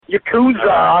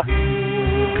Yakuza.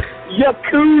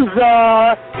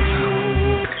 Yakuza.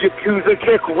 Yakuza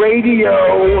Kick Radio.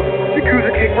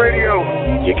 Yakuza Kick Radio.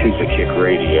 Yakuza Kick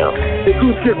Radio.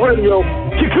 Yakuza Kick Radio.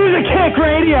 Yakuza Kick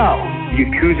Radio.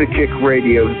 Yakuza Kick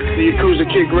Radio. The Yakuza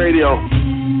Kick Radio.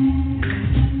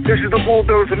 This is the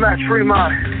Bulldozer Matt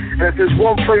Tremont. And if there's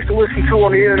one place to listen to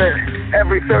on the internet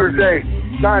every Thursday,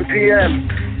 9 p.m.,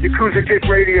 Yakuza Kick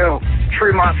Radio.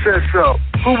 Tremont says so.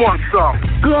 Who wants some?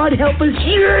 God help us,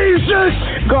 Jesus!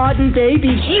 God and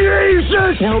baby,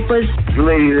 Jesus help us.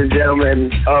 Ladies and gentlemen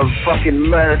of fucking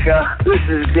America, this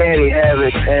is Danny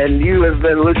Havoc, and you have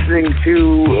been listening to,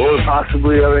 or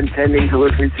possibly are intending to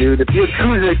listen to, the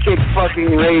Yakuza Kick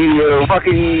fucking radio.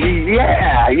 Fucking,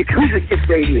 yeah! Yakuza Kick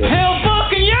Radio. Hell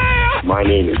fucking yeah! My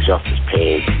name is Justice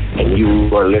Payne, and you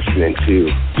are listening to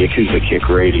Yakuza Kick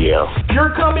Radio.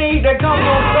 Your company that comes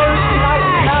on Thursday night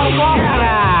in California.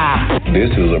 This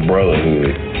is a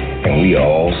brotherhood, and we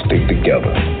all stick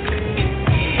together.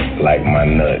 Like my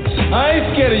nuts. I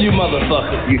ain't scared of you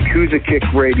motherfuckers. Yakuza Kick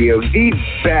Radio, the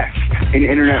best in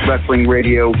internet wrestling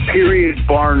radio, period,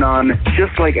 bar none,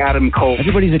 just like Adam Cole.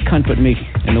 Everybody's a cunt but me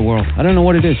in the world. I don't know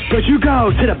what it is. But you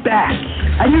go to the back,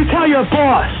 and you tell your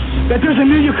boss that there's a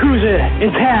new Yakuza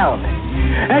in town.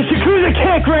 And it's Yakuza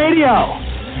Kick Radio,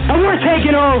 and we're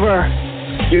taking over.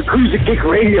 Yakuza Kick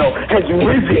Radio has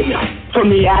risen from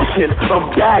the ashes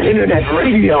of bad internet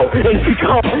radio and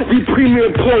become the premier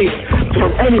place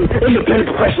for any independent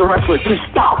professional wrestler to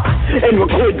stop and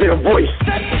record their voice.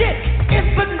 That shit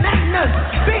is bananas.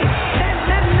 Big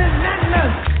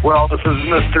bananas. Well, this is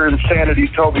Mr. Insanity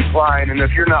Toby Klein, and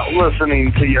if you're not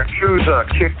listening to Yakuza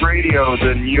Kick Radio,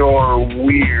 then you're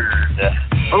weird.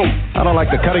 Oh, I don't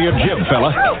like the cut of your jib,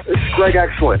 fella. This is Greg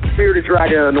Excellent, Bearded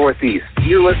Dragon in the Northeast.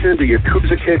 You're listening to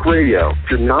Yakuza Kick Radio.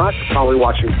 If you're not, probably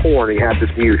watching porn and you have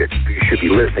this muted. You should be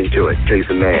listening to it.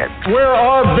 Jason Mann. Where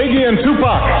are Biggie and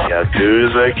Tupac?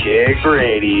 Yakuza Kick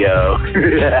Radio.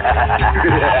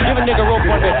 Give a nigga rope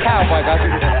on that cowboy, guys.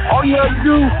 All you have to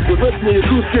do is listen to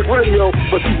Yakuza Kick Radio,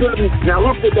 but you didn't. Now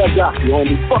look at that guy, you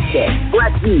homie. Fuck that.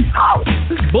 Black G, holla.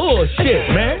 This is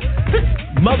bullshit, man.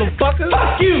 Motherfucker.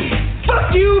 Fuck you.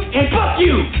 Fuck you and fuck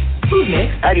you. Who's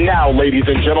next? And now, ladies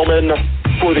and gentlemen,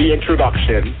 for the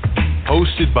introduction.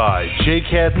 Hosted by J.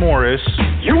 Cat Morris.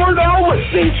 You are now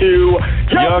listening to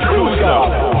Yakuza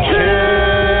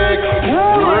Kick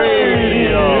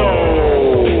Radio.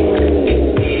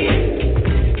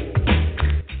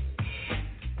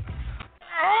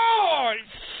 Oh,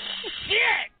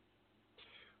 shit!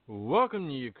 Welcome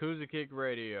to Yakuza Kick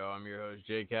Radio. I'm your host,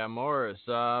 J. Cat Morris.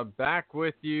 Back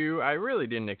with you. I really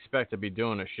didn't expect to be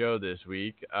doing a show this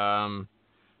week.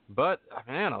 But,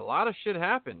 man, a lot of shit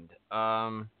happened.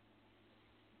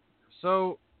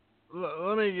 So,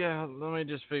 let me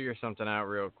just figure something out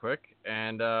real quick.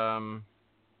 And, let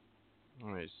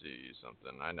me see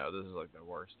something. I know this is like the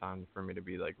worst time for me to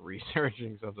be like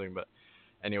researching something, but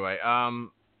anyway,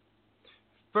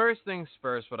 first things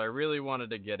first, what I really wanted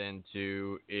to get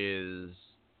into is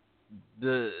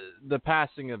the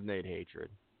passing of Nate Hatred.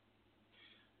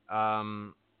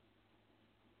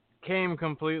 Came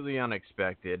completely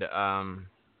unexpected.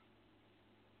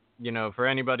 You know, for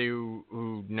anybody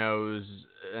who knows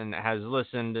and has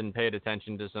listened and paid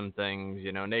attention to some things,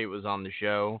 you know, Nate was on the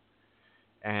show,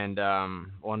 and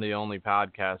one of the only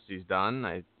podcasts he's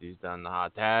done. He's done the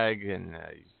Hot Tag, and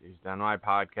he's done my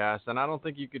podcast, and I don't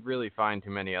think you could really find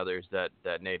too many others that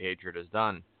Nate Hatred has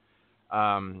done.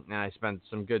 And I spent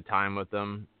some good time with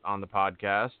him on the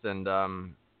podcast, and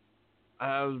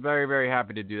I was very, very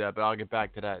happy to do that, but I'll get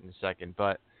back to that in a second.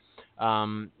 But,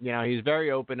 you know, he's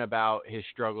very open about his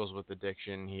struggles with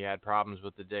addiction. He had problems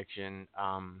with addiction,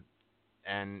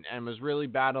 and was really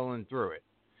battling through it.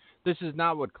 This is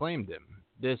not what claimed him.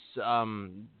 This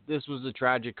was a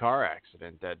tragic car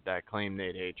accident that claimed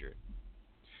Nate Hatred.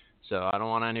 So I don't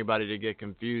want anybody to get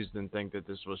confused and think that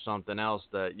this was something else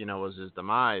that, you know, was his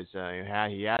demise.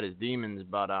 He had his demons,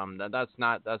 but that's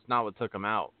not what took him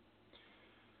out.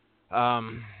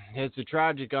 It's a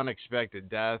tragic, unexpected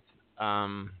death.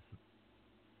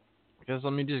 Because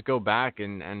let me just go back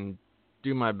and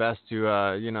do my best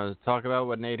to, you know, talk about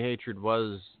what Nate Hatred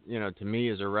was, you know, to me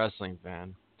as a wrestling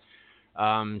fan.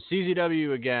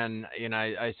 CZW, again, you know,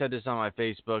 I said this on my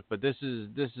Facebook, but this is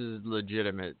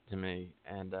legitimate to me.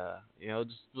 And, you know,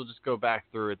 we'll just go back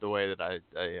through it the way that I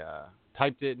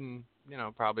typed it and, you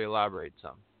know, probably elaborate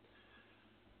some.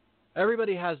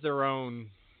 Everybody has their own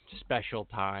special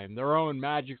time, their own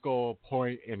magical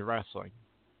point in wrestling.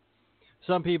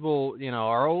 Some people, you know,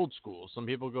 are old school. Some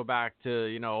people go back to,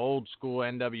 you know, old school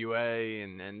NWA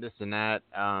and this and that.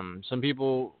 Some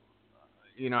people,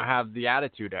 have the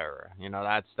Attitude Era.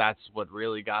 That's what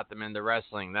really got them into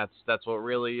wrestling. That's what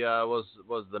really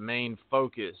was the main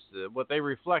focus. What they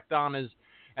reflect on is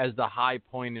as the high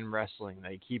point in wrestling.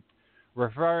 They keep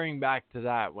referring back to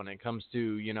that when it comes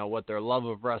to what their love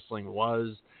of wrestling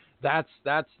was. That's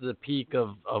the peak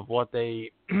of what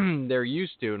they're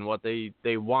used to and what they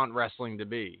want wrestling to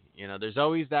be. There's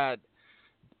always that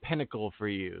pinnacle for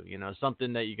you.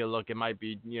 Something that you can look. It might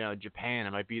be Japan.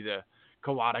 It might be the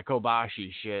Kawada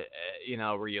Kobashi shit,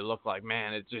 where you look like,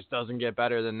 man, it just doesn't get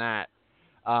better than that.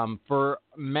 For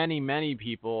many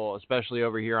people, especially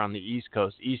over here on the East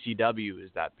Coast, ECW is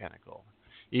that pinnacle.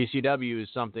 ECW is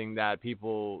something that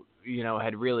people,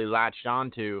 had really latched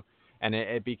onto, and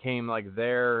it became like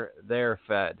their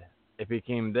fed. It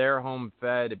became their home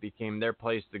fed. It became their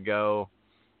place to go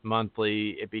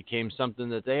monthly. It became something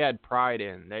that they had pride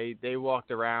in. They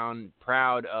walked around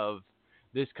proud of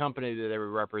this company that they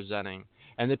were representing.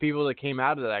 And the people that came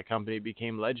out of that company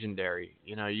became legendary.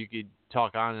 You could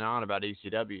talk on and on about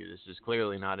ECW. This is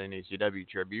clearly not an ECW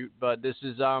tribute, but this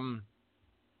is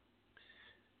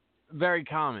very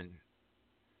common.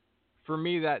 For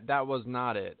me, that was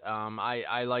not it.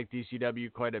 I liked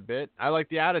ECW quite a bit. I liked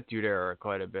the Attitude Era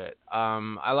quite a bit.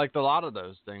 I liked a lot of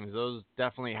those things. Those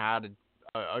definitely had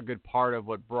a good part of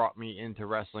what brought me into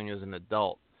wrestling as an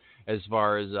adult, as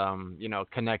far as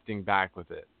connecting back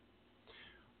with it.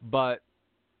 But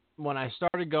when I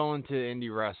started going to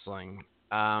indie wrestling,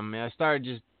 I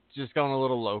started just going to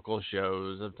little local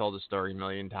shows. I've told the story a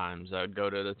million times. I would go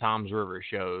to the Tom's River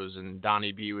shows, and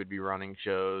Donnie B would be running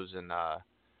shows, and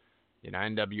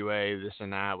NWA, this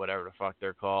and that, whatever the fuck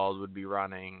they're called, would be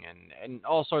running, and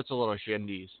all sorts of little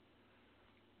shindies.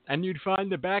 And you'd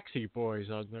find the Backseat Boys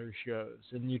on those shows,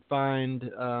 and you'd find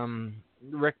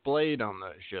Rick Blade on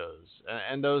those shows,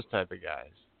 and those type of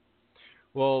guys.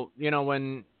 Well,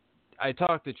 when I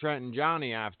talked to Trent and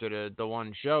Johnny after the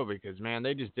one show, because, man,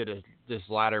 they just did this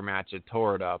ladder match that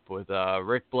tore it up with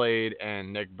Rick Blade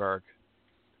and Nick Burke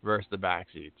versus the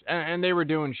Backseats. And they were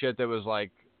doing shit that was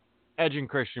like Edge and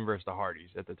Christian versus the Hardys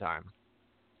at the time.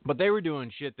 But they were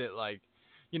doing shit that, like,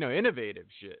 innovative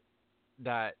shit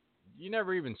that you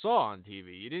never even saw on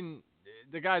TV.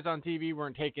 The guys on TV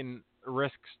weren't taking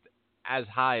risks as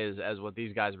high as what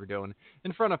these guys were doing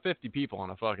in front of 50 people on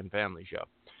a fucking family show.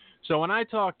 So when I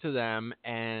talked to them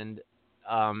and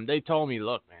they told me,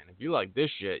 look, man, if you like this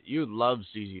shit, you'd love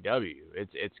CZW.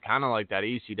 It's kind of like that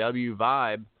ECW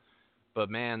vibe, but,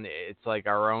 man, it's like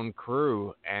our own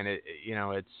crew, and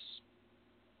it's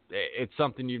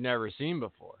something you've never seen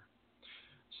before.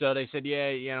 So they said,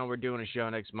 yeah, we're doing a show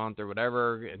next month or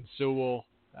whatever in Sewell.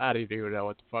 I didn't even know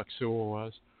what the fuck Sewell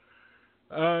was.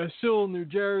 Sewell, New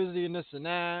Jersey, and this and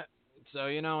that. So,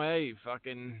 hey,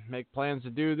 fucking make plans to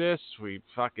do this. We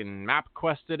fucking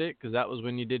MapQuested it, because that was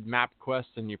when you did MapQuest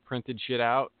and you printed shit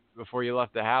out before you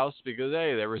left the house, because,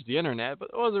 hey, there was the internet, but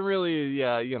it wasn't really,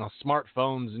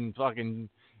 smartphones and fucking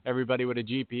everybody with a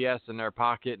GPS in their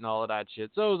pocket and all of that shit.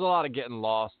 So it was a lot of getting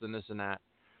lost and this and that.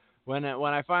 When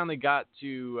I finally got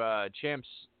to Champs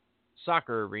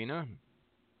Soccer Arena,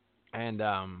 and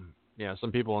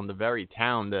some people in the very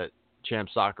town that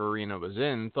Champs Soccer Arena was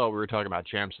in thought we were talking about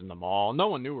Champs in the Mall. No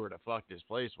one knew where the fuck this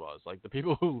place was. Like, the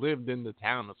people who lived in the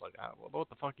town was like, what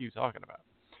the fuck are you talking about?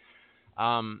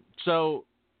 So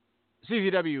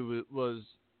CZW was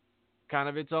kind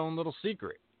of its own little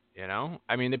secret,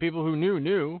 I mean, the people who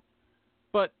knew,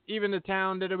 but even the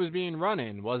town that it was being run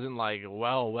in wasn't like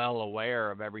well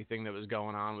aware of everything that was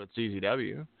going on with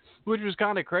CZW, which was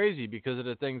kind of crazy because of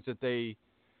the things that they,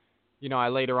 I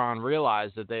later on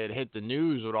realized that they had hit the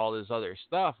news with all this other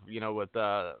stuff, with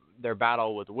their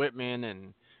battle with Whitman,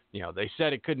 and, they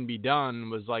said it couldn't be done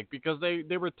was like, because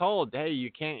they were told, hey,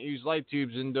 you can't use light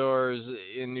tubes indoors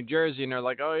in New Jersey, and they're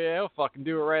like, oh yeah, I'll fucking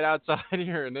do it right outside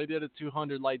here, and they did a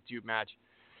 200 light tube match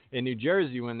in New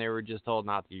Jersey when they were just told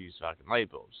not to use fucking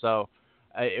light bulbs. So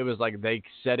it was like they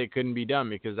said it couldn't be done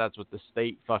because that's what the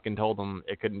state fucking told them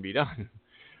it couldn't be done.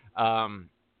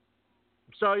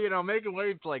 So, making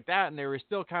waves like that, and they were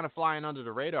still kind of flying under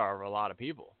the radar of a lot of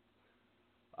people.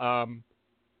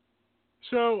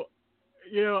 So,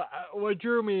 what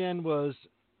drew me in was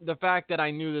the fact that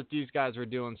I knew that these guys were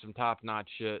doing some top-notch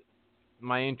shit.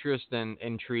 My interest and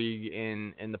intrigue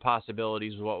in the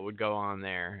possibilities of what would go on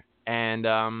there. And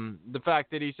the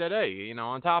fact that he said, hey,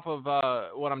 on top of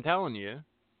what I'm telling you,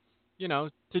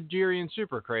 Tajiri and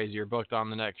Super Crazy are booked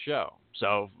on the next show.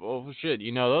 So, well, shit,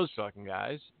 those fucking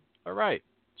guys. All right.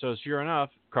 So, sure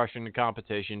enough, crushing the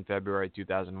competition February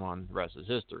 2001, the rest is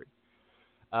history.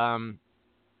 I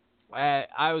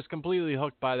was completely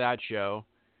hooked by that show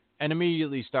and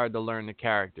immediately started to learn the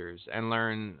characters and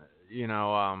learn,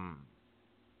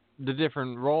 the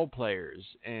different role players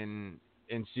in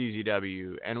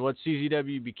CZW, and what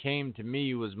CZW became to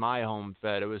me was my home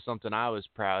fed. It was something I was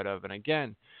proud of, and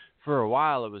again, for a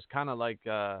while it was kind of like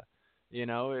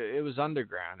it was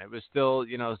underground. It was still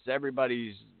it's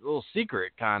everybody's little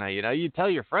secret kind of. You tell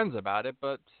your friends about it,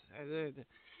 but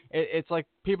it's like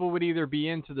people would either be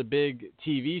into the big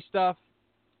TV stuff,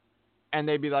 and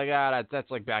they'd be like,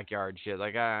 that's like backyard shit.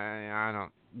 Like I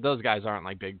don't. Those guys aren't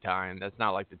like big time. That's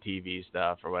not like the TV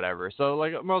stuff or whatever. So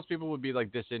like most people would be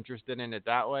like disinterested in it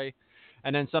that way,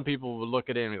 and then some people would look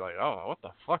at it and be like, oh, what the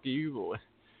fuck are you?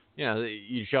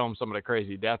 You show them some of the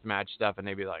crazy deathmatch stuff, and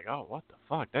they'd be like, oh, what the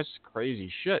fuck? That's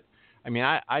crazy shit. I mean,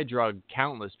 I drug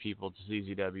countless people to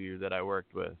CZW that I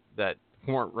worked with that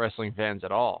weren't wrestling fans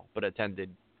at all, but attended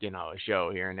a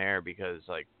show here and there because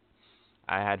like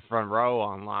I had front row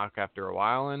on lock after a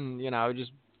while, and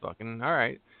just fucking all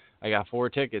right. I got 4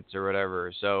 tickets or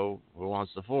whatever, so who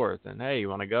wants the 4th? And hey, you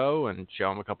want to go? And show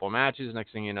them a couple of matches.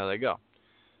 Next thing you know, they go.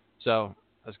 So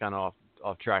that's kind of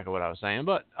off track of what I was saying.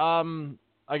 But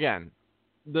again,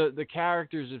 the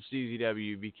characters of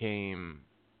CZW became,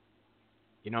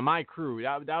 my crew.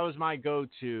 That was my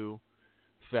go-to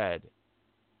fed.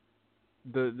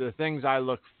 The things I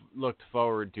looked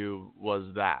forward to was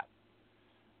that.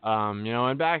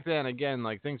 And back then, again,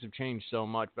 like things have changed so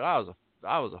much, but I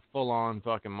was a full-on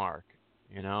fucking mark.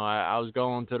 I was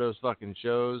going to those fucking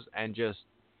shows and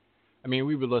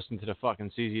we would listen to the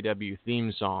fucking CZW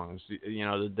theme songs,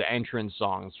 the entrance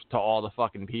songs to all the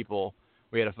fucking people.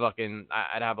 We had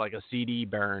I'd have like a CD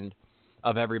burned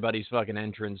of everybody's fucking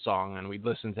entrance song, and we'd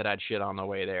listen to that shit on the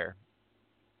way there.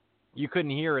 You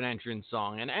couldn't hear an entrance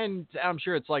song, and I'm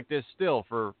sure it's like this still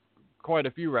for quite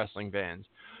a few wrestling fans.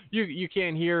 You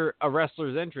can't hear a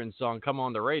wrestler's entrance song come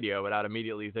on the radio without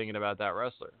immediately thinking about that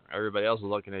wrestler. Everybody else is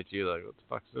looking at you like, what the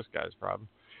fuck's this guy's problem?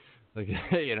 Like,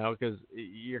 because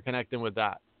you're connecting with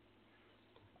that.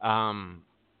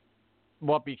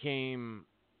 What became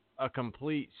a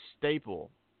complete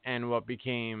staple and what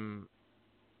became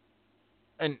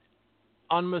an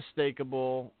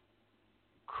unmistakable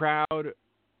crowd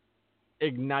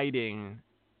igniting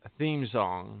theme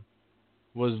song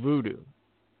was Voodoo.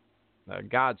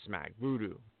 Godsmack,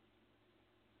 Voodoo.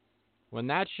 When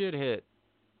that shit hit,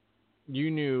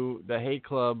 you knew the Hate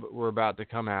Club were about to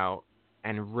come out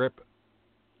and rip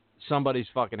somebody's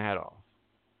fucking head off.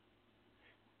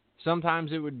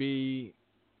 Sometimes it would be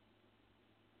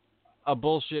a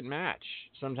bullshit match.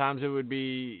 Sometimes it would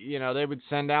be, they would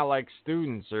send out like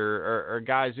students or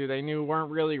guys who they knew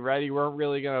weren't really ready, weren't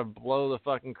really going to blow the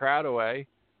fucking crowd away.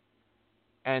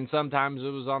 And sometimes it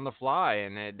was on the fly,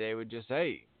 and they would just,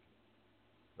 hey,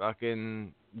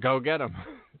 fucking go get them.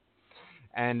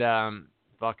 And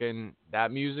fucking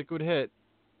that music would hit,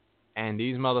 and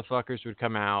these motherfuckers would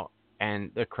come out,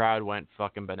 and the crowd went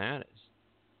fucking bananas.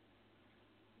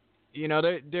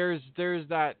 There's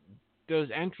those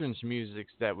entrance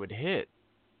musics that would hit.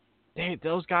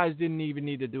 Those guys didn't even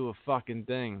need to do a fucking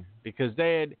thing because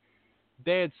they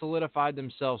had solidified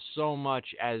themselves so much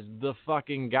as the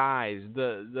fucking guys,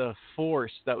 the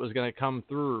force that was going to come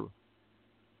through.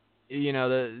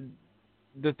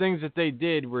 The things that they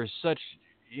did were such,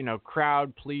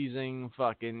 crowd pleasing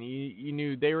fucking, you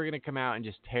knew they were going to come out and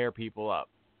just tear people up.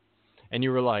 And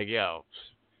you were like, yo,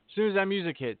 as soon as that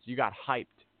music hits, you got hyped.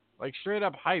 Like straight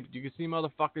up hyped. You could see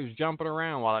motherfuckers jumping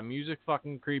around while that music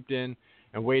fucking creeped in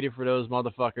and waited for those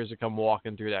motherfuckers to come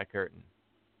walking through that curtain.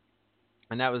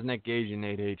 And that was Nick Gage and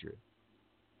Nate Hatred.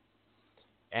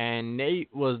 And Nate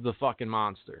was the fucking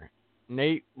monster.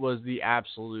 Nate was the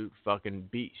absolute fucking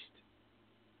beast.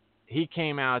 He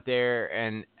came out there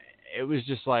and it was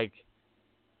just like,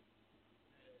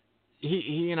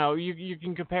 you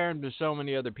can compare him to so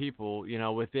many other people,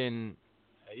 within,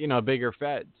 bigger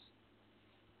feds.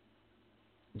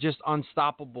 Just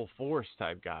unstoppable force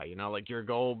type guy, like your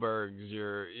Goldbergs,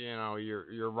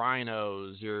 your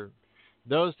Rhinos,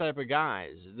 those type of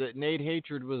guys. That Nate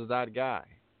Hatred was that guy.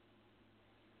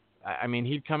 I mean,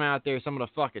 he'd come out there, some of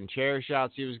the fucking chair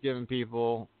shots he was giving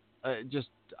people, just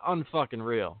unfucking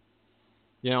real.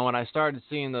 When I started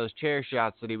seeing those chair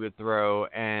shots that he would throw,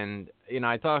 and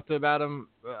I talked about him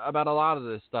about a lot of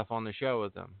this stuff on the show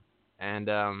with him,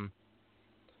 and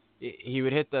he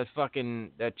would hit that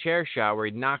chair shot where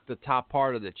he'd knock the top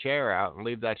part of the chair out and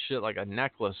leave that shit like a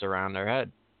necklace around their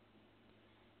head.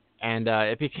 And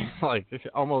it became like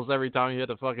almost every time he hit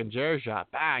a fucking chair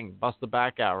shot, bang, bust the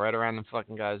back out right around the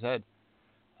fucking guy's head.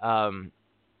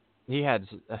 He had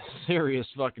a serious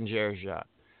fucking chair shot.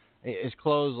 His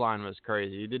clothesline was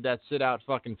crazy. He did that sit-out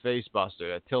fucking face buster,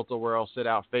 that tilt-a-whirl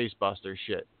sit-out face buster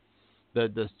shit.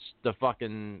 The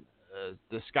fucking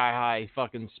the sky-high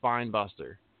fucking spine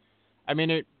buster. I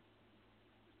mean,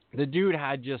 the dude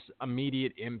had just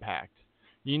immediate impact.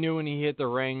 You knew when he hit the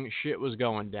ring, shit was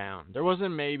going down. There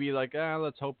wasn't maybe like,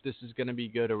 let's hope this is going to be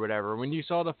good or whatever. When you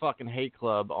saw the fucking Hate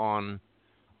Club on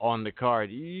the card,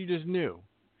 you just knew.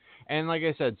 And like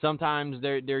I said, sometimes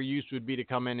their use would be to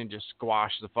come in and just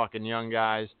squash the fucking young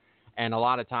guys. And a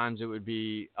lot of times it would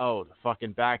be, the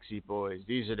fucking Backseat Boys.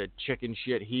 These are the chicken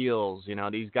shit heels. You know,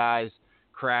 these guys,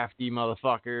 crafty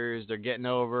motherfuckers. They're getting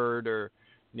over. They're,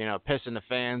 pissing the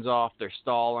fans off. They're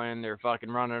stalling. They're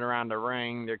fucking running around the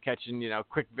ring. They're catching,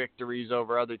 quick victories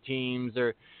over other teams.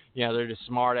 They're just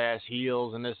smart-ass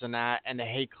heels and this and that. And the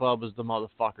Hate Club was the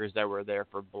motherfuckers that were there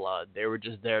for blood. They were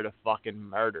just there to fucking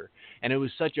murder. And it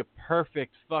was such a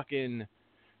perfect fucking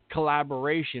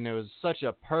collaboration. It was such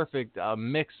a perfect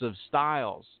mix of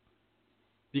styles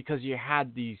because you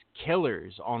had these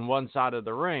killers on one side of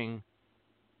the ring,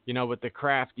 with the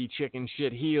crafty chicken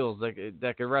shit heels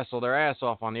that could wrestle their ass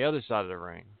off on the other side of the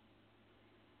ring.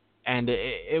 And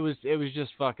it was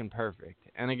just fucking perfect.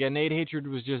 And again, Nate Hatred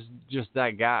was just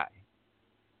that guy.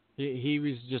 He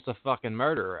was just a fucking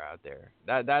murderer out there.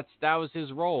 That was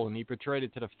his role, and he portrayed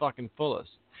it to the fucking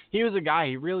fullest. He was a guy,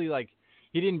 he really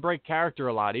he didn't break character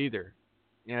a lot either.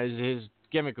 His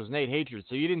gimmick was Nate Hatred,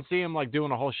 so you didn't see him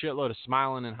doing a whole shitload of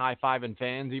smiling and high-fiving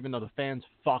fans, even though the fans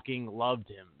fucking loved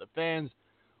him. The fans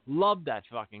loved that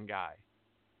fucking guy.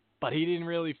 But he didn't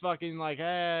really fucking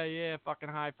yeah, fucking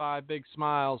high-five, big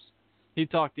smiles. He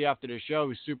talked to you after the show.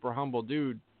 He's a super humble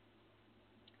dude.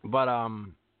 But,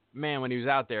 man, when he was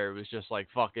out there, it was just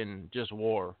fucking, just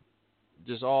war.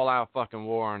 Just all-out fucking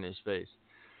war on his face.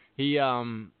 His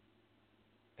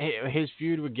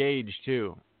feud with Gage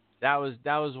too. That was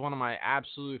one of my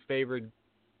absolute favorite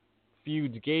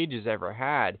feuds Gage has ever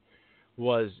had.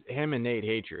 Was him and Nate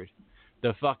Hatred.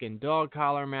 The fucking dog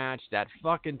collar match, that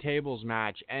fucking tables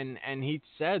match, and he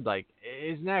said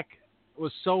his neck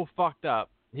was so fucked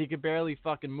up he could barely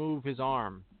fucking move his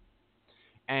arm.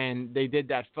 And they did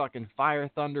that fucking fire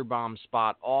thunder bomb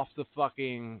spot off the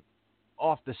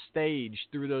stage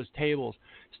through those tables.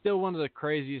 Still one of the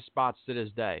craziest spots to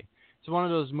this day. It's one of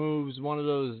those moves, one of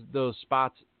those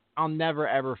spots I'll never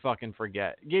ever fucking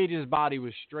forget. Gage's body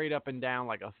was straight up and down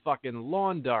like a fucking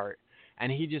lawn dart,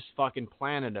 and he just fucking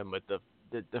planted him with the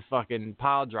fucking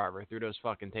pile driver through those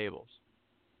fucking tables.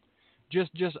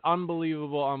 Just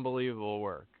unbelievable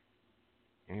work.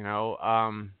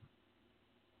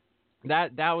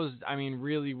 That was,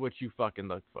 really what you fucking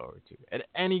look forward to. At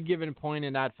any given point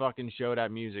in that fucking show,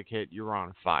 that music hit, you're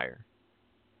on fire.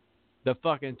 The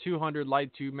fucking 200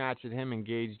 light tube match that him and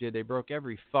Gage did, they broke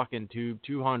every fucking tube,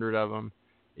 200 of them.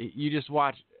 You just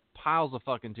watch piles of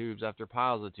fucking tubes after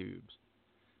piles of tubes.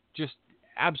 Just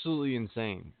absolutely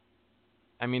insane.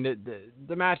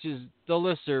 The matches, the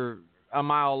lists are a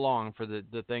mile long for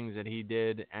the things that he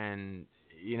did, and,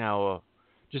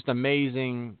 just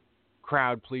amazing,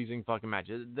 crowd-pleasing fucking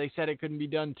matches. They said it couldn't be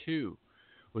done too,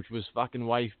 which was fucking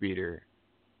Wife Beater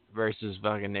versus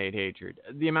fucking Nate Hatred.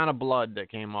 The amount of blood that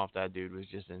came off that dude was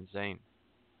just insane.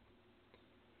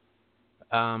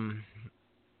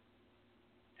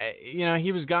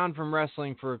 He was gone from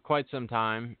wrestling for quite some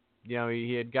time.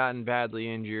 He had gotten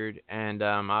badly injured, and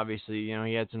obviously,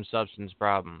 he had some substance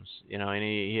problems. And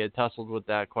he had tussled with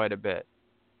that quite a bit.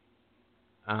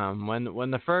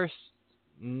 When the first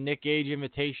Nick Gage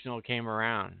Invitational came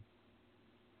around,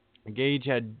 Gage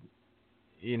had,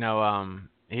 he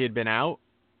had been out.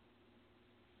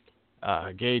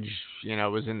 Gage,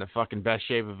 was in the fucking best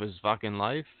shape of his fucking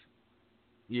life.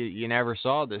 You never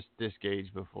saw this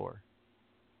Gage before.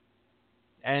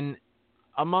 And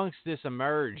amongst this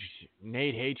emerged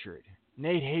Nate Hatred.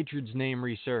 Nate Hatred's name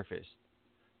resurfaced.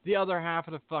 The other half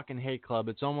of the fucking Hate Club,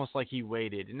 it's almost like he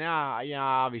waited.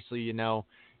 Obviously,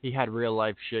 he had real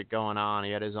life shit going on.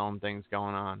 He had his own things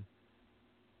going on.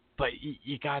 But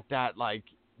you got that,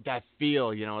 that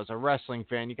feel, as a wrestling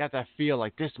fan, you got that feel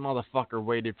like this motherfucker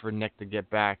waited for Nick to get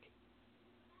back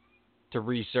to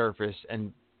resurface,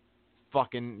 and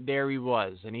fucking there he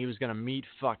was, and he was going to meet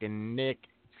fucking Nick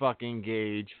fucking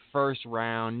Gage, first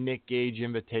round, Nick Gage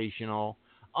Invitational,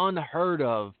 unheard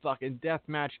of, fucking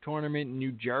deathmatch tournament in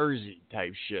New Jersey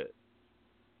type shit.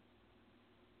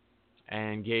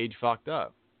 And Gage fucked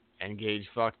up.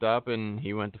 And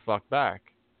he went the fuck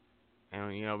back.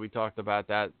 And, we talked about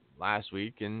that last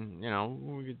week, and,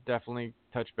 we could definitely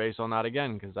touch base on that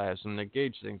again, because I have some Nick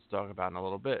Gage things to talk about in a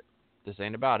little bit. This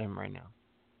ain't about him right now.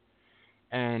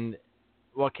 And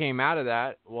what came out of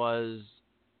that was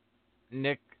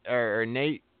Nate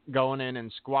going in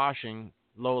and squashing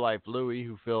Lowlife Louie,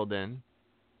 who filled in.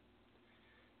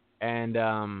 And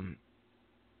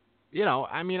you know,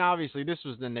 I mean, obviously this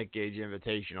was the Nick Gage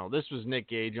Invitational. This was Nick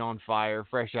Gage on fire,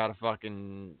 fresh out of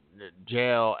fucking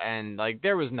jail, and like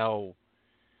there was no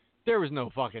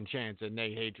fucking chance that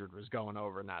Nate Hatred was going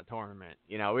over in that tournament.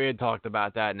 You know, we had talked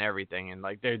about that and everything, and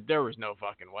like there was no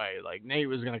fucking way. Like Nate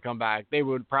was gonna come back. They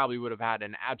would have had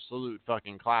an absolute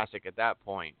fucking classic at that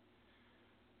point.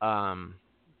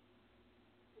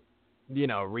 You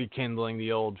know, rekindling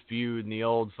the old feud and the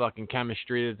old fucking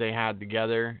chemistry that they had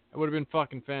together. It would have been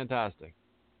fucking fantastic.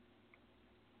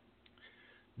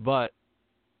 But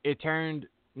it turned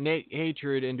Nate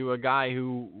Hatred into a guy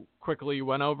who quickly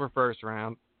went over first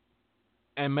round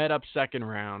and met up second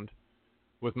round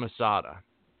with Masada.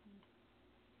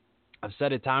 I've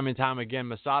said it time and time again,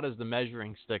 Masada is the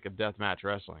measuring stick of deathmatch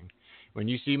wrestling. When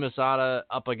you see Masada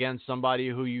up against somebody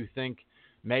who you think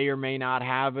may or may not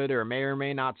have it, or may or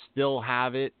may not still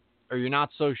have it, or you're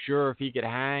not so sure if he could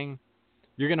hang,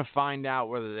 you're going to find out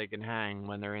whether they can hang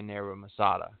when they're in there with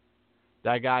Masada.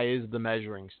 That guy is the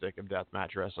measuring stick of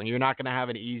deathmatch wrestling. You're not going to have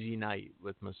an easy night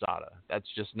with Masada. That's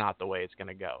just not the way it's going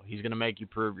to go. He's going to make you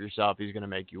prove yourself. He's going to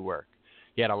make you work.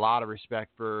 He had a lot of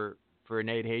respect for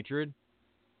Nate Hatred.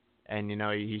 And, you know,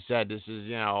 he said this is,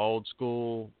 you know, old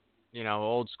school,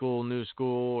 new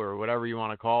school, or whatever you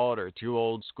want to call it, or two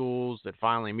old schools that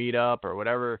finally meet up, or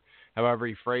whatever, however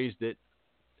he phrased it.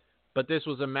 But this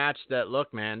was a match that,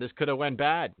 look, man, this could have went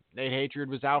bad. Nate Hatred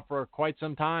was out for quite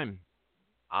some time.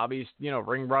 Obviously, you know,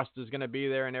 ring rust is going to be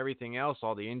there and everything else,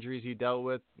 all the injuries he dealt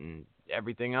with and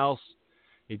everything else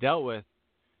he dealt with.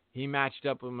 He matched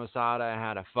up with Masada and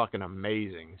had a fucking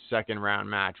amazing second round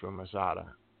match with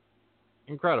Masada.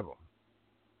 Incredible.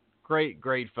 Great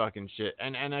fucking shit.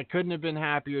 And I couldn't have been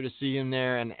happier to see him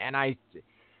there. And I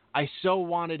so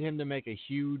wanted him to make a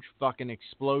huge fucking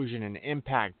explosion and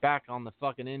impact back on the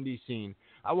fucking indie scene.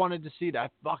 I wanted to see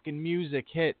that fucking music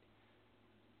hit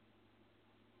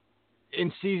in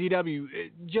CZW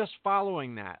just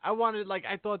following that.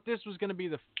 I thought this was going to be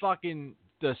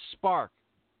the spark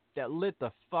that lit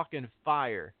the fucking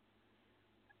fire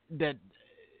that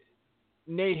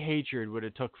Nate Hatred would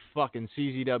have took fucking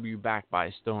CZW back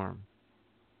by storm.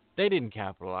 They didn't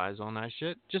capitalize on that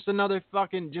shit. Just another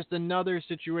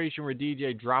situation where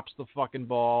DJ drops the fucking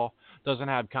ball, doesn't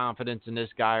have confidence in this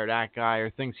guy or that guy, or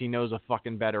thinks he knows a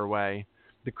fucking better way.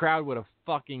 The crowd would have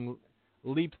fucking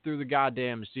leaped through the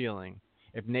goddamn ceiling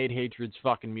if Nate Hatred's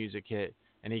fucking music hit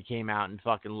and he came out and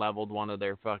fucking leveled one of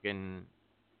their fucking,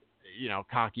 you know,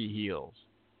 cocky heels.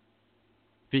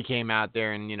 If he came out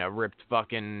there and, you know, ripped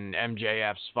fucking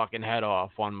MJF's fucking head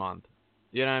off one month.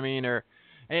 You know what I mean? Or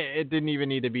it didn't even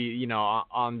need to be, you know,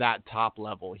 on that top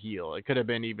level heel. It could have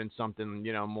been even something,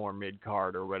 you know, more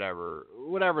mid-card or whatever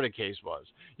the case was.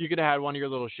 You could have had one of your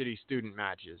little shitty student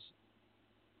matches.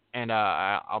 And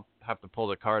I'll have to pull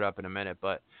the card up in a minute,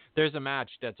 but there's a match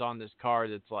that's on this card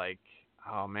that's like,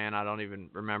 oh man, I don't even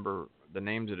remember the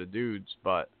names of the dudes,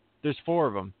 but there's 4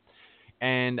 of them.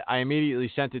 And I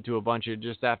immediately sent it to a bunch of,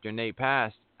 just after Nate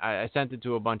passed, I sent it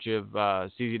to a bunch of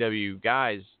CZW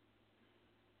guys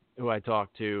who I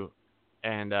talked to,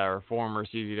 and or former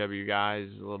CZW guys,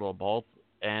 a little of both.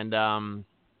 And I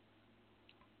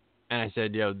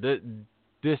said, yo,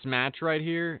 this match right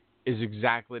here is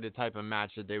exactly the type of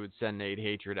match that they would send Nate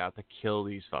Hatred out to kill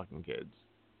these fucking kids.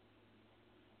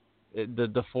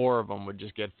 The 4 of them would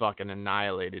just get fucking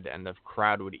annihilated, and the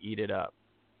crowd would eat it up.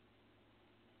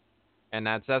 And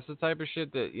that's the type of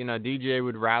shit that, you know, DJ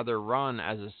would rather run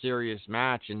as a serious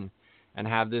match and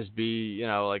have this be, you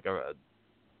know, like a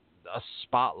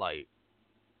spotlight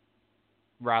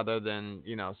rather than,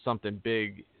 you know, something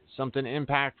big, something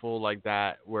impactful like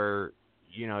that where,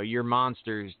 you know, your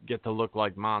monsters get to look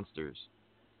like monsters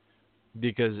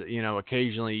because, you know,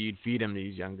 occasionally you'd feed them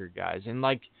these younger guys. And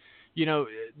like, you know,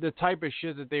 the type of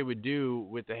shit that they would do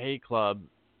with the Hate Club,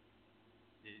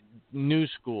 New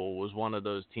School was one of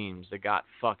those teams that got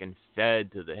fucking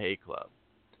fed to the Hate Club.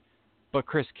 But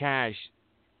Chris Cash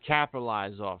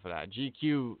capitalized off of that.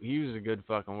 GQ, he was a good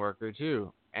fucking worker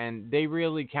too. And they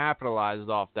really capitalized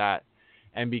off that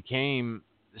and became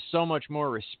so much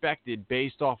more respected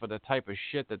based off of the type of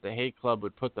shit that the Hate Club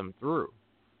would put them through.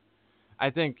 I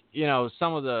think, you know,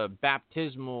 some of the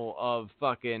baptismal of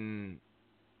fucking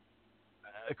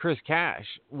Chris Cash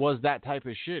was that type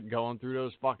of shit going through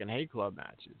those fucking Hate Club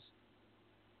matches.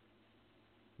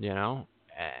 You know?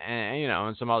 And you know,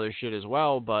 and some other shit as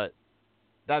well, but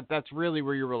that's really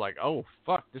where you were like, oh,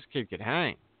 fuck, this kid could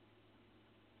hang.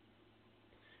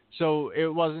 So it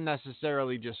wasn't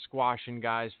necessarily just squashing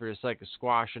guys for the sake of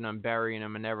squashing them, burying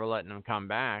them, and never letting them come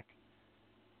back.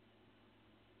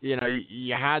 You know,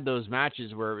 you had those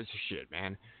matches where it was shit,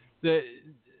 man.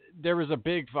 there was a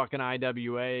big fucking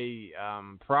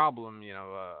IWA problem,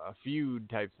 a feud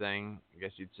type thing, I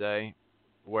guess you'd say,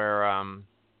 where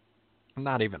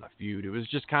not even a feud. It was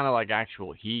just kind of like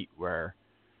actual heat where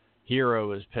Hero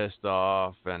was pissed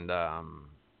off and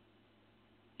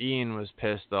Ian was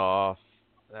pissed off.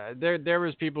 There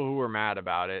was people who were mad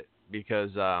about it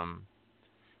because I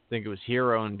think it was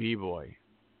Hero and B-Boy,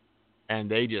 and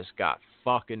they just got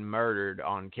fucking murdered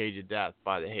on Cage of Death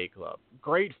by the Hate Club.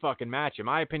 Great fucking match. In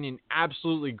my opinion,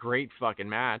 absolutely great fucking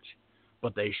match,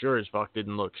 but they sure as fuck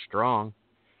didn't look strong.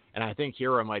 And I think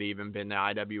Hero might even been the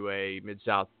IWA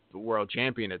Mid-South World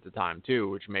Champion at the time too,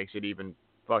 which makes it even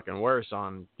fucking worse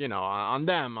on, on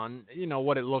them, on,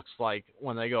 what it looks like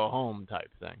when they go home type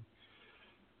thing.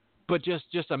 But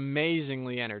just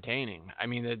amazingly entertaining. I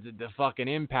mean, the fucking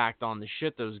impact on the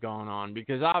shit that was going on,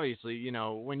 because obviously,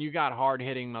 when you got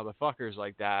hard-hitting motherfuckers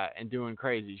like that and doing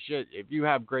crazy shit, if you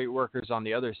have great workers on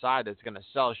the other side that's going to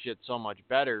sell shit so much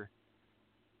better,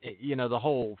 the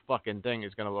whole fucking thing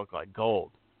is going to look like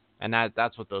gold. And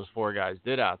that's what those four guys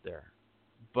did out there.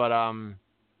 But,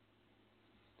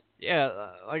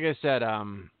 yeah, like I said,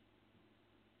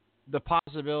 the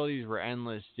possibilities were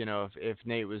endless, if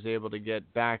Nate was able to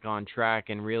get back on track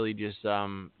and really just,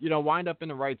 wind up in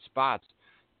the right spots,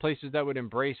 places that would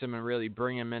embrace him and really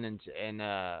bring him in and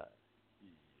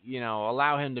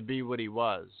allow him to be what he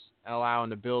was, allow him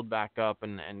to build back up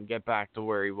and get back to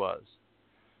where he was.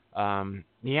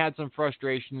 He had some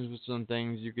frustrations with some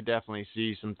things. You could definitely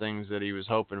see some things that he was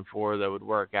hoping for that would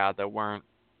work out that weren't.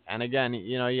 And again,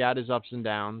 he had his ups and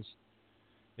downs,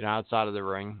 outside of the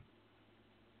ring.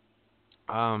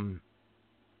 I'm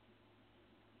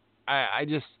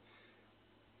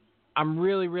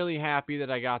really, really happy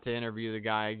that I got to interview the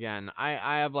guy again.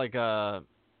 I have like a,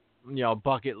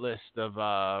 bucket list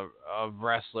of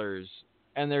wrestlers,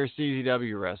 and they're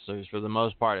CZW wrestlers for the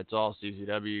most part. It's all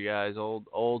CZW guys,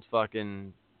 old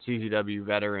fucking CZW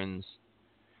veterans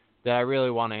that I really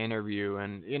want to interview.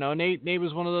 And, Nate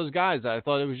was one of those guys that I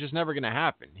thought it was just never going to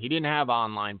happen. He didn't have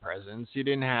online presence. He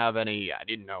didn't have I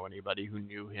didn't know anybody who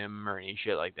knew him or any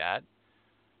shit like that.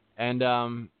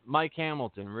 And Mike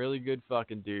Hamilton, really good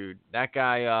fucking dude. That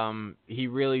guy, he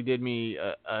really did me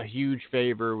a huge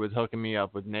favor with hooking me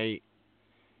up with Nate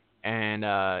and,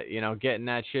 getting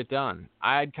that shit done.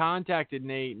 I had contacted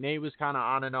Nate. Nate was kind of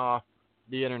on and off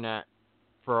the internet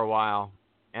for a while.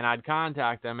 And I'd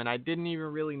contact him, and I didn't even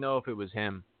really know if it was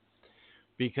him.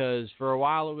 Because for a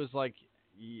while it was like,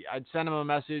 I'd send him a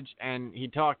message, and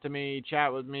he'd talk to me,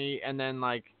 chat with me, and then,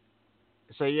 like,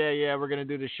 say, yeah, we're going to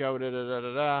do the show,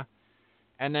 da-da-da-da-da.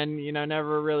 And then,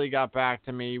 never really got back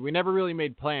to me. We never really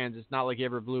made plans. It's not like he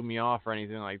ever blew me off or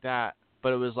anything like that.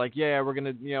 But it was like, yeah, we're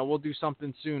going to, we'll do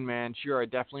something soon, man. Sure, I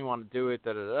definitely want to do it,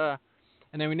 da-da-da.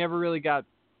 And then we never really got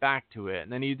back to it,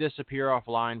 and then he'd disappear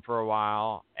offline for a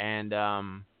while, and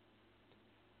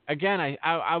again,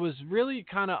 I was really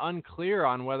kind of unclear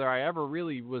on whether I ever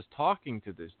really was talking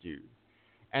to this dude.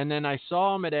 And then I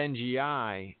saw him at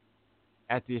NGI,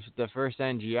 at the first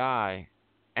NGI,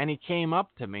 and he came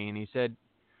up to me and he said,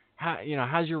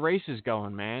 how's your races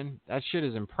going, man? That shit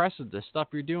is impressive. The stuff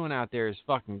you're doing out there is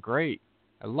fucking great.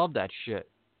 I love that shit.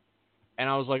 And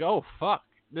I was like, oh fuck.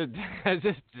 This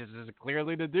is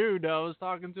clearly the dude I was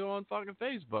talking to on fucking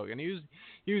Facebook, and he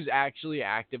was actually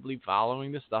actively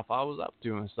following the stuff I was up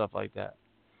to and stuff like that.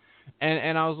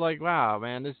 And I was like, wow,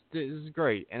 man, this is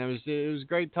great. And it was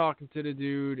great talking to the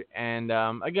dude. And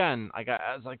again, I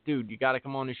was like, dude, you got to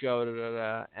come on the show. Da, da,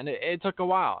 da. And it took a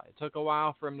while. It took a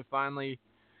while for him to finally,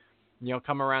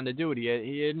 come around to do it.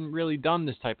 He hadn't really done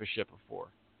this type of shit before.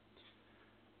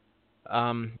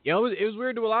 It was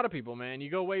weird to a lot of people, man.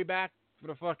 You go way back for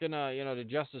the fucking, the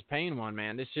Justice Payne one,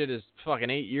 man. This shit is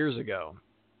fucking 8 years ago.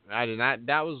 That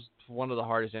was one of the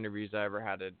hardest interviews I ever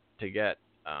had to get.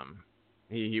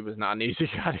 He was not an easy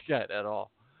guy to get at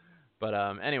all. But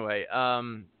anyway,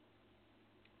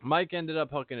 Mike ended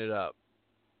up hooking it up,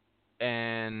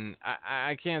 and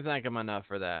I can't thank him enough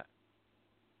for that.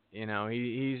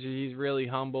 He's really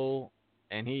humble,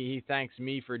 and he thanks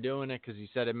me for doing it because he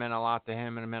said it meant a lot to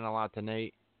him and it meant a lot to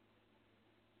Nate.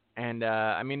 And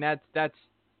I mean that's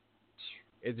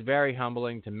it's very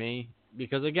humbling to me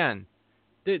because again,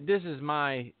 this is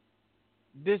my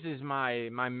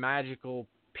magical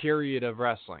period of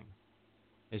wrestling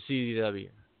is CZW.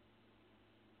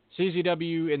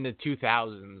 CZW in the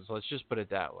 2000s, let's just put it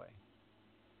that way.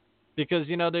 Because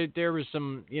there was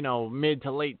some mid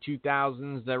to late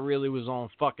 2000s that really was on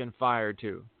fucking fire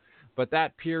too. But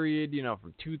that period,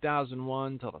 from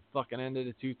 2001 till the fucking end of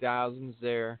the 2000s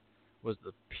there was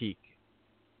the peak.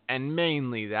 And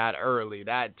mainly that early,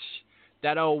 that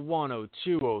that 01,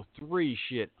 02, 03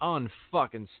 shit,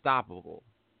 unfucking stoppable.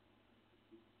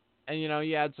 And, you know,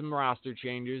 you had some roster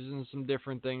changes and some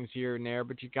different things here and there,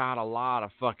 but you got a lot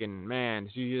of fucking, man,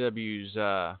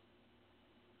 CZW's,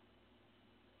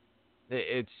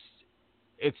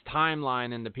 its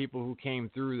timeline and the people who came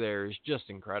through there is just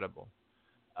incredible.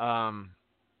 Yeah,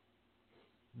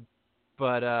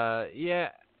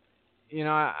 you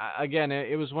know, again,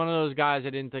 it was one of those guys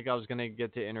I didn't think I was going to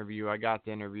get to interview. I got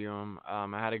to interview him.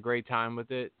 I had a great time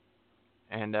with it.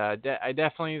 And I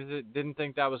definitely didn't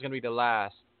think that was going to be the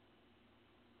last.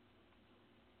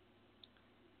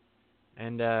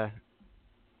 And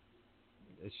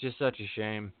it's just such a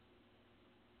shame.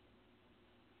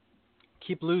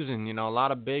 Keep losing, you know, a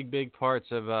lot of big parts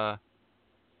of,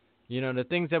 you know, the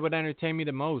things that would entertain me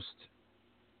the most.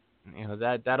 You know,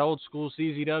 that old school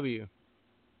CZW.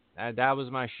 That was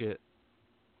my shit.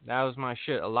 That was my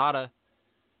shit. A lot of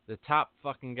the top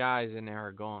fucking guys in there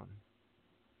are gone.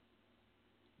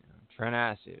 You know, Trent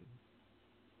Acid.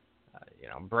 You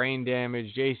know, Brain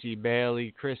Damage, J.C.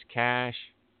 Bailey, Chris Cash.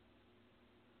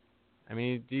 I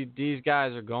mean, these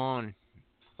guys are gone.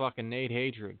 Fucking Nate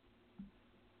Hatred.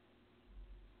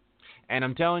 And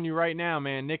I'm telling you right now,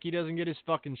 man, Nicki doesn't get his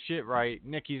fucking shit right,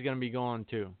 Nicki's going to be gone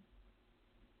too.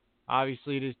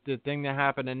 Obviously, the thing that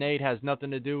happened to Nate has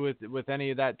nothing to do with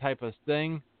any of that type of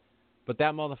thing. But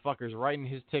that motherfucker's writing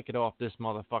his ticket off this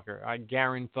motherfucker. I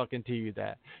guarantee you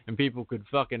that. And people could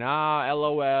fucking,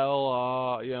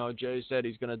 LOL, you know, Jay said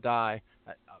he's going to die.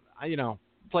 You know,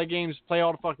 play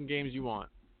all the fucking games you want.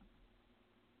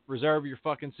 Reserve your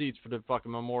fucking seats for the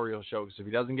fucking memorial show, because if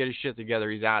he doesn't get his shit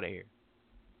together, he's out of here.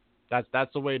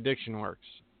 That's the way addiction works.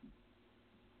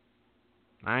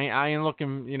 I ain't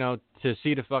looking, you know, to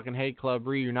see the fucking hate club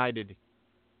reunited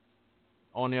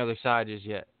on the other side just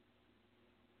yet.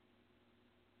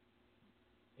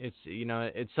 It's, you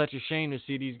know, it's such a shame to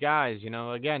see these guys, you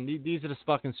know. Again, these are the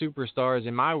fucking superstars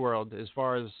in my world as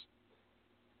far as,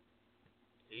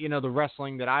 you know, the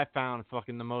wrestling that I found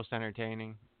fucking the most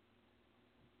entertaining.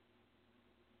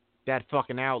 That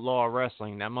fucking outlaw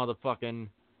wrestling, that motherfucking,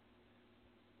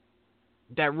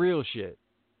 that real shit.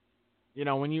 You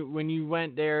know, when you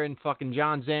went there and fucking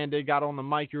John Zanda got on the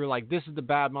mic, you were like, this is the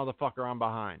bad motherfucker I'm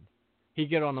behind. He'd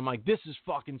get on the mic, this is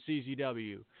fucking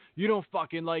CZW. You don't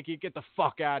fucking like it, get the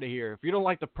fuck out of here. If you don't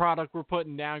like the product we're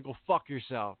putting down, go fuck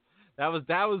yourself. That was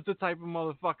the type of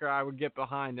motherfucker I would get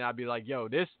behind, and I'd be like, yo,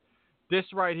 this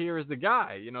right here is the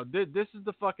guy. You know, this is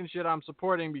the fucking shit I'm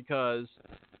supporting, because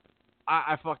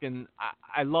I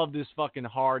love this fucking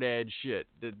hard edge shit.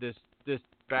 This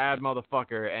bad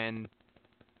motherfucker, and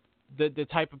the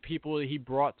type of people that he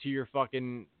brought to your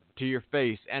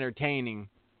face, entertaining,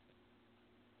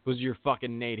 was your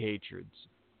fucking Nate Hatreds.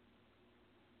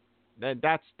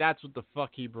 That's what the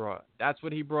fuck he brought. That's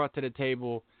what he brought to the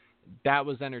table. That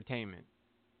was entertainment.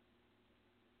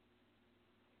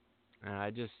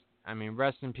 I mean,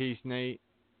 rest in peace, Nate.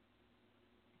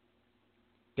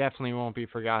 Definitely won't be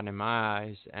forgotten in my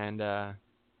eyes. And, yeah,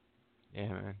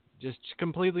 man. Just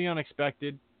completely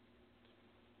unexpected.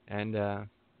 And,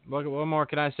 what more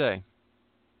can I say?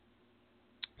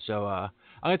 So, I'm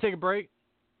going to take a break.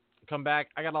 Come back.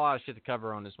 I got a lot of shit to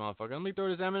cover on this motherfucker. Let me throw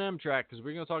this Eminem track, because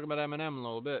we're going to talk about Eminem in a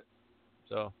little bit.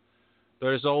 So,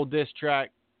 throw this old diss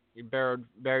track. You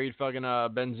buried fucking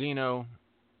Benzino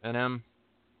and M.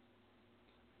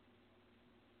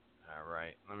 All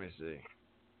right. Let me see.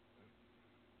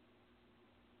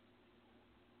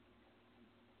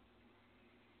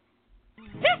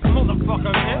 This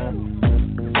motherfucker, man.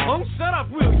 Don't shut up,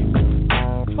 will you?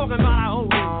 Talking about I owe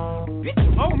you. Bitch,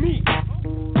 you owe me.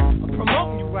 I'm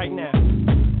promoting you right now.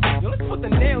 Yo, let's put the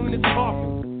nail in this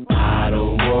coffin. I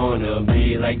don't wanna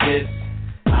be like this.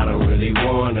 I don't really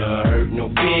wanna hurt no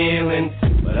feelings.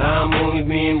 But I'm only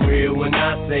being real when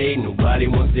I say nobody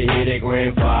wants to hear their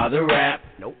grandfather rap.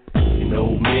 Nope. And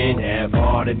old men have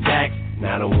heart attacks. And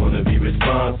I don't wanna be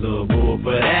responsible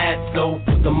for that. So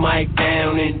put the mic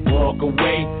down and walk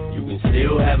away. You can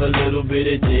still have a little bit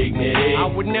of dignity. I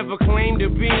would never claim to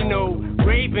be no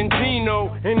raping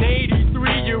Tino, an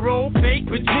 83-year-old fake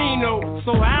Pacino.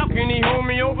 So how can he hold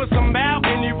me over some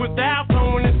balcony without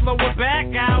throwing his lower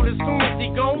back out as soon as he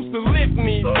goes to lift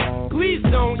me? Please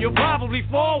don't, you'll probably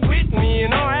fall with me,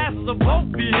 and our asses will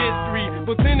both be history.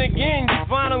 But then again, you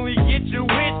finally get your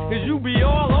wish, cause you be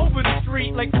all over the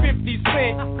street like 50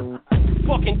 Cent.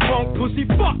 Fucking punk pussy,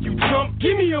 fuck you, chump.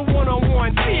 Give me a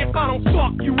one-on-one, see if I don't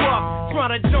fuck you up. Try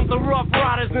to jump the Rough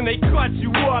Riders and they cut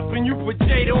you up. And you put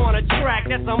Jada on a track,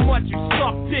 that's how much you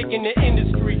suck dick in the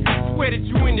industry. Swear that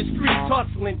you in the streets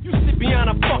hustling. You sit behind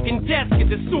a fucking desk at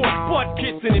the source, butt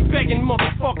kissing and begging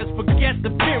motherfuckers for guest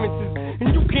appearances.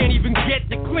 And you can't even get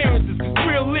the clearances, cause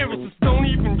real lyricists don't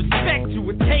even respect you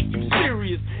or take you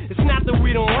serious. It's not that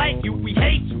we don't like you, we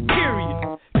hate you,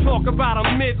 period. Talk about a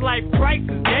midlife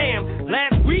crisis, damn.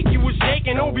 Last week you was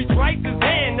shaking Obi Trice's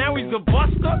hand, now he's a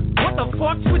buster? What the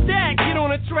fuck's with that? Get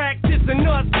on a track, dissing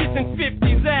us, kissing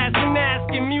 50's ass, and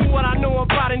asking me what I know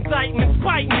about indictments.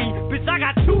 Fight me, bitch, I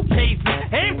got 2 cases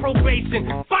and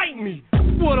probation. Fight me.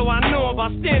 What do I know about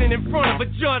standing in front of a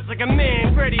judge like a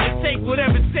man ready to take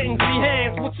whatever sentence he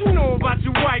hands? What you know about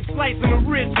your wife slicing a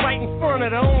wrist right in front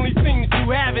of the only thing that you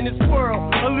have in this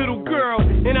world? A little girl,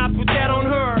 and I put that on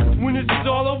her. When this is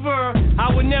all over,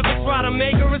 I would never try to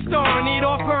make her a star and eat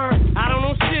off her. I don't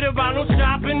know shit about no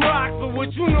shopping rock, but what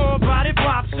you know about it,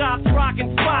 pop shops,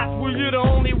 rockin' spots, where you're the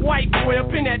only white boy up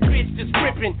in that bitch just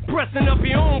ripping, pressing up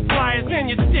your own flyers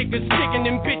and your stickers, sticking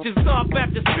them bitches up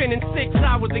after spending 6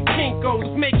 hours at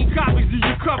Kinko's, making copies of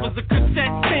your covers of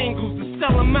cassette singles to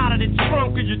sell them out of the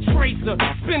trunk of your tracer,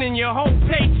 spending your whole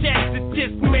paychecks at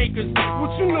disc makers.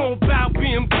 What you know about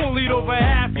being bullied over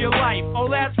half your life? Oh,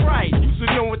 that's right, you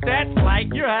should know what that's like,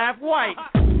 you're half white.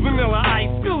 Vanilla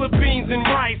ice, Philippines and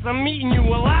rice, I'm eating you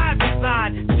alive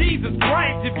inside. Jesus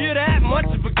Christ, if you're that much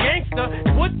of a gangster,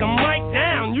 put the mic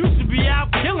down. You should be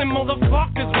out killing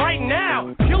motherfuckers right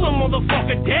now. Kill a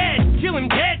motherfucker dead, kill him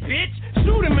dead, bitch.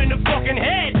 Shoot him in the fucking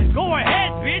head. Go ahead,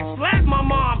 bitch, slap my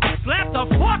mom. Slap the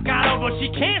fuck out of her.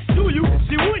 She can't sue you.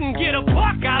 She wouldn't get a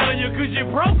buck out of you cause you're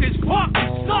broke as fuck.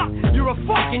 You suck. You're a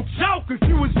fucking joke. If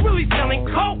you was really selling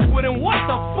coke, well then what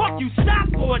the fuck you stop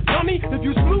for, dummy? If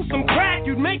you slew some crack,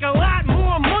 you'd make a lot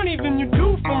more money than you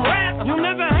do from rap. You'll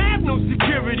never have no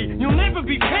security. You'll never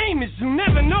be famous. You'll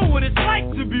never know what it's like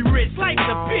to be rich. Life's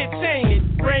a bitch, ain't it,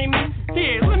 Raymond?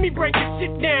 Here, let me break this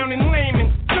shit down in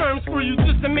layman's terms for you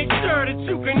just to make sure that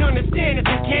you can understand it.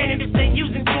 Some candidates ain't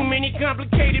using too many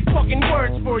complicated fucking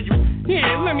words for you. Here,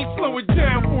 let me slow it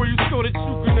down for you so that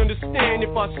you can understand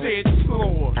if I say it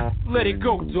slower. Let it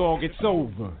go, dog, it's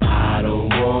over. I don't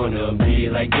wanna be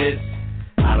like this.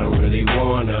 I don't really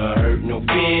wanna hurt no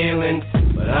feelings,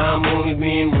 but I'm only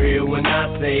being real when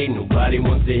I say nobody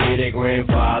wants to hear their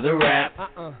grandfather rap.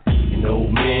 And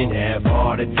old men have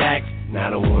heart attacks, and I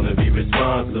don't wanna be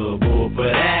responsible for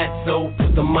that. So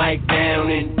put the mic down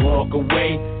and walk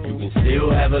away. You can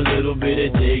still have a little bit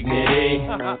of dignity.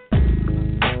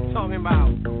 Talking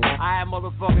about I have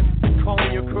motherfuckers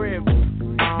calling your crib.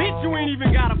 Bitch, you ain't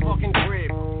even got a fucking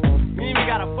crib. You ain't even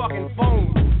got a fucking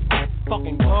phone.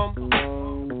 Fucking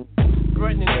bum.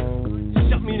 Threatening to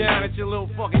shut me down at your little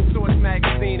fucking Source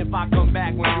magazine if I come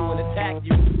back when you and attack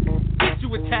you. Bitch,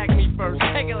 you attack me first.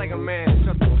 Take it like a man.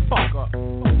 Shut the fuck up.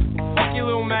 Fuck your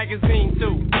little magazine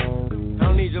too. I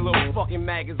don't need your little fucking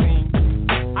magazine.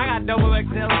 I got double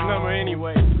XL's number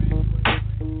anyway.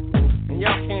 And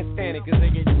y'all can't stand it cause they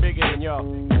get bigger than y'all.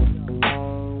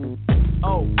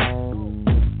 Oh.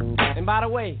 And by the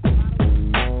way,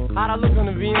 how'd I look on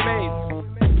the VMAs?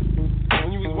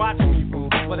 When you was watching me from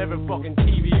whatever fucking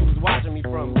TV you was watching me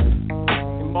from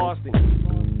in Boston.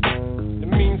 The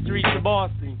mean streets of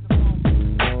Boston.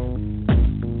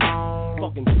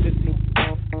 Fucking sissy.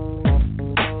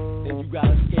 Then you got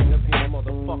us scared up here,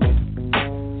 motherfucker.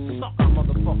 Suck my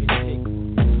motherfucking dick.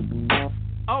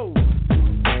 Oh.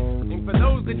 And for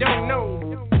those that don't know,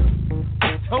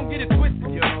 don't get it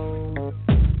twisted, yo.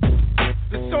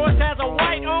 The Source has a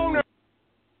white owner.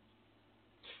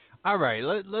 All right,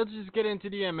 let's just get into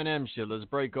the Eminem shit. Let's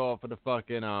break off of the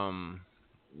fucking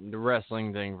the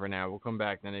wrestling thing for now. We'll come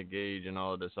back to Nick Gage and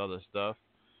all of this other stuff,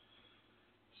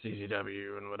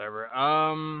 CZW and whatever.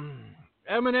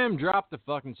 Eminem dropped the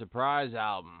fucking surprise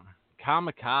album,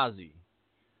 Kamikaze.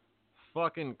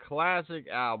 Fucking classic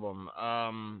album.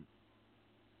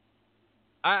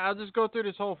 I'll just go through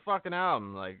this whole fucking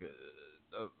album, like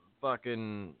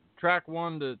fucking track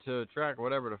 1 to track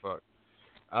whatever the fuck.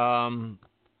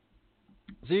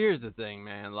 So here's the thing,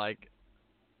 man. Like,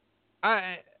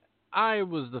 I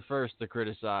was the first to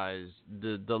criticize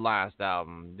the last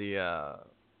album. The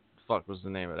fuck was the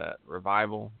name of that?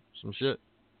 Revival, some shit.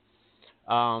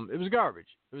 It was garbage.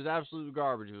 It was absolute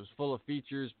garbage. It was full of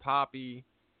features, poppy,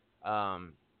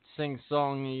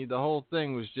 sing-songy. The whole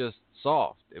thing was just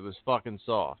soft. It was fucking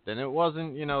soft, and it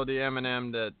wasn't, the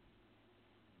Eminem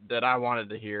that I wanted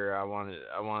to hear. I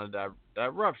wanted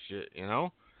that rough shit,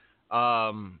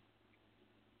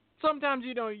 Sometimes,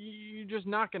 you're just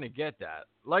not going to get that.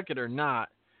 Like it or not,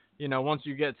 once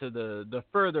you get to the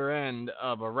further end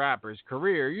of a rapper's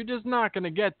career, you're just not going to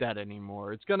get that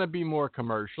anymore. It's going to be more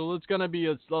commercial. It's going to be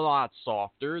a lot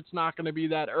softer. It's not going to be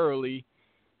that early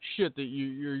shit that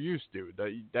you're used to,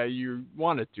 that you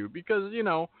wanted to. Because,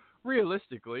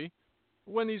 realistically,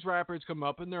 when these rappers come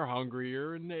up and they're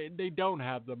hungrier and they don't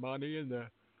have the money and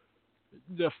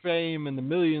the fame and the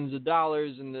millions of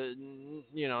dollars and the,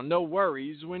 you know, no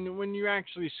worries, when you're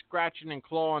actually scratching and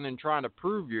clawing and trying to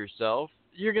prove yourself,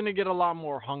 you're going to get a lot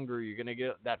more hunger. You're going to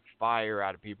get that fire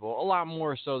out of people, a lot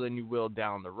more so than you will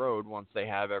down the road once they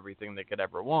have everything they could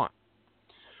ever want.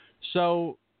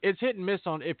 So it's hit and miss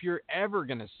on if you're ever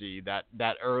going to see that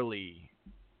early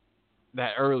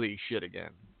shit again.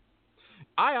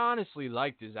 I honestly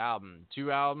liked his album.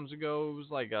 2 albums ago, it was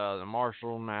like the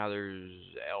Marshall Mathers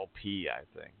LP, I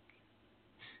think.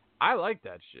 I liked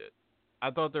that shit. I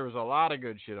thought there was a lot of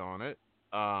good shit on it.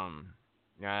 I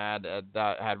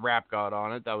had Rap God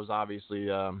on it. That was obviously,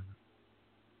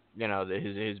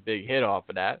 his big hit off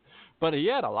of that. But he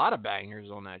had a lot of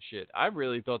bangers on that shit. I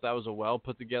really thought that was a well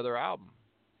put together album.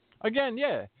 Again,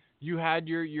 yeah, you had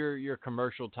your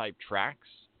commercial type tracks,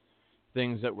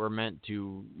 things that were meant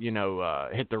to,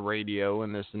 hit the radio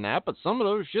and this and that, but some of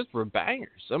those shits were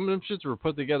bangers. Some of them shits were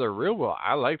put together real well.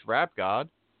 I liked Rap God,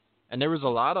 and there was a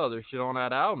lot of other shit on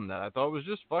that album that I thought was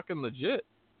just fucking legit.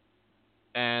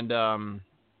 And it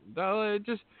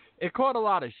caught a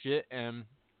lot of shit, and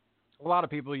a lot of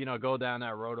people, go down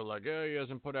that road of like, oh, he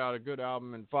hasn't put out a good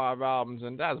album in 5 albums,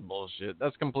 and that's bullshit.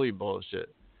 That's complete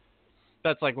bullshit.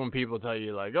 That's like when people tell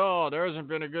you like, oh, there hasn't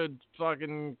been a good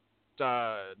fucking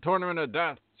Tournament of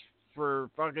Death for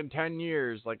fucking 10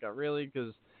 years. Like, really?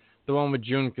 Because the one with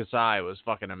Jun Kasai was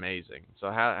fucking amazing.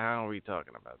 So how are we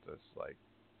talking about this? Like,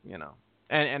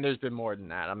 and there's been more than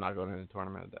that. I'm not going into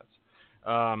Tournament of Deaths.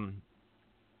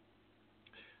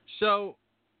 So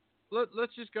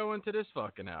let's just go into this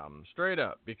fucking album straight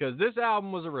up, because this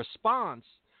album was a response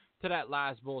to that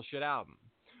last bullshit album.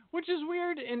 Which is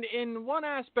weird. In one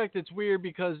aspect, it's weird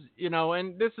because,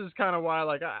 and this is kind of why,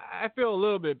 like, I feel a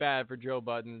little bit bad for Joe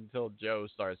Budden until Joe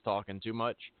starts talking too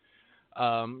much.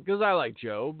 Because I like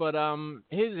Joe, but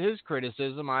his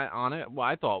criticism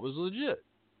I thought was legit.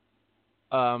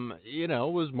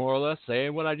 Was more or less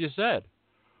saying what I just said.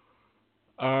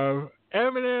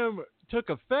 Eminem took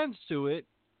offense to it,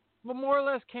 but more or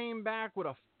less came back with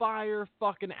a fire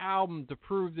fucking album to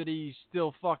prove that he's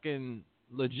still fucking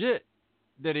legit.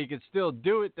 That he could still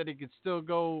do it, that he could still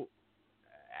go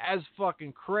as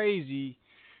fucking crazy,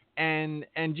 and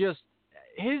just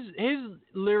his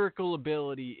lyrical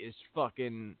ability is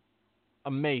fucking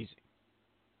amazing.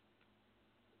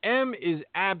 M is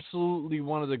absolutely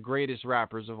one of the greatest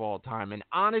rappers of all time, and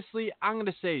honestly, I'm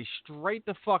gonna say straight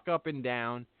the fuck up and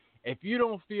down, if you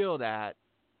don't feel that,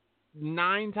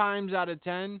 9 times out of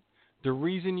 10, the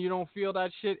reason you don't feel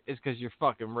that shit is because you're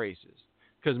fucking racist.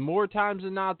 Because more times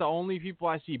than not, the only people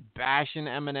I see bashing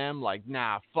Eminem, like,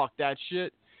 nah, fuck that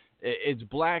shit, it's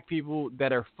black people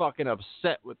that are fucking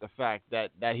upset with the fact that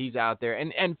he's out there.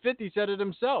 And 50 said it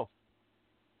himself.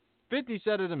 50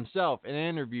 said it himself in an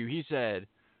interview. He said,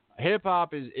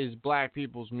 hip-hop is black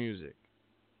people's music.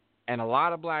 And a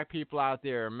lot of black people out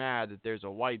there are mad that there's a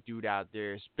white dude out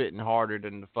there spitting harder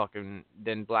than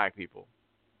black people.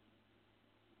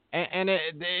 And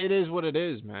it is what it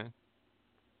is, man.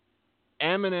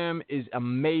 Eminem is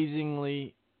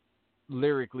amazingly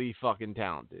lyrically fucking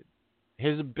talented.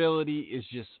 His ability is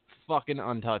just fucking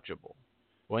untouchable.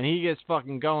 When he gets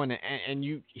fucking going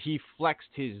he flexed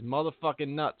his motherfucking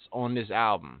nuts on this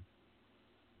album.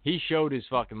 He showed his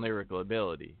fucking lyrical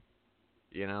ability.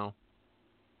 This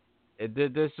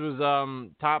was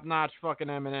top-notch fucking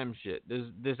Eminem shit.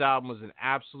 This album was an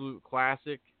absolute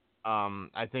classic.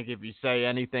 I think if you say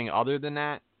anything other than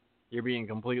that, you're being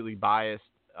completely biased.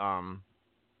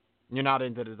 You're not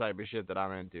into the type of shit that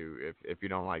I'm into if you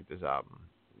don't like this album,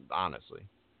 honestly.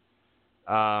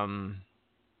 So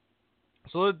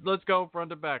let's go front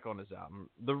to back on this album.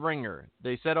 The Ringer.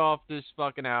 They set off this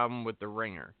fucking album with The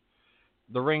Ringer.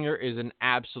 The Ringer is an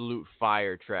absolute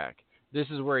fire track. This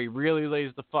is where he really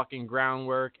lays the fucking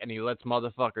groundwork and he lets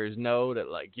motherfuckers know that,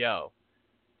 like, yo,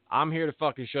 I'm here to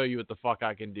fucking show you what the fuck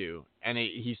I can do. And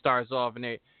he starts off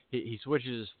and he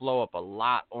switches his flow up a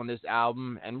lot on this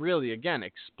album and really, again,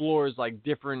 explores, like,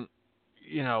 different,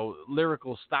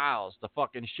 lyrical styles to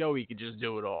fucking show he could just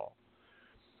do it all.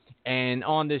 And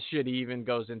on this shit, he even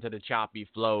goes into the choppy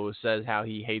flow, says how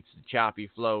he hates the choppy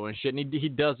flow and shit. And he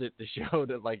does it to show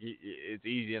that, like, it's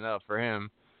easy enough for him,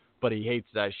 but he hates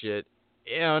that shit.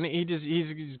 And he just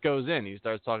goes in. He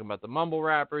starts talking about the mumble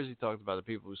rappers. He talks about the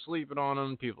people who sleeping on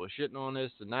him, people who shitting on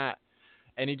this and that.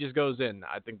 And he just goes in.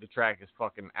 I think the track is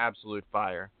fucking absolute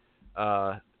fire.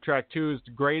 Track 2 is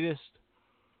the greatest.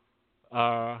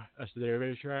 That's the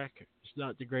derivative track. It's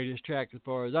not the greatest track as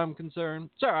far as I'm concerned.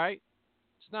 It's alright.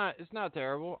 It's not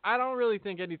terrible. I don't really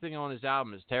think anything on this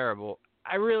album is terrible.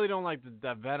 I really don't like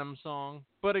the Venom song,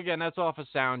 but again, that's off a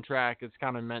soundtrack. It's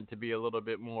kind of meant to be a little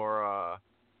bit more,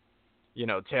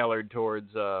 tailored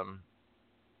towards, a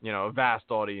vast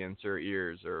audience or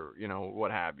ears or,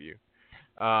 what have you.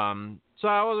 So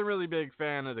I wasn't really a big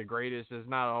fan of The Greatest. There's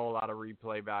not a whole lot of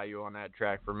replay value on that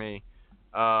track for me.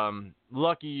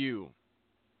 Lucky You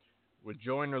with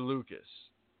Joyner Lucas.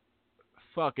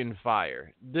 Fucking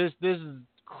fire. This is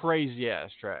crazy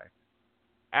ass track.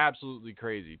 Absolutely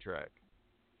crazy track.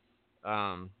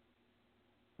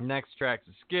 Next track's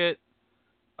a skit.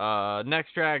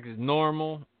 Next track is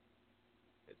Normal.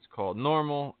 It's called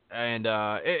Normal. And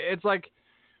it's like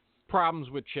Problems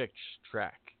with Chicks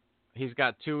track. He's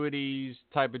got two of these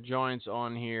type of joints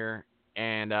on here.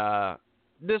 And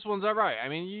this one's alright. I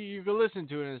mean, you can listen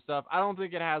to it and stuff. I don't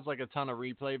think it has like a ton of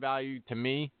replay value to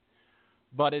me.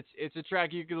 But it's a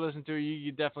track you can listen to.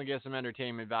 You definitely get some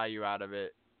entertainment value out of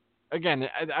it. Again,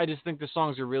 I just think the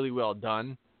songs are really well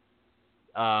done.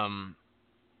 So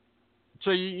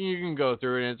you can go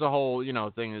through it, and it's a whole,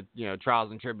 thing that,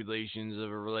 trials and tribulations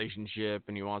of a relationship,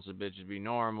 and he wants a bitch to be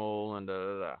normal, and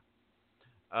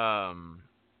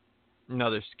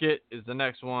another skit is the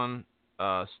next one.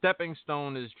 Stepping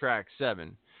Stone is track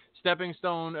 7. Stepping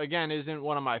Stone, again, isn't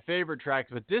one of my favorite tracks,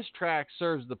 but this track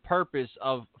serves the purpose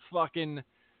of fucking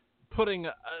putting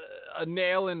a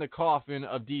nail in the coffin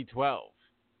of D12.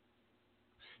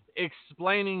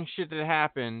 Explaining shit that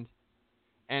happened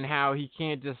and how he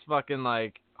can't just fucking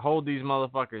hold these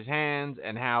motherfuckers' hands,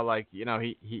 and how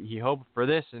he hoped for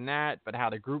this and that, but how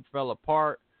the group fell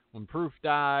apart when Proof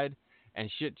died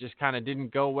and shit just kind of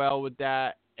didn't go well with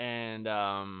that, and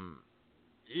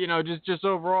just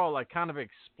overall kind of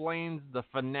explains the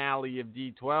finale of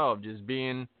D12 just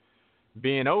being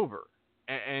over.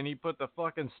 And he put the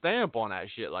fucking stamp on that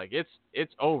shit.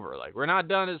 It's over. We're not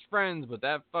done as friends, but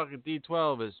that fucking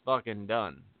D12 is fucking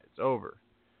done. It's over.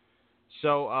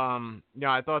 So,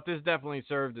 I thought this definitely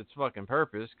served its fucking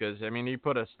purpose, because, he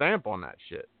put a stamp on that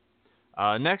shit.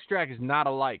 Next track is Not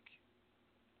Alike.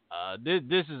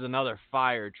 This is another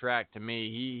fire track to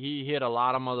me. He hit a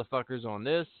lot of motherfuckers on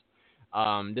this.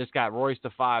 This got Royce da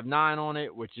 5'9" on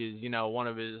it, which is, one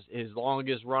of his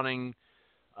longest running,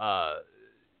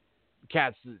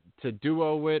 cats to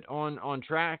duo with on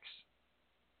tracks.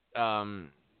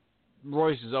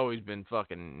 Royce has always been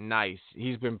fucking nice.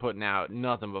 He's been putting out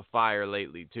nothing but fire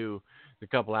lately too. The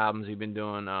couple albums he's been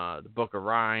doing, the Book of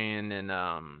Ryan and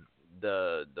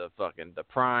the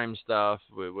Prime stuff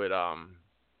with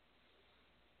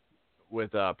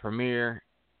Premier.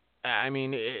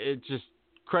 It's just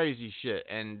crazy shit,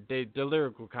 and the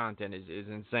lyrical content is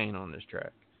insane on this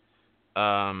track.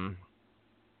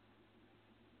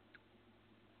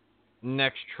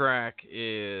 Next track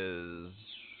is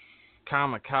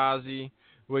Kamikaze,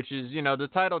 which is, the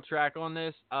title track on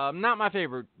this. Not my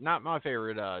favorite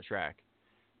track.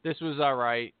 This was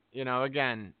alright.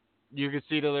 Again, you could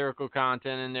see the lyrical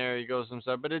content in there. He goes some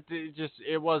stuff, but it's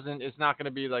not going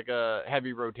to be like a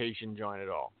heavy rotation joint at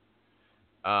all.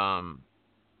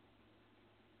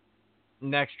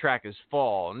 Next track is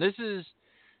Fall, and this is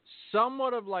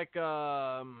somewhat of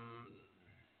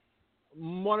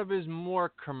one of his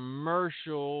more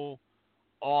commercial,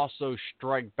 also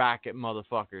strike back at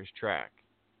motherfuckers track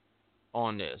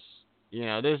on this.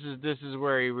 This is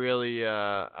where he really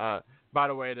by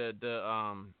the way,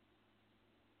 the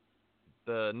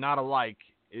Not Alike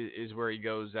is where he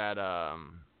goes at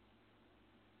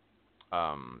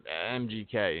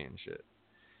MGK and shit.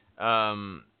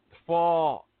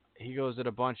 Fall, he goes at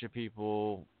a bunch of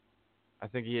people. I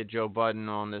think he had Joe Budden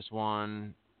on this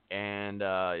one, and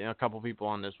a couple people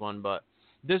on this one, but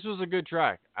this was a good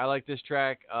track. I like this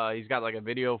track. He's got a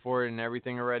video for it and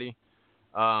everything already.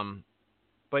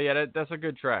 But yeah, that's a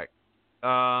good track.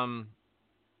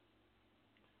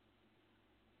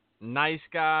 Nice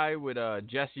Guy with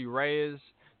Jesse Reyes.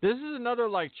 This is another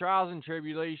trials and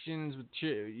tribulations with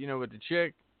with the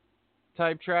chick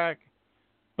type track.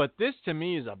 But this to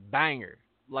me is a banger.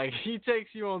 He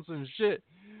takes you on some shit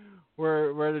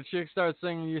where the chick starts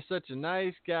singing, "You're such a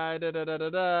nice guy, da da da da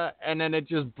da," and then it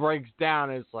just breaks down.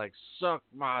 It's "Suck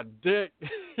my dick,"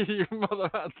 you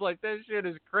motherfucker. That shit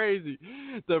is crazy.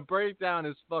 The breakdown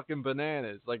is fucking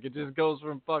bananas. It just goes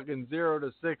from fucking 0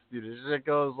 to 60. The shit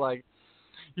goes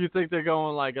you think they're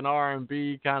going an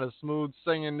R&B kind of smooth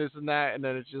singing this and that, and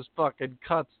then it just fucking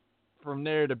cuts from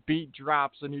there. The beat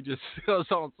drops and he just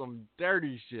goes on some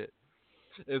dirty shit.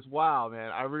 It's wild, man.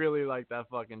 I really like that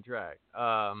fucking track.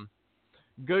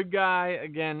 Good Guy,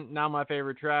 again, not my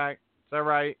favorite track. It's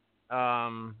alright.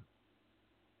 And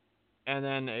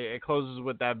then it closes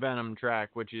with that Venom track,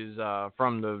 which is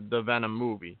from the Venom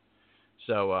movie.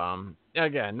 So,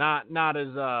 again, not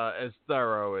as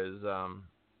thorough as the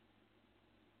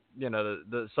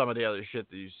some of the other shit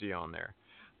that you see on there.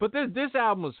 But this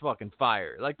album was fucking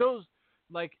fire. Like those,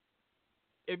 like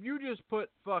if you just put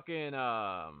fucking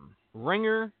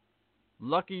Ringer,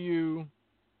 Lucky You,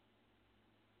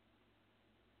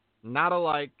 Not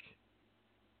Alike,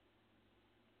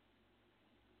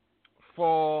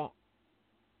 Fall,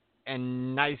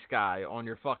 and Nice Guy on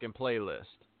your fucking playlist,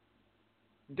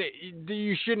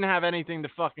 you shouldn't have anything to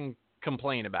fucking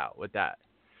complain about with that.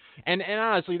 And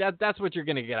honestly, that's what you're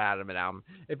gonna get out of an album.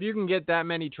 If you can get that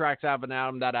many tracks out of an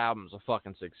album, that album's a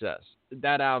fucking success.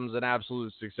 That album's an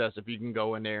absolute success if you can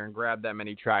go in there and grab that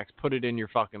many tracks, put it in your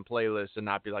fucking playlist, and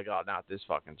not be like, oh, not this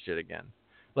fucking shit again.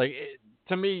 Like,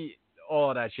 to me, all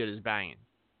of that shit is banging.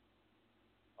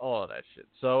 All of that shit.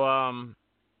 So,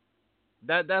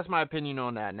 that's my opinion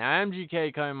on that. Now,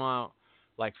 MGK came out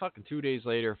like fucking 2 days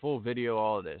later, full video,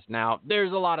 all of this. Now,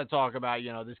 there's a lot of talk about,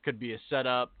 this could be a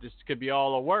setup. This could be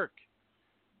all a work.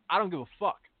 I don't give a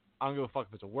fuck. I don't give a fuck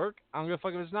if it's a work. I don't give a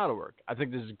fuck if it's not a work. I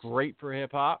think this is great for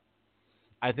hip-hop.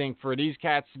 I think for these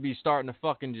cats to be starting to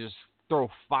fucking just throw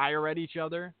fire at each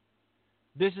other,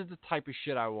 this is the type of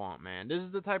shit I want, man. This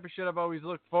is the type of shit I've always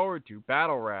looked forward to.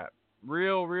 Battle rap.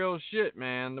 Real shit,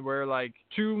 man. Where, like,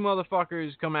 two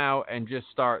motherfuckers come out and just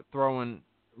start throwing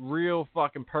real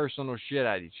fucking personal shit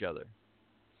at each other.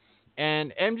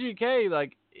 And MGK,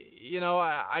 like,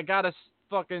 I gotta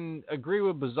fucking agree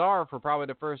with Bizarre for probably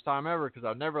the first time ever, because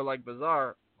I've never liked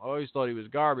Bizarre. I always thought he was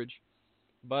garbage.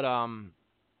 But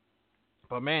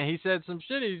man, he said some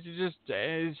shit. He's just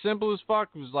simple as fuck.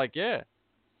 He was like, yeah,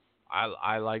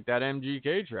 I like that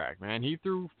MGK track, man. He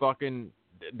threw fucking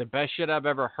the best shit I've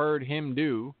ever heard him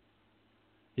do.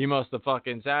 He must have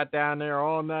fucking sat down there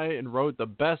all night and wrote the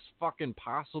best fucking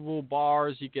possible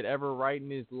bars he could ever write in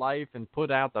his life and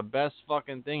put out the best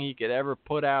fucking thing he could ever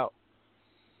put out.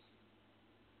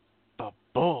 But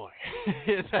boy,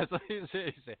 that's what he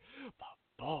said. But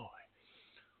boy,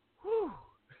 whew.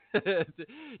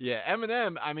 Yeah,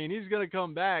 Eminem, I mean, he's going to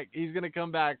come back. He's going to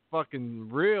come back fucking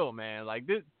real, man. Like,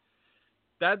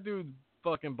 that dude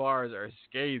fucking bars are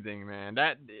scathing, man.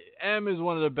 That M is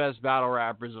one of the best battle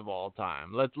rappers of all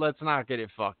time. Let's not get it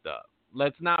fucked up.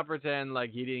 Let's not pretend like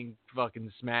he didn't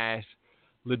fucking smash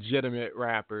legitimate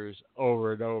rappers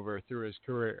over and over through his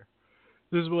career.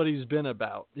 This is what he's been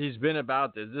about. He's been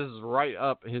about this. This is right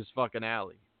up his fucking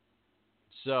alley.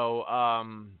 So,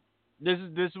 this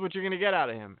is what you're gonna get out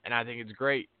of him, and I think it's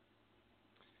great.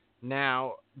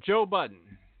 Now, Joe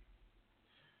Budden.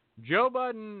 Joe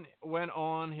Budden went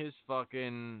on his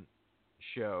fucking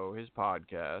show, his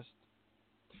podcast,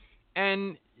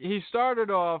 and he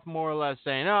started off more or less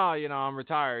saying, oh, I'm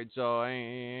retired, so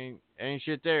ain't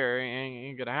shit there,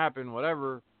 ain't gonna happen,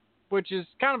 whatever, which is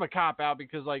kind of a cop-out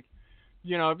because, like,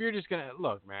 if you're just gonna,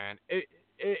 look, man,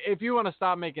 if you want to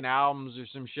stop making albums or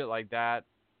some shit like that,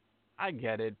 I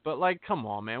get it, but, like, come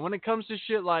on, man, when it comes to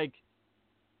shit like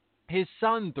his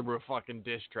son threw a fucking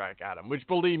diss track at him, which,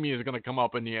 believe me, is going to come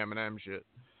up in the Eminem shit.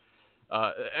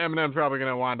 Eminem's probably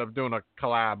going to wind up doing a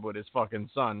collab with his fucking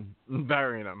son and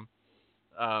burying him.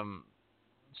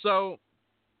 So,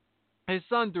 his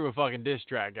son threw a fucking diss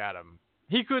track at him.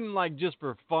 He couldn't, like, just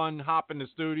for fun, hop in the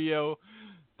studio,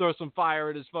 throw some fire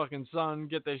at his fucking son,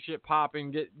 get that shit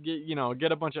popping,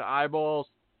 get a bunch of eyeballs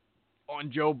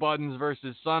on Joe Budden's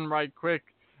versus son right quick,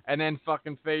 and then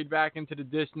fucking fade back into the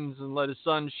distance and let his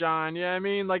sun shine. Yeah, I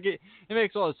mean, like, it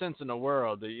makes all the sense in the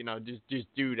world to, just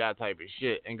do that type of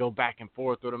shit and go back and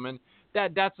forth with him. And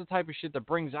that's the type of shit that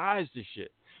brings eyes to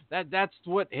shit. That's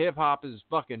what hip hop is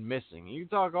fucking missing. You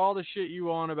talk all the shit you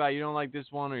want about, you don't like this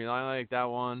one or you don't like that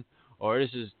one, or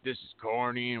this is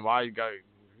corny and why you got,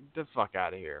 get the fuck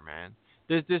out of here, man.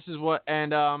 This is what,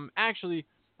 and actually,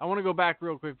 I want to go back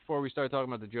real quick before we start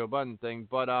talking about the Joe Budden thing,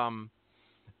 but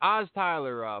Oz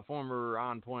Tyler, former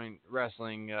On Point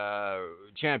Wrestling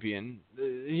champion,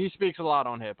 he speaks a lot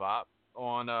on hip-hop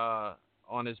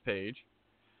on his page.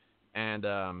 And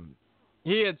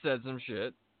he had said some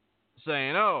shit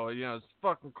saying, it's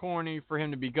fucking corny for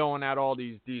him to be going at all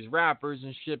these rappers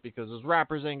and shit because those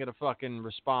rappers ain't going to fucking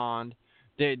respond.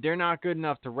 They're not good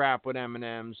enough to rap with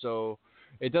Eminem, so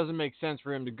it doesn't make sense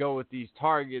for him to go with these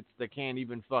targets that can't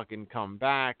even fucking come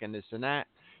back and this and that.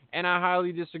 And I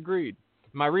highly disagreed.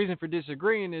 My reason for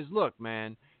disagreeing is, look,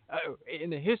 man,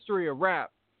 in the history of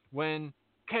rap, when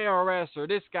KRS or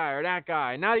this guy or that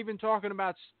guy, not even talking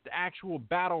about actual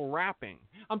battle rapping,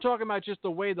 I'm talking about just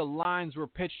the way the lines were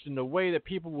pitched and the way that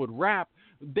people would rap,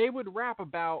 they would rap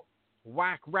about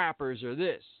whack rappers or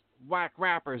this, whack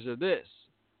rappers or this.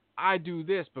 I do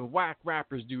this, but whack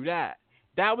rappers do that.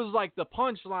 That was like the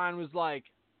punchline was like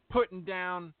putting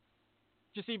down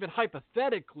just even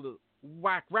hypothetically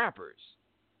whack rappers.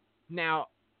 Now,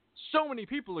 so many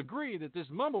people agree that this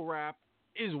mumble rap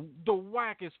is the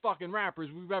wackest fucking rappers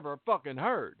we've ever fucking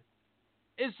heard.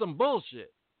 It's some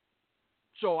bullshit.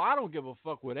 So I don't give a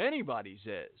fuck what anybody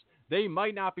says. They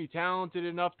might not be talented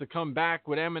enough to come back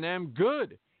with Eminem.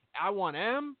 Good. I want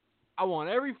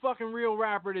every fucking real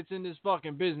rapper that's in this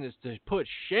fucking business to put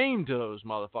shame to those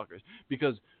motherfuckers.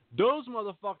 Because those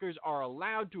motherfuckers are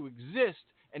allowed to exist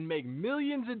and make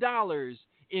millions of dollars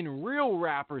in real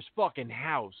rappers' fucking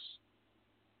house.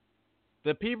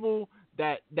 The people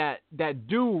that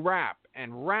do rap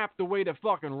and rap the way the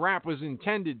fucking rap was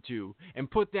intended to,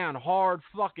 and put down hard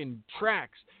fucking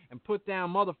tracks and put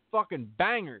down motherfucking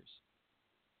bangers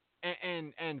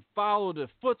and follow the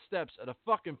footsteps of the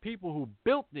fucking people who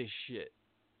built this shit.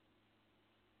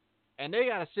 And they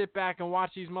gotta sit back and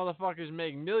watch these motherfuckers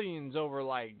make millions over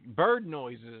like bird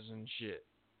noises and shit,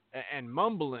 and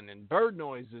mumbling and bird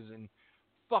noises and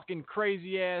fucking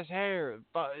crazy ass hair,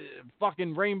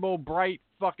 fucking Rainbow Brite,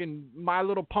 fucking My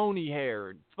Little Pony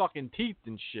hair, fucking teeth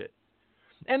and shit.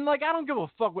 And like, I don't give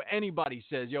a fuck what anybody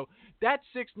says, yo. That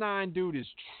 6ix9ine dude is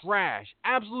trash,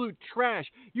 absolute trash.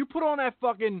 You put on that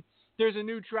fucking, there's a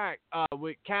new track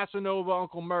with Casanova,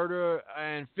 Uncle Murder,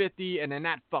 and 50, and then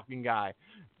that fucking guy.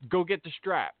 Go Get the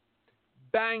Strap.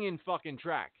 Banging fucking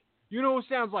track. You know what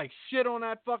sounds like shit on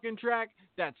that fucking track?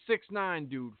 That 6ix9ine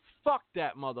dude. Fuck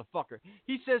that motherfucker.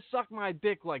 He says suck my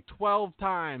dick like 12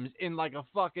 times in like a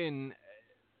fucking,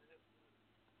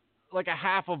 like a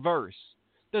half a verse.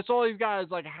 That's all he's got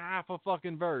is like half a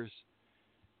fucking verse.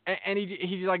 And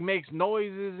he like makes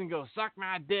noises and goes, suck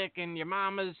my dick and your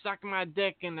mama's suck my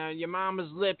dick and your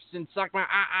mama's lips and suck my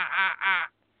ah.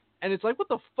 And it's like, what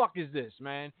the fuck is this,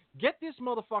 man? Get this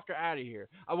motherfucker out of here.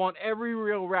 I want every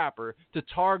real rapper to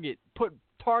put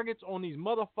targets on these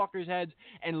motherfuckers' heads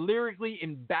and lyrically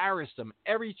embarrass them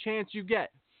every chance you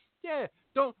get. Yeah,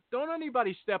 don't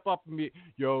anybody step up and be,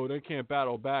 yo, they can't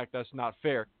battle back. That's not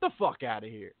fair. The fuck out of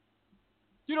here.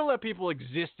 You don't let people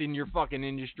exist in your fucking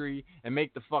industry and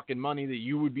make the fucking money that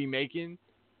you would be making.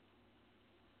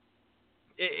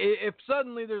 If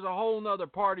suddenly there's a whole nother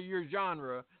part of your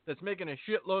genre that's making a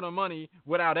shitload of money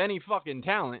without any fucking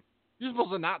talent, you're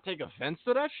supposed to not take offense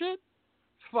to that shit?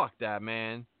 Fuck that,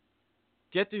 man.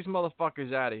 Get these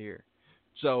motherfuckers out of here.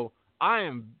 So I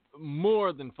am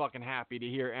more than fucking happy to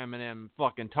hear Eminem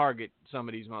fucking target some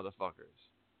of these motherfuckers.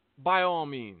 By all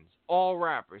means, all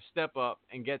rappers step up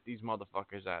and get these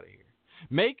motherfuckers out of here.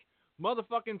 Make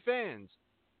motherfucking fans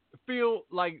feel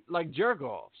like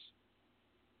jerk-offs.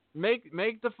 Make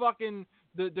the fucking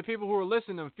the people who are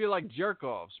listening feel like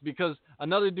jerk-offs because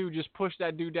another dude just pushed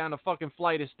that dude down a fucking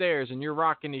flight of stairs and you're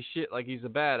rocking his shit like he's a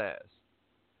badass.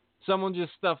 Someone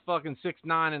just stuffed fucking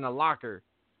 6ix9ine in a locker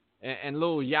and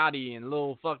Lil Yachty and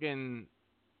Lil fucking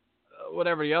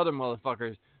whatever the other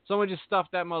motherfuckers. Someone just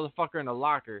stuffed that motherfucker in a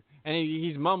locker and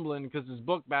he's mumbling because his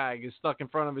book bag is stuck in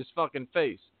front of his fucking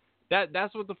face.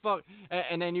 That's what the fuck.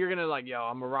 And then you're gonna like, yo,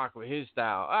 I'm gonna rock with his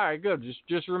style. All right, good.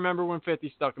 Just remember when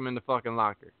 50 stuck him in the fucking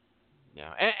locker.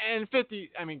 Yeah, and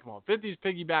 50. I mean, come on, 50's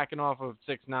piggybacking off of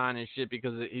 6ix9ine and shit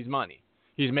because he's money.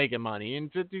 He's making money, and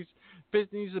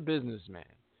 50's a businessman,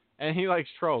 and he likes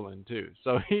trolling too.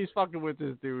 So he's fucking with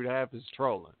this dude half his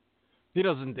trolling. He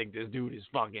doesn't think this dude is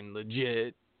fucking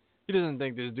legit. He doesn't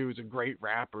think this dude's a great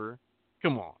rapper.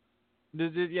 Come on.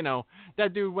 You know,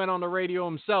 that dude went on the radio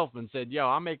himself and said, yo,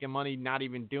 I'm making money not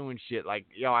even doing shit. Like,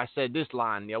 yo, I said this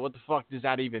line. Yo, what the fuck does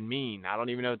that even mean? I don't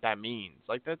even know what that means.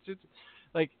 Like, that's just,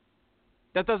 like,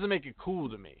 that doesn't make it cool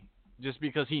to me. Just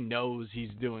because he knows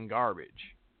he's doing garbage.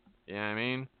 You know what I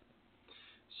mean?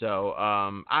 So,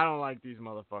 I don't like these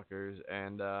motherfuckers.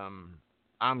 And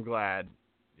I'm glad,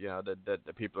 you know, that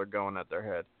the people are going at their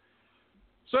head.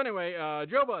 So anyway,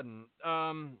 Joe Budden,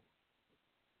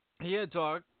 he had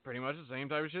talked pretty much the same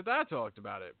type of shit that I talked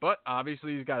about it. But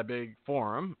obviously he's got a big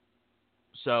forum.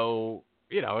 So,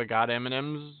 you know, it got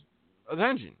Eminem's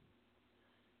attention.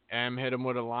 M hit him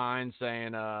with a line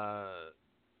saying,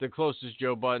 the closest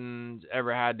Joe Budden's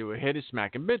ever had to a hit is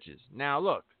smacking bitches. Now,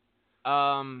 look,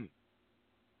 man,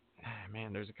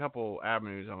 there's a couple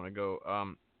avenues I'm going to go.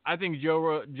 I think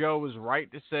Joe was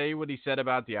right to say what he said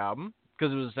about the album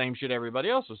because it was the same shit everybody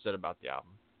else was said about the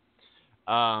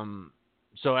album.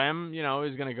 So M, you know,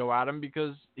 is going to go at him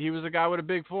because he was a guy with a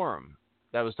big forum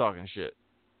that was talking shit.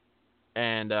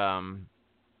 And,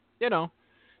 you know,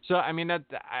 so, I mean,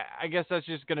 I guess that's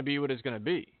just going to be what it's going to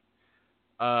be.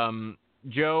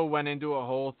 Joe went into a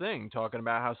whole thing talking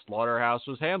about how Slaughterhouse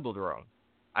was handled wrong.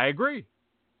 I agree.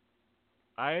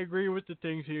 I agree with the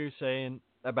things he was saying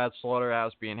about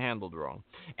Slaughterhouse being handled wrong.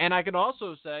 And I could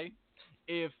also say,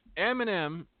 if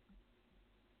Eminem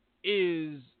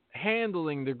is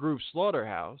handling the group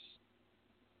Slaughterhouse.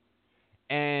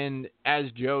 And as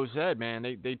Joe said,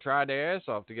 man, they tried their ass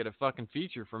off to get a fucking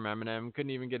feature from Eminem,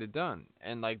 couldn't even get it done.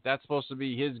 And like that's supposed to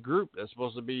be his group, that's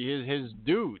supposed to be his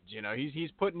dudes, you know.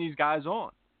 He's putting these guys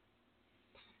on,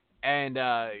 and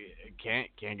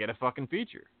can't get a fucking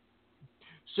feature.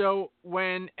 So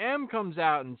when M comes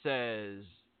out and says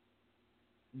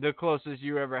the closest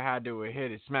you ever had to a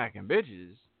hit is smacking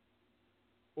bitches,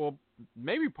 well,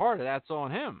 maybe part of that's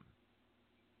on him.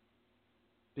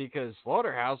 Because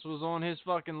Slaughterhouse was on his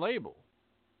fucking label.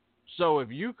 So if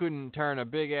you couldn't turn a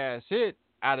big ass hit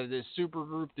out of this super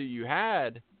group that you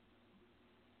had,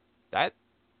 that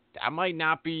might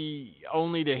not be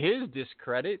only to his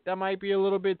discredit. That might be a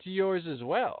little bit to yours as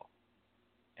well.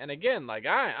 And again, like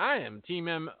I am Team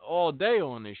M all day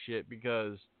on this shit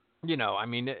because, you know, I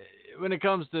mean, when it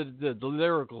comes to the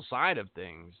lyrical side of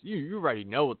things, you already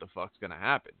know what the fuck's gonna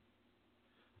happen.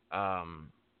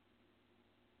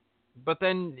 But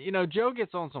then, you know, Joe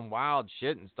gets on some wild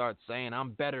shit and starts saying,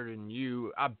 I'm better than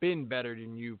you. I've been better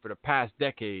than you for the past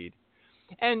decade.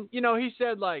 And, you know, he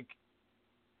said, like,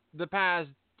 the past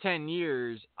 10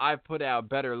 years, I've put out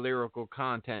better lyrical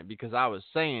content because I was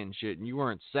saying shit and you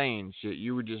weren't saying shit.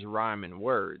 You were just rhyming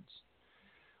words,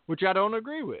 which I don't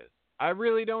agree with. I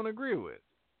really don't agree with.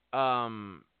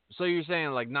 So you're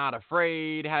saying, like, Not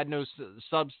Afraid had no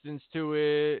substance to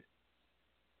it.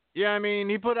 Yeah, I mean,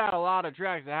 he put out a lot of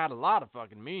tracks that had a lot of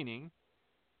fucking meaning.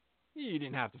 You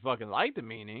didn't have to fucking like the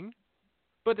meaning,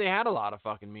 but they had a lot of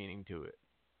fucking meaning to it.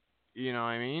 You know what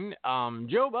I mean?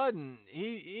 Joe Budden,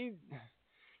 he's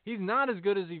not as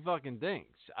good as he fucking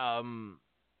thinks.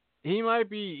 He might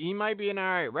be an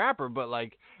alright rapper, but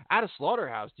like out of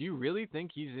Slaughterhouse, do you really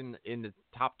think he's in the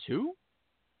top 2?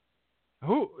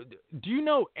 Who do you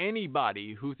know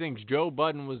anybody who thinks Joe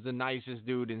Budden was the nicest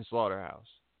dude in Slaughterhouse?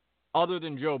 Other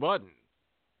than Joe Budden.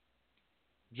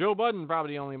 Joe Budden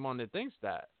probably the only one that thinks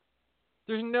that.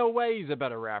 There's no way he's a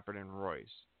better rapper than Royce.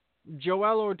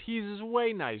 Joel Ortiz is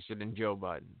way nicer than Joe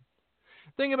Budden.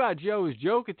 Thing about Joe is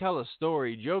Joe could tell a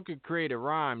story. Joe could create a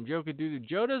rhyme. Joe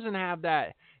doesn't have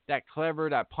that clever,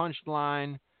 that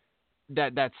punchline,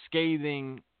 that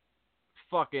scathing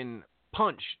fucking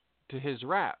punch to his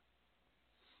rap.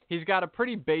 He's got a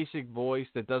pretty basic voice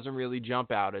that doesn't really jump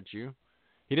out at you.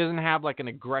 He doesn't have like an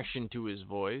aggression to his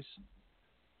voice.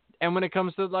 And when it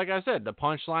comes to, like I said, the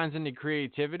punchlines and the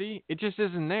creativity, it just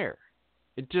isn't there.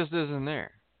 It just isn't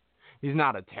there. He's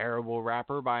not a terrible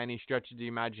rapper by any stretch of the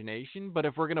imagination, but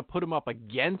if we're going to put him up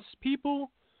against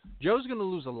people, Joe's going to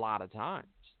lose a lot of times.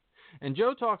 And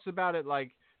Joe talks about it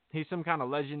like he's some kind of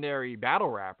legendary battle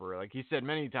rapper. Like he said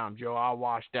many times, Joe, I'll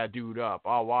wash that dude up.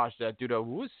 I'll wash that dude up.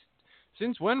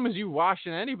 Since when was you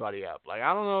washing anybody up? Like,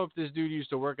 I don't know if this dude used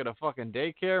to work at a fucking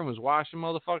daycare and was washing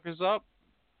motherfuckers up.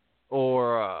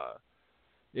 Or,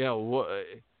 you know,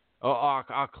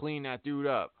 I'll clean that dude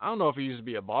up. I don't know if he used to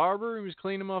be a barber. He was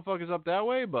cleaning motherfuckers up that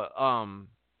way. But, I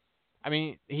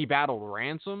mean, he battled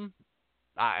Ransom.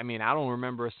 I mean, I don't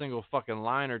remember a single fucking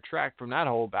line or track from that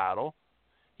whole battle.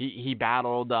 He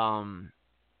battled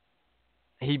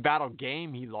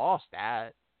Game. He lost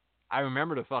that. I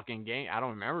remember the fucking Game. I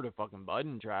don't remember the fucking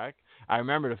Budden track. I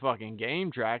remember the fucking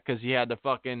Game track because he had the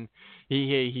fucking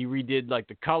he redid like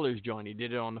the Colors joint. He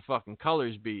did it on the fucking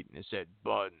Colors beat and it said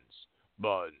buttons.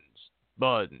 The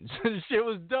shit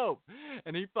was dope.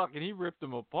 And he ripped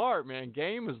them apart, man.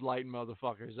 Game was lighting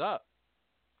motherfuckers up.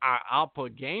 I'll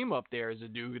put Game up there as a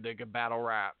dude that could battle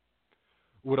rap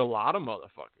with a lot of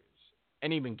motherfuckers.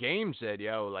 And even Game said,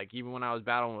 yo, like, even when I was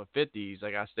battling with 50s,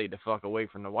 like, I stayed the fuck away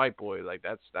from the white boy. Like,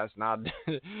 that's not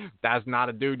that's not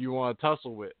a dude you want to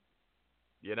tussle with,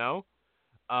 you know?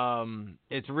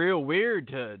 It's real weird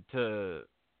to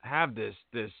have this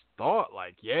thought,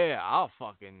 like, yeah, I'll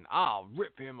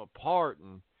rip him apart.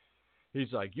 And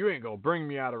he's like, you ain't gonna bring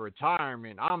me out of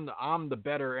retirement. I'm the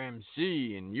better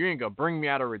MC, and you ain't gonna bring me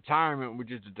out of retirement with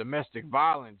just a domestic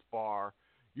violence bar.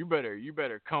 You better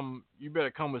come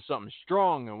with something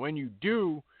strong, and when you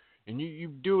do, and you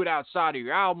do it outside of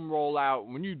your album rollout,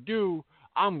 when you do,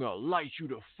 I'm gonna light you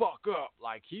the fuck up.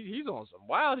 Like he's on some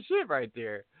wild shit right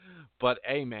there. But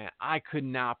hey man, I could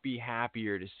not be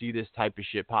happier to see this type of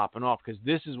shit popping off, because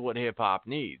this is what hip hop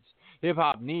needs. Hip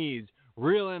hop needs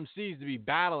real MCs to be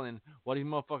battling while these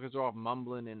motherfuckers are off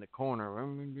mumbling in the corner,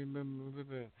 and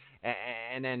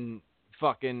then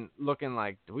fucking looking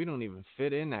like we don't even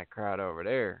fit in that crowd over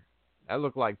there. That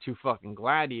looked like two fucking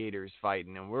gladiators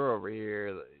fighting, and we're over here,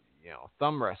 you know,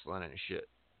 thumb wrestling and shit.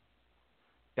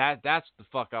 That's the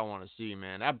fuck I want to see,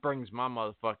 man. That brings my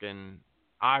motherfucking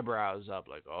eyebrows up,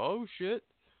 like, oh shit,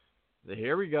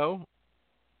 here we go.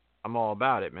 I'm all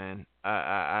about it, man.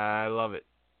 I love it.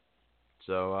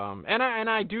 So, and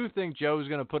I do think Joe's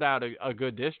gonna put out a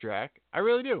good diss track. I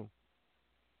really do.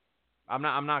 I'm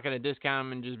not gonna discount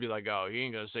him and just be like, oh, he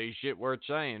ain't gonna say shit worth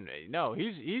saying. No,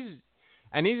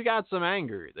 he's got some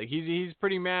anger. Like he's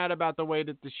pretty mad about the way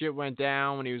that the shit went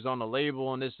down when he was on the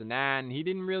label and this and that, and he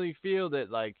didn't really feel that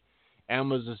like M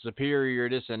was a superior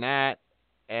this and that,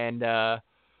 and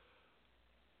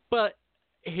but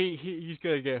he's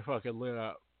gonna get fucking lit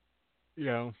up, you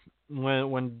know,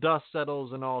 when dust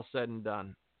settles and all said and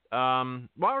done. While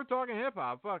we're talking hip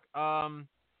hop,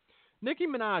 Nicki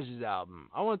Minaj's album.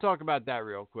 I want to talk about that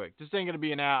real quick. This ain't gonna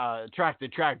be an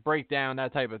track-to-track breakdown,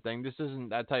 that type of thing. This isn't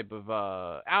that type of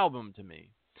album to me.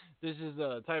 This is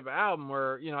a type of album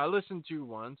where, you know, I listened to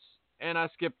once and I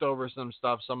skipped over some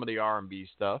stuff, some of the R&B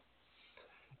stuff,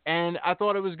 and I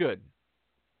thought it was good.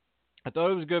 I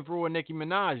thought it was good for what Nicki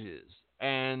Minaj is,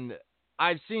 and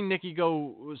I've seen Nicki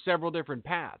go several different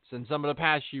paths, and some of the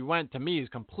paths she went to me is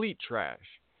complete trash.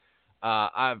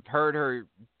 I've heard her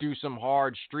do some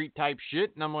hard street type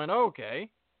shit, and I'm like, okay,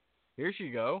 here she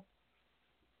go.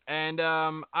 And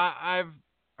I've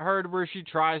heard where she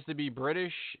tries to be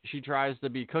British, she tries to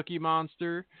be Cookie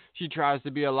Monster, she tries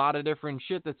to be a lot of different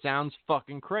shit that sounds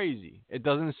fucking crazy. It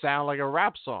doesn't sound like a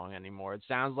rap song anymore. It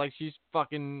sounds like she's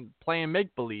fucking playing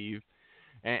make-believe.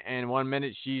 And 1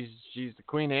 minute she's the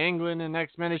Queen of England, and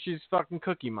next minute she's fucking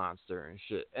Cookie Monster and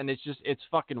shit. And it's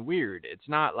fucking weird. It's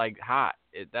not like hot.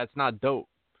 That's not dope.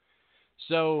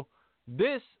 So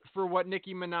this for what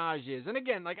Nicki Minaj is, and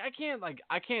again, like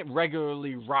I can't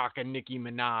regularly rock a Nicki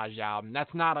Minaj album.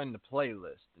 That's not on the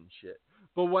playlist and shit.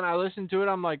 But when I listen to it,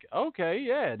 I'm like, okay,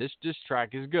 yeah, this track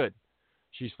is good.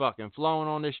 She's fucking flowing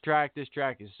on this track. This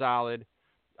track is solid.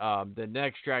 The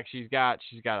next track she's got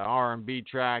an R&B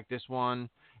track, this one,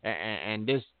 and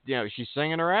this, you know, she's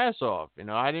singing her ass off. You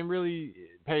know, I didn't really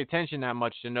pay attention that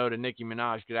much to know that Nicki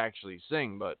Minaj could actually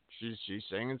sing, but she's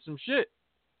singing some shit.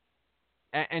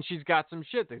 And she's got some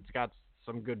shit that's got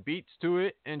some good beats to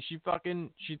it, and she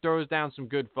throws down some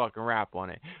good fucking rap on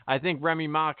it. I think Remy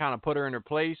Ma kind of put her in her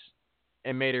place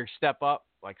and made her step up,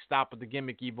 like stop with the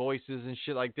gimmicky voices and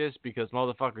shit like this, because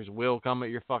motherfuckers will come at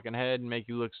your fucking head and make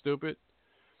you look stupid.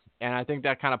 And I think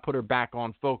that kind of put her back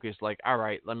on focus, like, all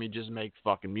right, let me just make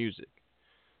fucking music.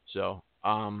 So,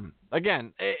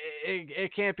 again,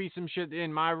 it can't be some shit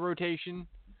in my rotation,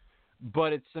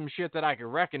 but it's some shit that I can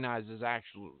recognize as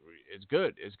actually, it's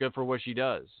good. It's good for what she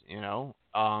does, you know?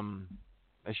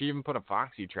 She even put a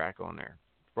Foxy track on there.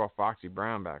 Brought Foxy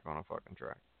Brown back on a fucking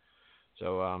track.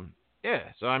 So,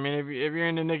 yeah. So, I mean, if you're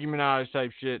into Nicki Minaj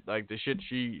type shit, like the shit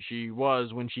she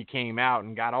was when she came out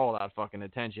and got all that fucking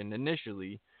attention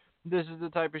initially, this is the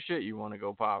type of shit you want to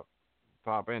go pop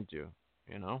into,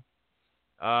 you know?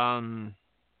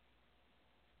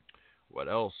 What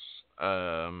else?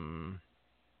 I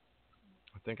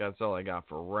think that's all I got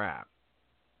for rap.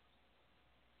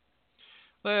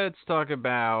 Let's talk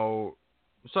about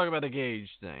the Gage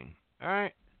thing. All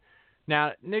right.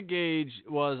 Now, Nick Gage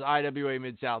was IWA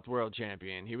Mid-South World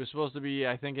Champion. He was supposed to be,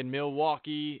 I think, in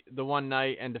Milwaukee the one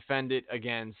night and defend it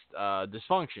against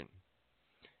Dysfunction.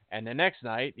 And the next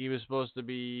night, he was supposed to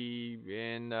be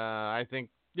in, I think,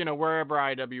 you know, wherever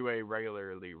IWA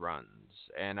regularly runs.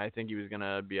 And I think he was going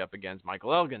to be up against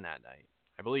Michael Elgin that night,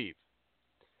 I believe.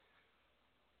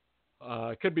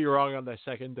 I could be wrong on the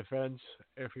second defense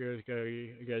if he was going to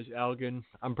be against Elgin.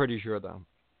 I'm pretty sure, though.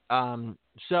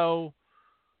 So,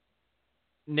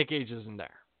 Nick Gage isn't there.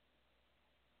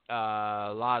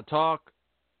 A lot of talk,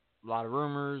 a lot of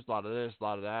rumors, a lot of this, a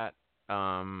lot of that.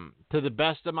 To the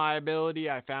best of my ability,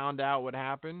 I found out what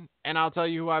happened, and I'll tell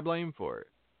you who I blame for it.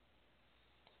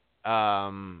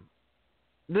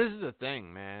 This is the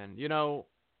thing, man. You know,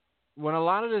 when a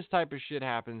lot of this type of shit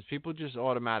happens, people just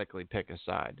automatically pick a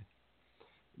side.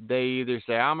 They either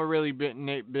say, I'm a really big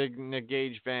Nick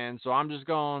Gage fan, so I'm just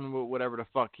going with whatever the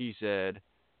fuck he said.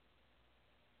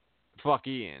 Fuck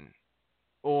Ian.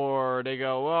 Or they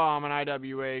go, well, I'm an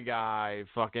IWA guy.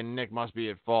 Fucking Nick must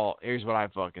be at fault. Here's what I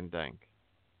fucking think.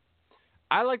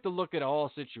 I like to look at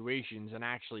all situations and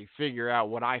actually figure out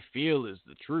what I feel is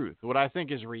the truth, what I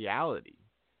think is reality,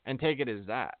 and take it as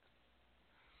that.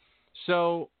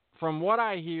 So, from what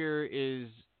I hear is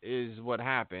what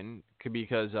happened,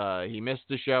 because he missed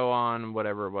the show on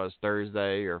whatever it was,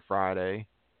 Thursday or Friday,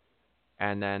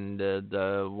 and then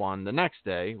the one the next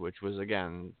day, which was,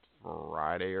 again,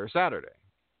 Friday or Saturday.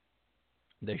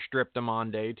 They stripped him on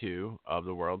day 2 of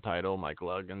the world title.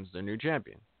 Michael Elgin's the new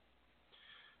champion.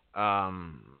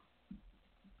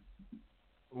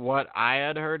 What I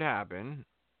had heard happen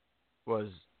was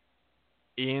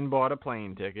Ian bought a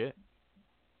plane ticket.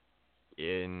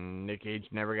 and Nick Gage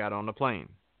never got on the plane.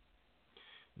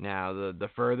 Now, the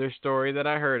further story that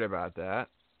I heard about that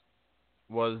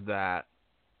was that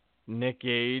Nick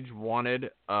Gage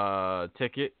wanted a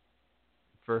ticket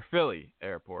for Philly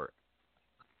Airport.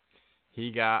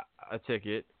 He got a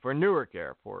ticket for Newark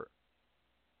Airport.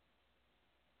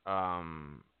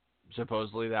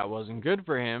 Supposedly that wasn't good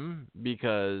for him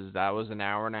because that was an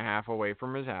hour and a half away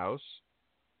from his house,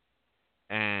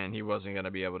 and he wasn't going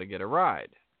to be able to get a ride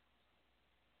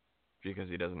because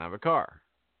he doesn't have a car.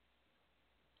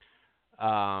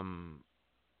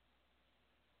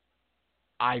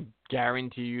 I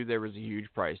guarantee you there was a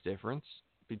huge price difference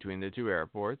between the two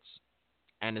airports,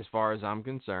 and as far as I'm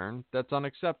concerned, that's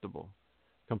unacceptable.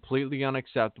 Completely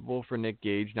unacceptable for Nick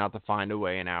Gage not to find a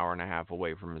way an hour and a half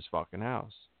away from his fucking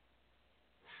house.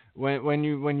 When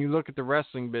you look at the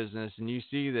wrestling business and you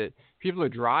see that people are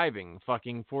driving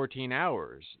fucking 14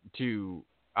 hours to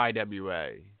IWA.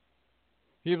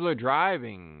 People are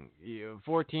driving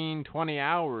 14, 20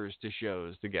 hours to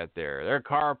shows to get there. They're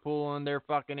carpooling, they're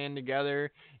fucking in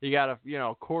together. You got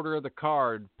a quarter of the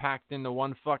card packed into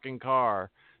one fucking car,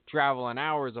 traveling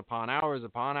hours upon hours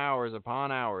upon hours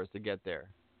upon hours to get there.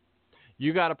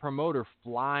 You got a promoter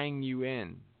flying you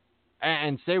in.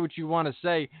 And say what you want to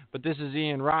say, but this is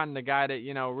Ian Rotten, the guy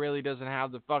that, really doesn't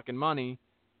have the fucking money,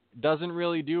 doesn't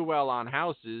really do well on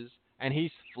houses, and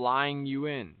he's flying you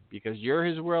in because you're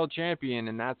his world champion,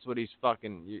 and that's what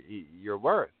you're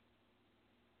worth.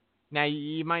 Now,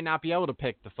 you might not be able to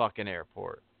pick the fucking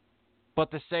airport,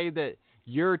 but to say that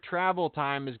your travel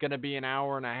time is going to be an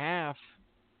hour and a half,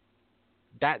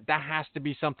 that has to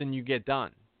be something you get done.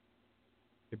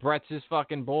 Brett's his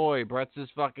fucking boy. Brett's his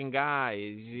fucking guy.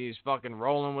 He's fucking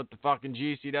rolling with the fucking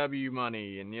GCW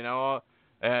money. And,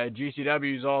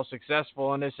 GCW's all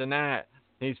successful and this and that.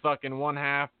 He's fucking one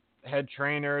half head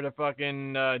trainer at a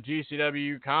fucking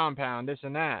GCW compound, this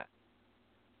and that.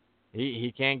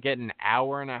 He can't get an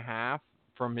hour and a half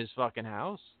from his fucking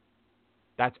house?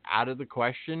 That's out of the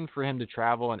question for him to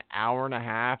travel an hour and a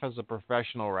half as a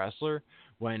professional wrestler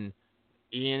when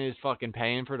Ian is fucking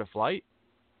paying for the flight?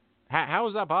 How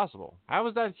is that possible? How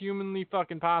is that humanly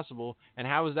fucking possible, and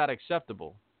how is that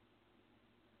acceptable?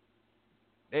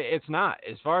 It's not.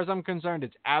 As far as I'm concerned,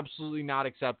 it's absolutely not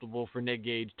acceptable for Nick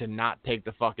Gage to not take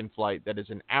the fucking flight that is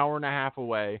an hour and a half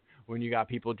away when you got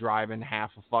people driving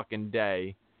half a fucking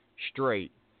day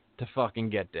straight to fucking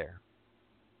get there.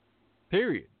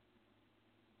 Period.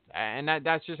 And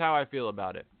that's just how I feel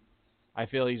about it. I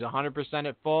feel he's 100%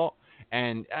 at fault,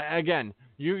 and again,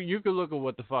 you could look at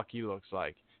what the fuck he looks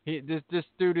like. This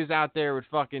dude is out there with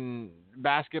fucking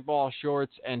basketball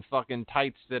shorts and fucking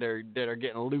tights that are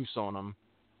getting loose on him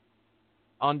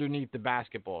underneath the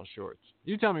basketball shorts.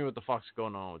 You tell me what the fuck's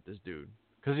going on with this dude,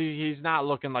 because he's not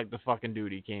looking like the fucking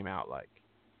dude he came out like.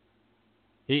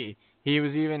 He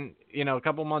was even, a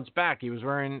couple months back, he was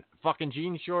wearing fucking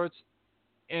jean shorts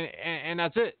and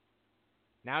that's it.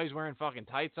 Now he's wearing fucking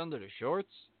tights under the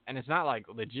shorts, and it's not like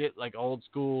legit like old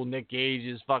school Nick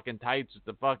Gage's fucking tights with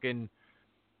the fucking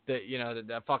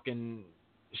that fucking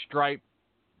stripe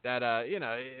that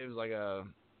it was like a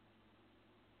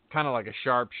kind of like a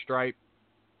sharp stripe,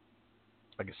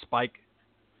 like a spike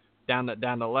down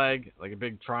the leg, like a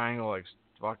big triangle, like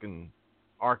fucking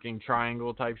arcing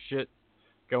triangle type shit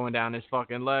going down his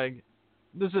fucking leg.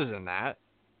 This isn't that.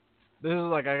 This is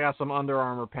like I got some Under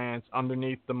Armour pants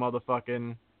underneath the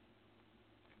motherfucking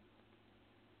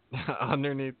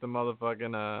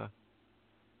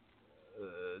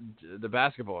the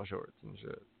basketball shorts and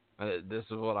shit. This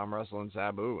is what I'm wrestling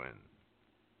Sabu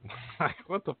in. Like,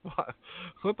 what the fuck?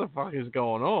 What the fuck is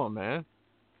going on, man?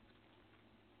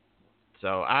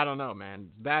 So I don't know, man.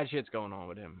 Bad shit's going on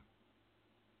with him.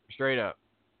 Straight up.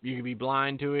 You can be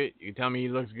blind to it. You can tell me he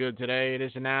looks good today,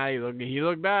 this and that. He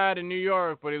looked bad in New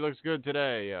York, but he looks good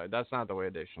today. Yeah, that's not the way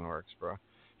addiction works, bro.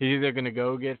 He's either gonna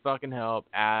go get fucking help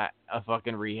at a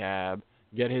fucking rehab,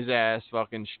 get his ass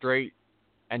fucking straight,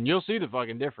 and you'll see the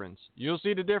fucking difference. You'll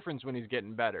see the difference when he's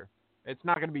getting better. It's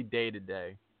not gonna be day to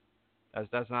day.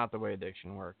 That's not the way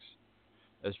addiction works.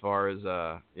 As far as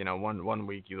 1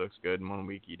 week he looks good and 1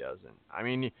 week he doesn't. I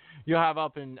mean, you'll have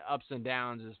ups and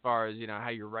downs as far as how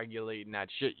you're regulating that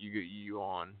shit you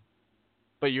on,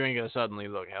 but you ain't gonna suddenly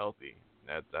look healthy.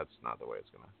 That's not the way it's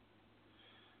gonna.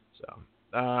 So,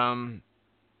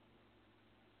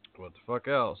 what the fuck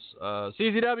else?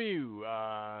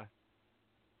 CZW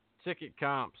ticket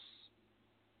comps.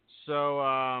 So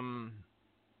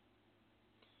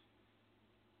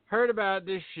heard about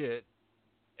this shit.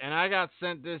 And I got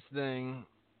sent this thing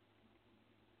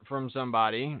from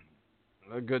somebody,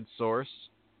 a good source.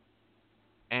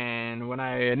 And when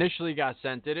I initially got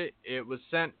sent it was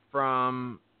sent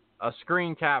from a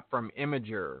screen cap from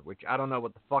Imager, which I don't know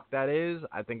what the fuck that is.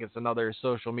 I think it's another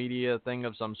social media thing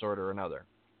of some sort or another.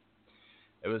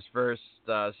 It was first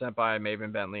sent by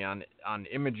Maven Bentley on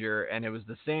Imager, and it was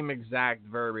the same exact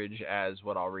verbiage as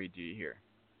what I'll read to you here.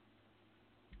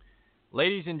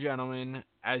 Ladies and gentlemen,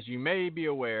 as you may be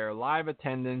aware, live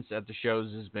attendance at the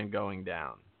shows has been going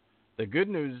down. The good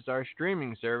news is our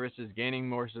streaming service is gaining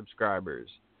more subscribers.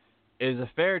 It is a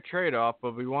fair trade-off,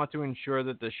 but we want to ensure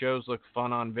that the shows look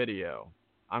fun on video.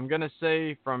 I'm going to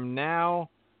say from now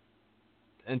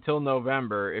until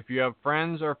November, if you have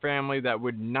friends or family that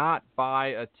would not buy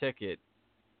a ticket,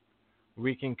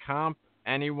 we can comp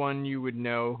anyone you would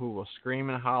know who will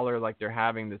scream and holler like they're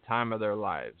having the time of their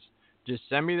lives. Just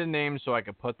send me the names so I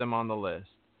can put them on the list.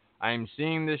 I am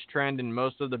seeing this trend in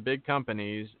most of the big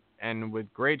companies and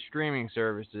with great streaming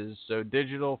services, so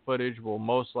digital footage will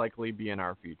most likely be in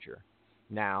our future.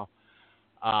 Now,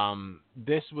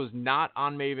 this was not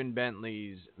on Maven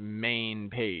Bentley's main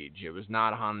page. It was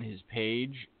not on his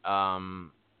page.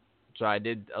 So I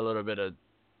did a little bit of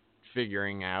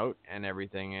figuring out and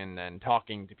everything and then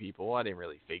talking to people. I didn't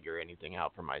really figure anything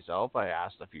out for myself. I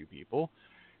asked a few people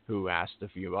who asked a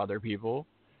few other people.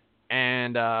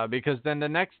 And because then the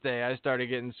next day I started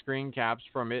getting screen caps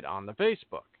from it on the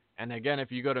Facebook. And again,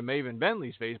 if you go to Maven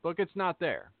Bentley's Facebook, it's not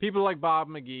there. People like Bob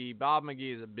McGee. Bob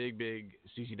McGee is a big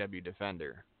CCW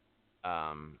defender.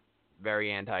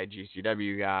 Very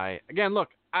anti-GCW guy. Again, look,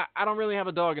 I don't really have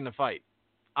a dog in the fight.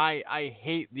 I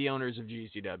hate the owners of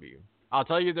GCW. I'll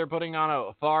tell you they're putting on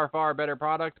a far, far better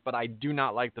product, but I do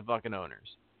not like the fucking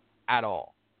owners. At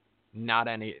all. Not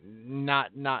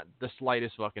the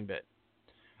slightest fucking bit.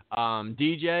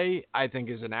 DJ, I think,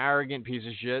 is an arrogant piece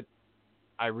of shit.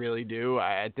 I really do.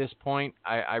 At this point,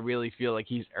 I really feel like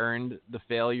he's earned the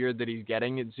failure that he's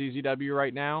getting at CZW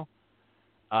right now.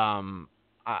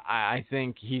 I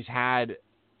think he's had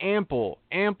ample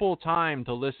time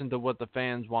to listen to what the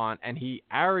fans want, and he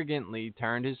arrogantly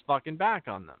turned his fucking back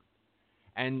on them.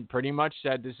 And pretty much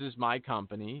said, this is my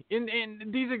company.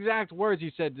 In these exact words,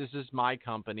 he said, this is my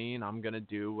company, and I'm going to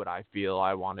do what I feel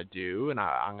I want to do, and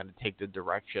I'm going to take the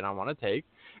direction I want to take.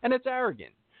 And it's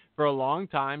arrogant. For a long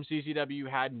time, CCW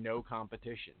had no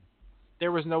competition.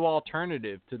 There was no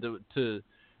alternative to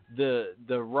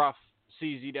the rough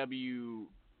CZW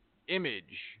image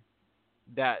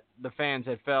that the fans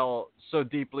had fell so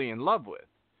deeply in love with.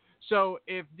 So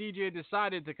if DJ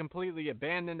decided to completely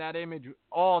abandon that image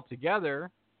altogether,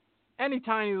 any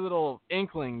tiny little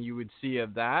inkling you would see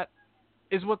of that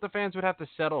is what the fans would have to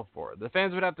settle for. The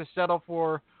fans would have to settle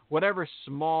for whatever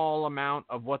small amount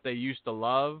of what they used to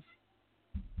love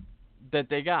that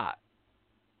they got.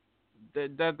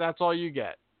 That's all you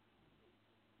get.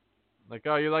 Like,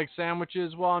 oh, you like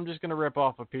sandwiches? Well, I'm just going to rip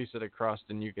off a piece of the crust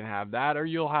and you can have that, or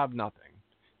you'll have nothing.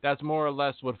 That's more or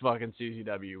less what fucking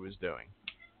CZW was doing.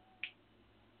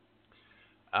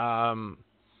 And,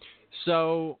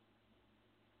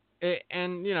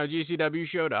 you know, GCW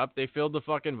showed up. They filled the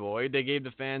fucking void. They gave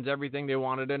the fans everything they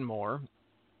wanted and more.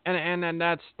 And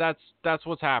that's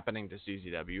what's happening to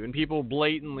CZW. And people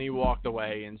blatantly walked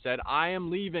away and said, I am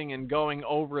leaving and going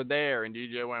over there. And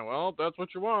DJ went, well, if that's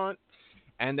what you want.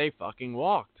 And they fucking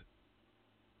walked.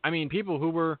 I mean, people who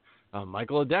were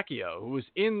Michael Adecchio, who was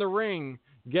in the ring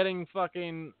getting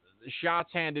fucking shots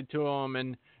handed to him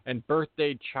and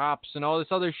birthday chops and all this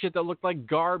other shit that looked like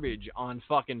garbage on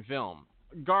fucking film.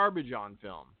 Garbage on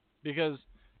film. Because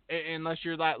unless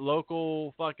you're that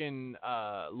local fucking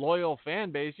loyal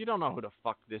fan base, you don't know who the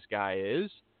fuck this guy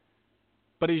is.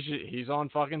 But he's on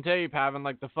fucking tape having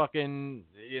like the fucking,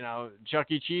 you know, Chuck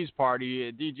E. Cheese party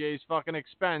at DJ's fucking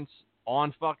expense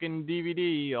on fucking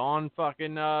DVD, on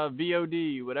fucking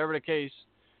VOD, whatever the case,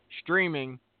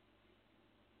 streaming.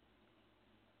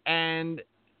 And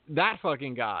that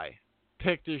fucking guy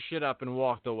picked his shit up and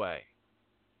walked away.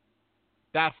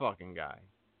 That fucking guy.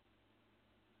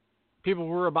 People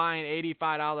who were buying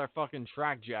 $85 fucking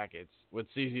track jackets with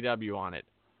CZW on it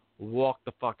walked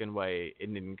the fucking way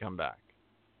and didn't come back.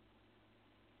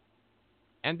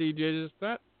 And DJ just,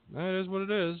 that is what it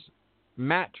is.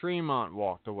 Matt Tremont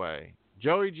walked away.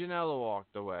 Joey Janela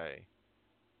walked away.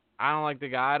 I don't like the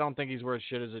guy. I don't think he's worth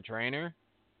shit as a trainer.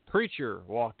 Preacher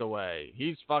walked away.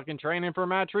 He's fucking training for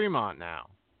Matt Tremont now.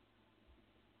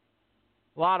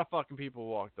 A lot of fucking people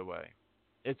walked away.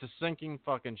 It's a sinking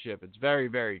fucking ship. It's very,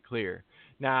 very clear.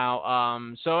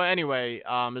 Now, so anyway,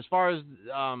 as far as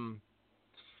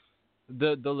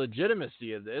the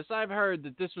legitimacy of this, I've heard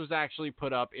that this was actually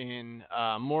put up in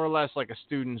more or less like a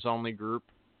students-only group,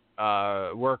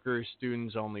 workers,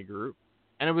 students-only group.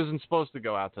 And it wasn't supposed to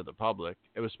go out to the public.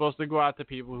 It was supposed to go out to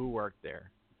people who worked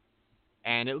there.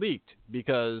 And it leaked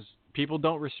because people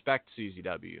don't respect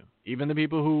CZW. Even the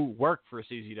people who work for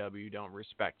CZW don't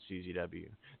respect CZW.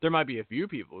 There might be a few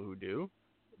people who do,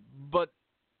 but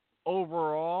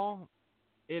overall,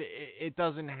 it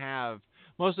doesn't have.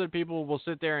 Most of the people will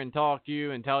sit there and talk to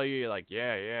you and tell you like,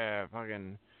 yeah,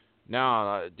 fucking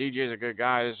no, DJ's a good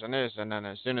guy, this and this, and then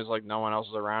as soon as like no one else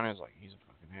is around, it's like he's a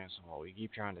fucking asshole. We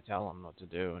keep trying to tell him what to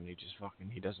do, and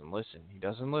he doesn't listen.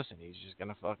 He's just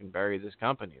gonna fucking bury this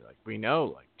company. Like we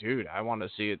know, like dude, I want to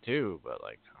see it too, but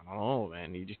like I don't know,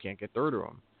 man, you just can't get through to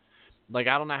him. Like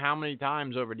I don't know how many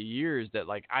times over the years that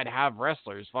like I'd have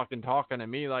wrestlers fucking talking to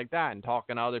me like that and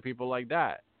talking to other people like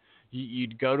that.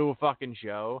 You'd go to a fucking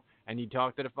show and you'd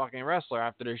talk to the fucking wrestler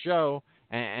after the show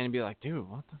and be like, dude,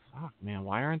 what the fuck, man?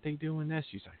 Why aren't they doing this?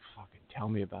 He's like, fucking tell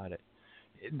me about it.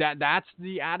 That's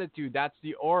the attitude. That's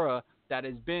the aura that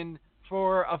has been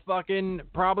for a fucking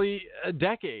probably a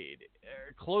decade,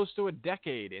 close to a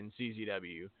decade in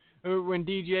CZW. When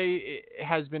DJ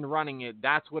has been running it,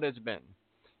 that's what it's been.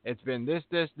 It's been this,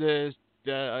 you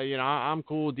know, I'm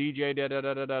cool, DJ,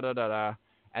 da-da-da-da-da-da-da.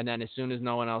 And then as soon as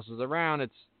no one else is around,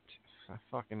 it's a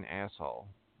fucking asshole.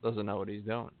 Doesn't know what he's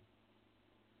doing.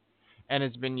 And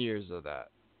it's been years of that.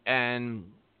 And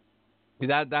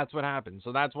that's what happens.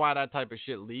 So that's why that type of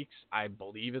shit leaks. I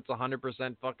believe it's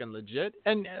 100% fucking legit.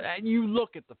 And you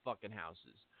look at the fucking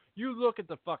houses. You look at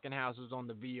the fucking houses on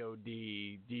the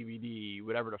VOD, DVD,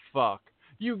 whatever the fuck.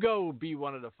 You go be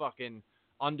one of the fucking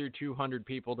under 200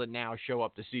 people that now show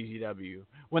up to CZW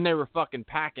when they were fucking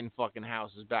packing fucking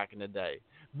houses back in the day.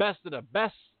 Best of the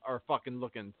best are fucking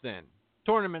looking thin.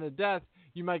 Tournament of Death,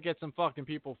 you might get some fucking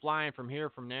people flying from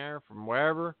here, from there, from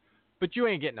wherever, but you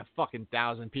ain't getting a fucking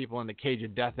 1,000 people in the Cage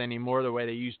of Death anymore the way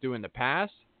they used to in the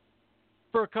past.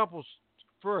 For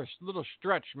a little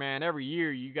stretch, man, every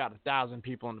year you got 1,000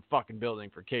 people in the fucking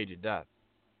building for Cage of Death.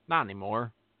 Not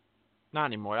anymore. Not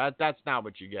anymore. That's not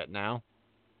what you get now.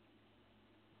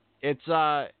 It's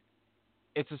a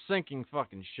sinking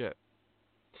fucking ship.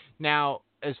 Now,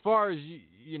 as far as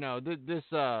you know, this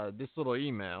little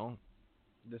email,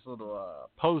 this little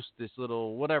post, this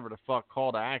little whatever the fuck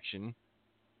call to action.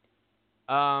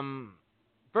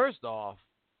 First off,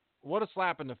 what a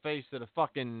slap in the face to the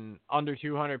fucking under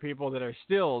 200 people that are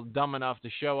still dumb enough to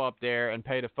show up there and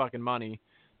pay the fucking money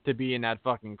to be in that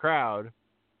fucking crowd.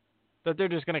 That they're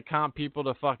just gonna comp people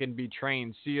to fucking be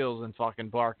trained SEALs and fucking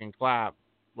bark and clap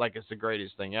like it's the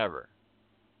greatest thing ever.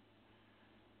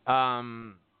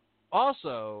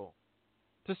 Also,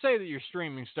 to say that your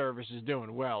streaming service is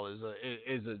doing well is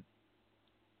a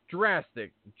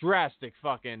drastic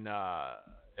fucking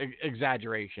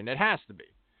exaggeration. It has to be.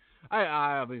 I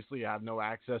obviously have no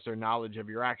access or knowledge of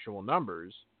your actual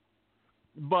numbers,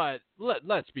 but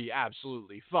let's be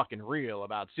absolutely fucking real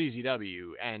about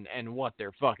CZW and what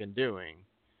they're fucking doing.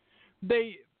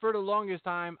 They, for the longest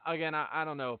time, again, I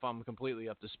don't know if I'm completely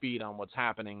up to speed on what's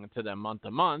happening to them month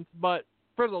to month, but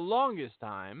for the longest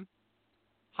time,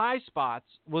 High Spots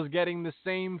was getting the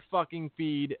same fucking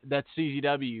feed that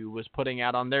CZW was putting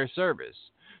out on their service.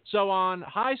 So on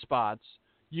High Spots,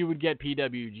 you would get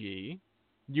PWG,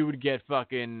 you would get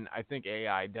fucking, I think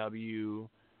AIW,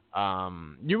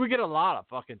 you would get a lot of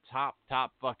fucking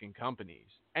top fucking companies,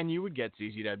 and you would get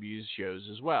CZW's shows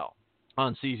as well.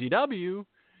 On CZW,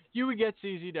 you would get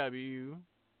CZW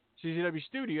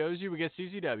Studios, you would get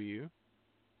CZW, you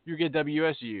would get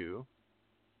WSU,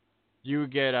 you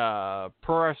would get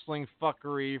pro wrestling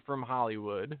fuckery from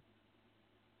Hollywood,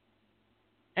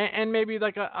 and maybe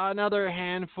like another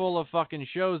handful of fucking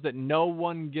shows that no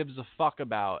one gives a fuck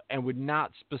about and would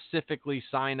not specifically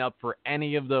sign up for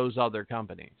any of those other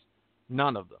companies.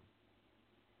 None of them.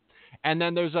 And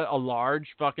then there's a large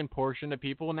fucking portion of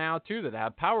people now, too, that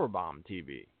have Powerbomb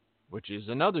TV, which is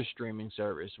another streaming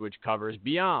service which covers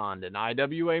Beyond and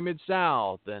IWA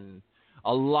Mid-South and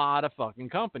a lot of fucking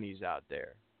companies out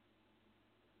there.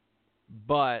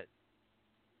 But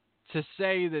to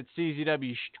say that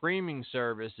CZW streaming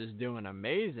service is doing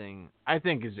amazing, I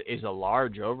think is a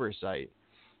large oversight,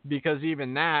 because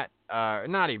even that,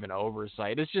 not even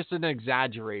oversight, it's just an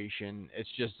exaggeration. It's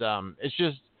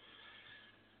just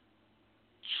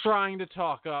trying to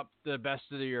talk up the best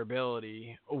of your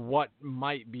ability what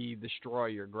might be the straw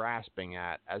you're grasping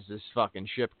at as this fucking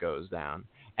ship goes down.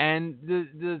 And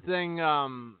the thing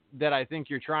that I think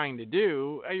you're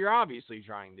obviously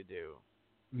trying to do,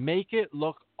 make it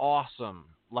look awesome,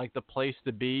 like the place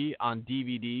to be on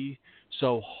DVD.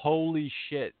 So holy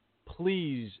shit,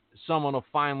 please, someone will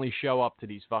finally show up to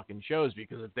these fucking shows,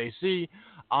 because if they see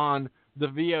on the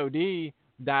VOD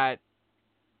that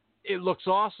it looks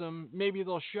awesome, maybe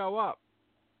they'll show up.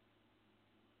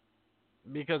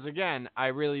 Because, again, I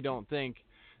really don't think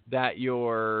that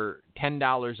your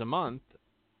 $10 a month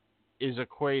is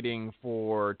equating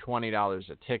for $20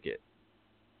 a ticket.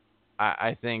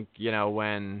 I think,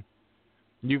 when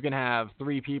you can have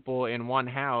 3 people in one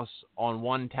house on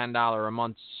one $10 a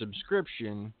month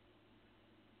subscription,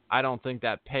 I don't think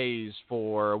that pays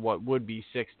for what would be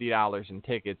 $60 in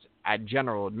tickets at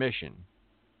general admission.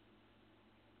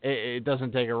 It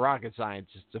doesn't take a rocket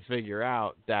scientist to figure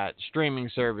out that streaming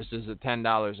services at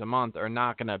 $10 a month are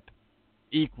not going to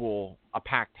equal a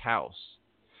packed house.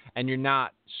 And you're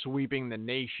not sweeping the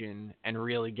nation and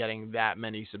really getting that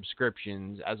many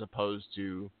subscriptions as opposed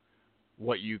to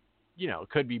what you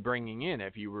could be bringing in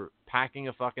if you were packing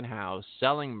a fucking house,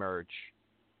 selling merch,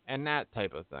 and that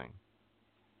type of thing.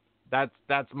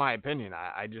 That's my opinion.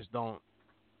 I just don't.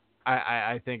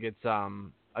 I think it's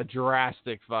a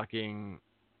drastic fucking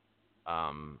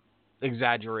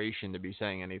exaggeration to be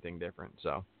saying anything different.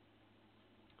 So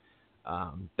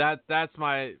that's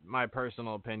my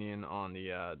personal opinion on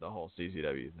the whole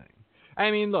CZW thing.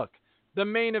 I mean, look, the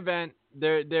main event,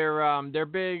 their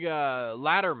big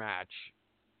ladder match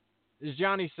is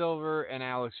Johnny Silver and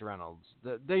Alex Reynolds.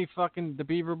 The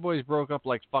Beaver Boys broke up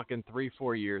like fucking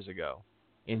 3-4 years ago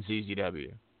in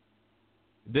CZW.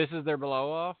 This is their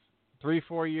blow off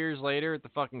 3-4 years later at the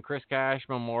fucking Chris Cash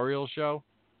Memorial Show.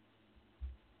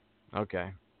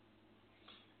 Okay.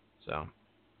 So,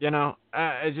 it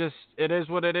is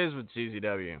what it is with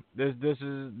CZW.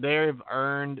 They've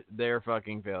earned their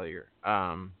fucking failure.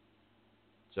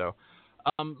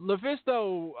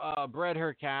 LuFisto bred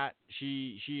her cat.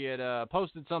 She had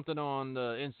posted something on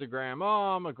the Instagram.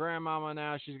 Oh, I'm a grandmama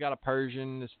now. She's got a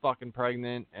Persian. It's fucking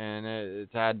pregnant, and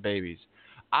it's had babies.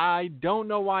 I don't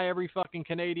know why every fucking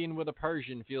Canadian with a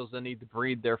Persian feels the need to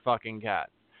breed their fucking cat.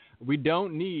 We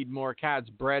don't need more cats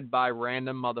bred by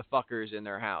random motherfuckers in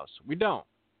their house. We don't.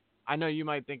 I know you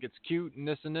might think it's cute and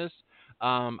this and this.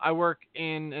 I work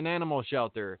in an animal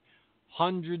shelter.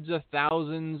 Hundreds of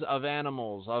thousands of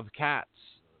animals, of cats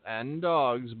and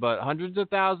dogs, but hundreds of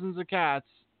thousands of cats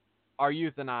are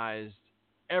euthanized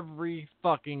every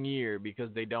fucking year because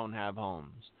they don't have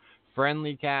homes.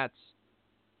 Friendly cats,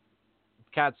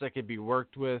 cats that could be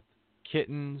worked with,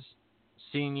 kittens,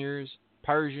 seniors,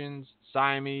 Persians,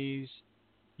 Siamese,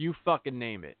 you fucking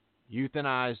name it.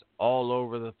 Euthanized all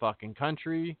over the fucking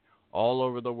country, all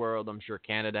over the world. I'm sure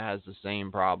Canada has the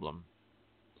same problem.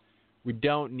 We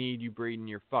don't need you breeding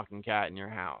your fucking cat in your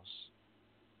house.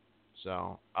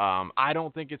 So, I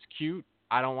don't think it's cute.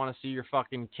 I don't want to see your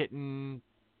fucking kitten,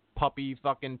 puppy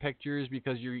fucking pictures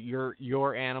because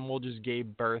your animal just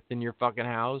gave birth in your fucking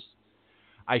house.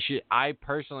 I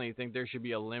personally think there should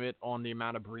be a limit on the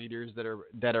amount of breeders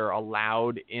that are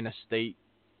allowed in a state,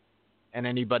 and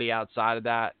anybody outside of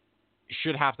that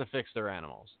should have to fix their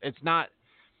animals. It's not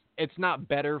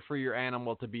better for your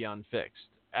animal to be unfixed.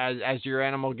 As your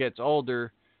animal gets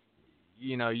older,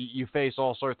 you face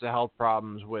all sorts of health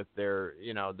problems with their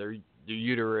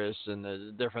uterus and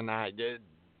the different that.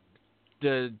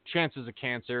 The chances of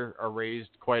cancer are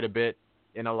raised quite a bit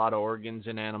in a lot of organs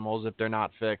in animals if they're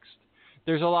not fixed.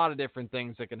 There's a lot of different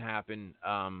things that can happen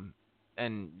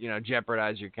and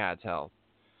jeopardize your cat's health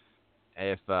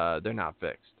if they're not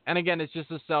fixed. And again, it's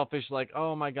just a selfish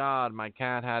oh my god, my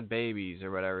cat had babies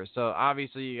or whatever. So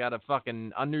obviously you got a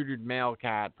fucking unneutered male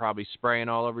cat probably spraying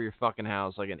all over your fucking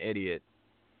house like an idiot.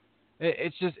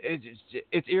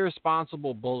 It's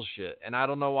irresponsible bullshit. And I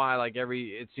don't know why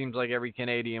it seems like every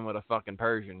Canadian with a fucking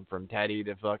Persian from Teddy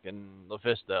to fucking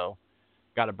LuFisto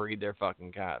got to breed their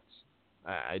fucking cats.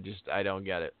 I don't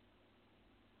get it.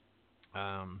 So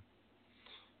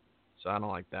I don't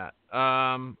like that.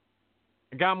 I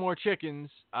got more chickens.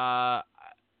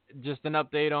 Just an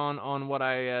update on what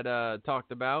I had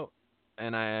talked about,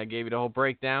 and I gave you the whole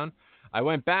breakdown. I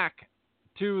went back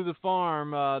to the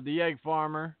farm, the egg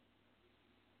farmer,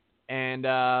 and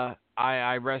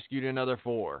I rescued another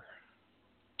 4.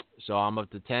 So I'm up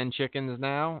to 10 chickens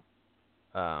now.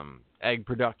 Egg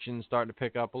production starting to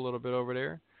pick up a little bit over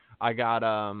there. I got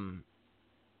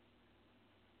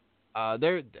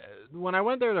there when I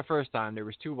went there the first time, there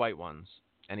was 2 white ones,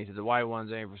 and he said the white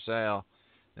ones ain't for sale.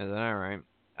 I said all right.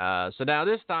 So now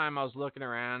this time I was looking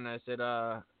around, and I said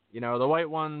the white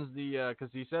ones, because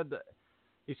he said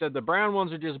the brown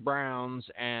ones are just browns,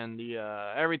 and the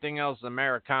everything else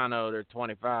Americano, they're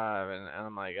 25, and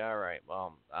I'm like, all right,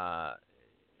 well,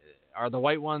 are the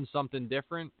white ones something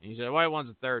different? And he said the white ones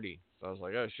are 30. So I was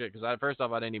like, oh shit, because first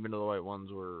off I didn't even know the white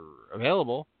ones were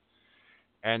available,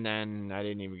 and then I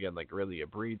didn't even get really a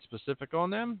breed specific on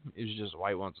them. It was just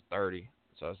white ones are 30.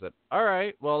 So I said, all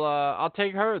right, well I'll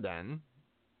take her then,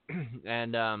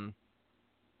 and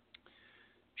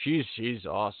She's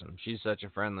awesome. She's such a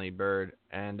friendly bird,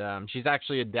 and she's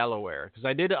actually a Delaware. Because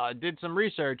I did some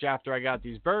research after I got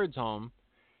these birds home,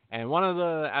 and one of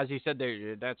the, as he said,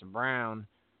 that's a brown,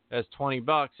 that's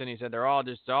 $20, and he said they're all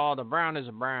the brown is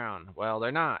a brown. Well,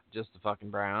 they're not just the fucking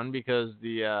brown, because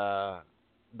the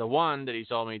one that he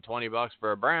sold me $20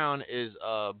 for a brown is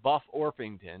a buff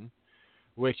Orpington,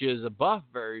 which is a buff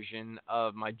version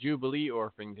of my Jubilee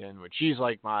Orpington, which she's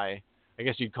like my, I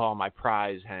guess you'd call my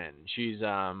prize hen. She's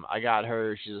I got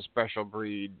her. She's a special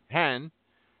breed hen,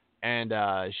 and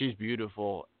she's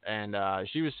beautiful. And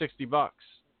she was $60,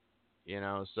 you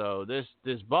know. So this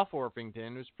buff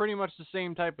Orpington was pretty much the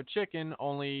same type of chicken,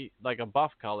 only like a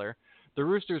buff color. The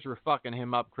roosters were fucking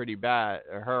her up pretty bad.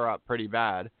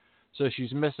 So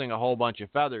she's missing a whole bunch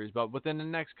of feathers. But within the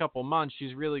next couple months,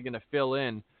 she's really gonna fill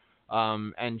in.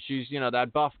 And she's, you know,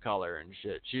 that buff color and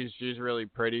shit. She's really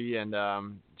pretty, and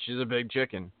she's a big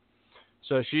chicken.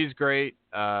 So she's great.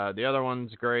 The other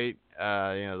one's great.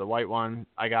 You know, the white one.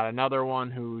 I got another one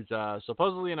who's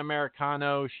supposedly an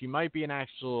Americano. She might be an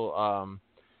actual,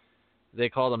 they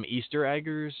call them Easter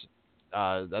eggers.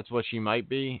 That's what she might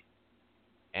be.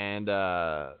 And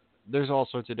there's all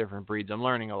sorts of different breeds. I'm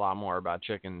learning a lot more about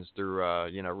chickens through,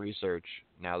 you know, research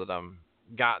now that I'm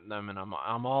gotten them, and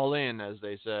I'm all in, as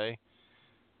they say.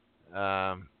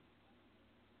 Yeah,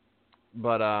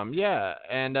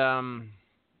 and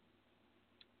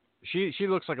she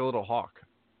looks like a little hawk.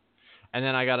 And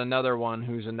then I got another one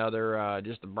who's another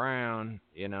just a brown,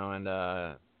 you know,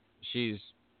 and she's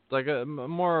like a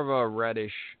more of a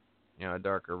reddish, you know, a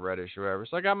darker reddish or whatever.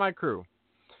 So I got my crew.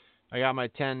 I got my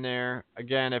 10 there.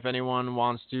 Again, if anyone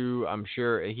wants to, I'm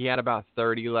sure he had about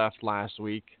 30 left last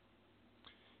week.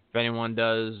 If anyone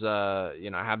does, you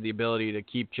know, have the ability to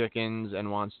keep chickens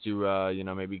and wants to, you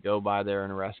know, maybe go by there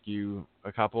and rescue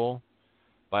a couple,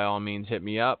 by all means, hit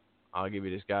me up. I'll give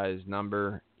you this guy's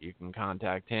number. You can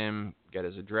contact him, get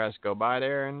his address, go by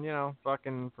there, and, you know,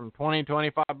 fucking from $20,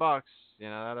 $25, you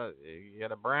know, you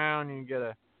get a brown, you get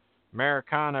a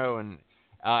Americano, and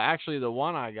actually the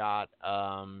one I got,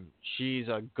 she's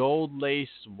a gold lace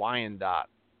Wyandotte,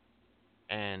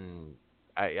 and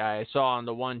I saw on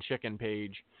the one chicken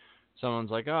page,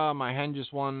 someone's like, oh, my hen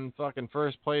just won fucking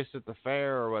first place at the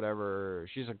fair or whatever.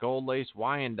 She's a gold lace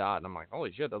Wyandotte. And I'm like,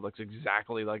 holy shit, that looks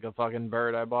exactly like a fucking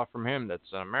bird I bought from him. That's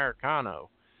an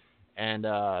Americano. And,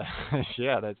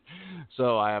 yeah,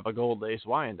 so I have a gold lace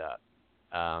Wyandotte.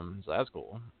 So that's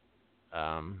cool.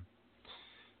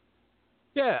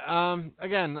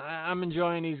 Again, I'm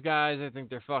enjoying these guys. I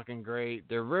think they're fucking great.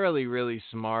 They're really, really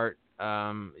smart.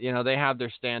 You know, they have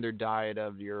their standard diet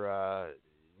of your,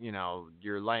 you know,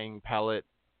 your laying pellet,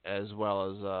 as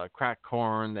well as cracked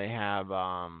corn. They have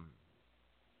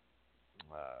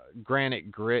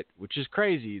granite grit, which is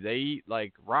crazy. They eat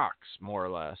like rocks, more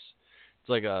or less. It's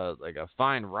like a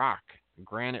fine rock,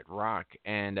 granite rock,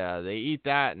 and they eat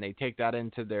that, and they take that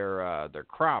into their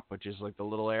crop, which is like the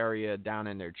little area down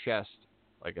in their chest,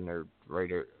 like in their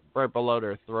right below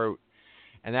their throat.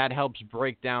 And that helps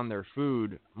break down their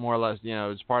food, more or less, you know,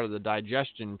 it's part of the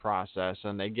digestion process.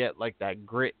 And they get like that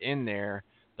grit in there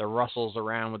that rustles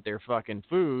around with their fucking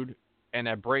food, and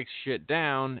that breaks shit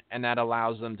down, and that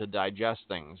allows them to digest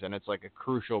things. And it's like a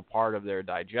crucial part of their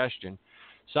digestion.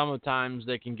 Sometimes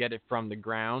they can get it from the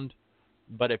ground,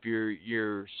 but if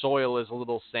your soil is a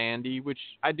little sandy, which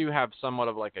I do have somewhat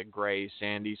of like a gray,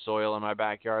 sandy soil in my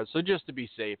backyard. So just to be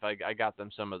safe, I got them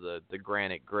some of the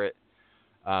granite grit.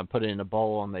 Put it in a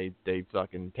bowl, and they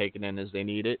fucking take it in as they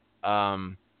need it.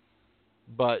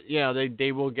 But yeah,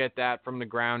 they will get that from the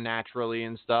ground naturally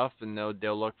and stuff, and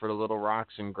they'll look for the little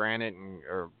rocks and granite,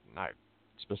 or not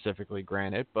specifically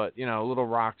granite, but you know, little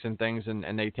rocks and things,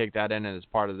 and they take that in, and it's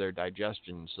part of their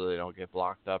digestion, so they don't get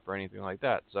blocked up or anything like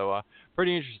that. So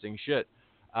pretty interesting shit.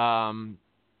 So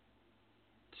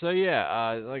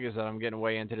yeah, like I said, I'm getting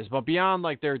way into this, but beyond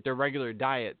like their regular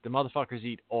diet, the motherfuckers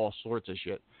eat all sorts of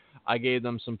shit. I gave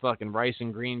them some fucking rice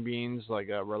and green beans, like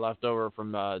were left over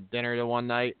from dinner the one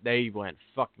night. They went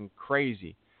fucking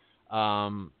crazy.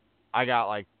 I got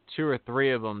like 2 or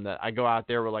 3 of them that I go out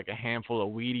there with like a handful of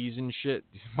Wheaties and shit.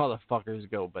 These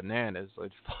motherfuckers go bananas.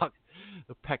 Like, fuck,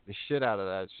 they'll peck the shit out of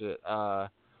that shit.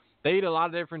 They eat a lot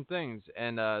of different things,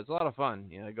 and it's a lot of fun.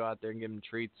 You know, they go out there and give them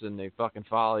treats, and they fucking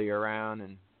follow you around,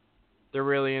 and they're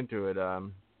really into it.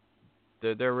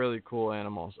 They're really cool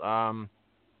animals.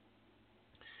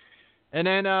 And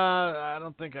then, I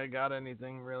don't think I got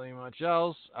anything really much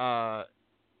else.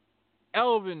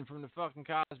 Elvin from the fucking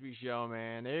Cosby Show,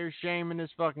 man. They're shaming this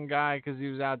fucking guy because he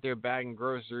was out there bagging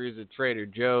groceries at Trader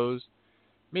Joe's.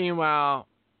 Meanwhile,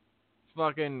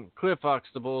 fucking Cliff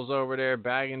Huxtable's over there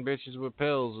bagging bitches with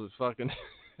pills with fucking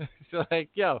So, like,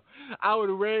 yo, I would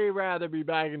way rather be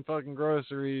bagging fucking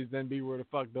groceries than be where the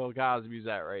fuck Bill Cosby's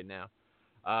at right now.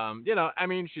 You know, I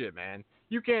mean, shit, man.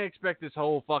 You can't expect this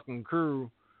whole fucking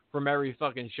crew from every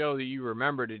fucking show that you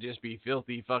remember to just be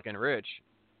filthy fucking rich.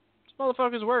 This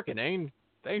motherfucker's working. Ain't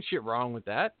shit wrong with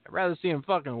that. I'd rather see him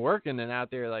fucking working than out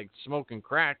there, like, smoking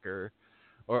crack or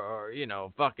you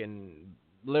know, fucking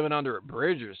living under a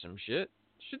bridge or some shit.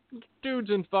 Shit, dude's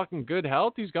in fucking good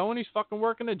health. He's fucking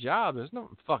working a job. There's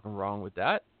nothing fucking wrong with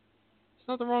that. There's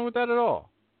nothing wrong with that at all.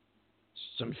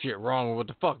 Some shit wrong with what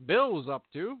the fuck Bill was up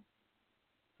to.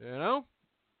 You know?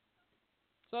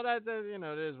 So that you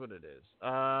know, it is what it is.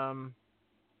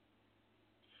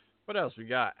 What else we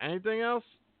got? Anything else?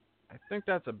 I think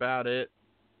that's about it.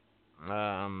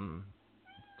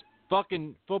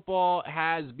 Fucking football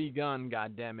has begun,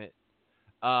 goddammit.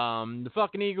 The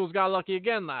fucking Eagles got lucky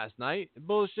again last night.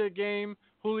 Bullshit game.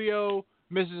 Julio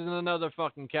misses another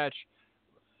fucking catch.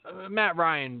 Matt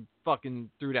Ryan fucking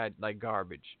threw that like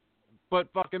garbage. But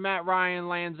fucking Matt Ryan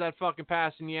lands that fucking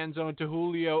pass in the end zone to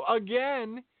Julio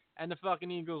again, and the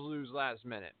fucking Eagles lose last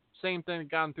minute. Same thing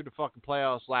that got them through the fucking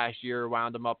playoffs last year,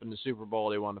 wound them up in the Super Bowl.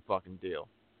 They won the fucking deal.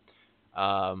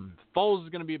 Foles is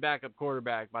going to be a backup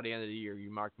quarterback by the end of the year.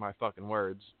 You mark my fucking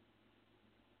words.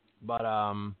 But,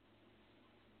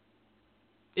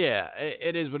 yeah,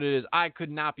 it is what it is. I could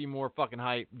not be more fucking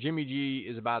hyped. Jimmy G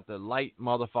is about to light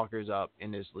motherfuckers up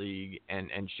in this league and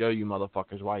show you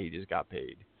motherfuckers why he just got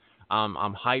paid.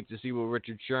 I'm hyped to see what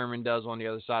Richard Sherman does on the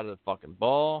other side of the fucking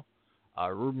ball.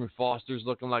 Reuben Foster's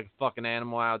looking like a fucking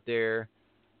animal out there.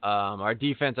 Our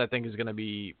defense, I think, is going to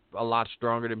be a lot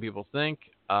stronger than people think.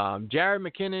 Jared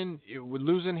McKinnon,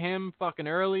 losing him fucking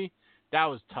early, that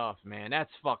was tough, man. That's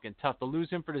fucking tough to lose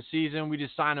him for the season. We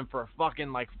just signed him for a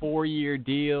fucking like 4-year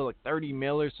deal, like $30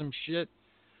 million or some shit.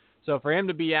 So for him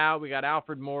to be out, we got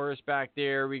Alfred Morris back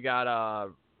there. We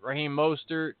got Raheem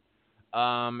Mostert,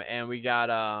 and we got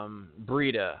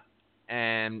Breida.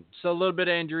 And so a little bit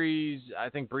of injuries. I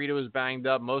think Breida was banged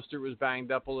up. Mostert was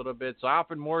banged up a little bit. So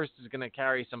Alfred Morris is going to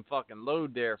carry some fucking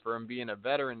load there for him being a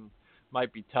veteran.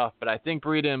 Might be tough. But I think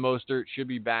Breida and Mostert should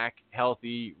be back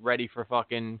healthy, ready for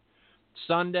fucking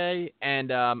Sunday.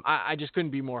 And I just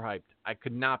couldn't be more hyped. I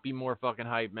could not be more fucking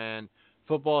hyped, man.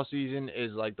 Football season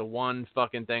is like the one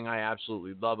fucking thing I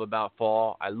absolutely love about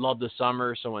fall. I love the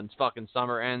summer. So when fucking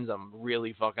summer ends, I'm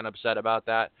really fucking upset about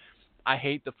that. I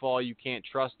hate the fall. You can't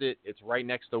trust it. It's right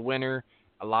next to winter.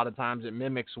 A lot of times it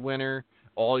mimics winter.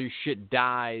 All your shit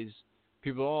dies.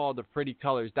 People, oh, the pretty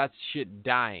colors. That's shit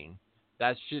dying.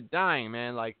 That's shit dying,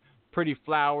 man. Like pretty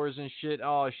flowers and shit.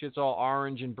 Oh, shit's all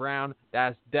orange and brown.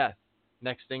 That's death.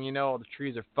 Next thing you know, all the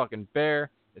trees are fucking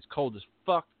bare. It's cold as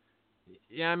fuck.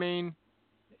 You know what I mean?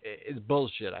 It's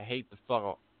bullshit. I hate the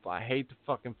fall. I hate the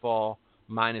fucking fall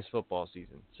minus football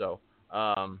season. So,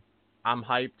 I'm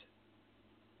hyped.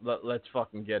 Let's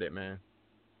fucking get it, man.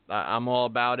 I'm all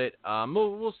about it.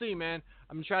 We'll see, man.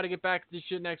 I'm going to try to get back to this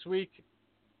shit next week.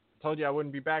 Told you I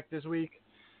wouldn't be back this week.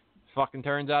 Fucking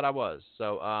turns out I was.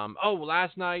 So,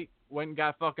 last night, went and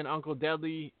got fucking Uncle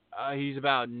Deadly. He's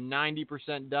about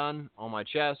 90% done on my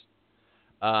chest.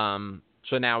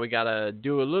 So now we got to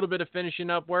do a little bit of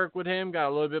finishing up work with him. Got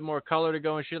a little bit more color to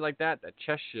go and shit like that. That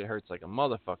chest shit hurts like a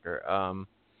motherfucker. Of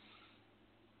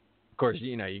course,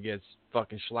 you know, you get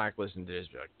fucking slack listening to this,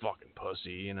 be like, fucking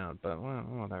pussy, you know, but well,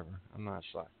 whatever. I'm not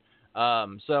slack.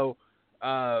 So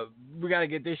we got to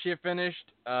get this shit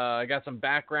finished. I got some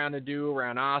background to do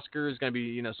around Oscar. There's going to be,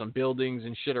 you know, some buildings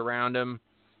and shit around him.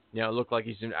 You know, look like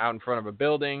he's out in front of a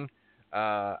building.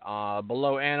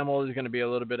 Below Animal, there's going to be a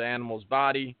little bit of Animal's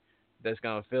body that's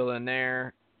going to fill in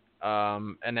there.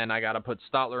 And then I got to put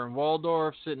Stotler and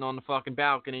Waldorf sitting on the fucking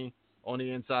balcony on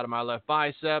the inside of my left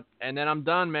bicep. And then I'm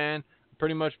done, man.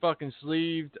 Pretty much fucking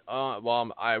sleeved.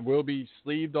 I will be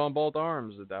sleeved on both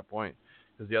arms at that point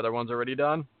because the other one's already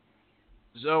done.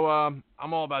 So I'm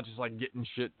all about just like getting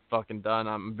shit fucking done.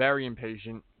 I'm very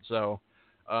impatient. So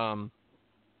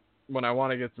when I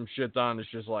want to get some shit done,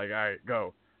 it's just like, all right,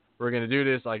 go. We're going to do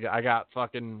this. Like I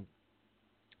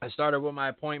started with my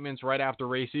appointments right after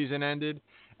race season ended.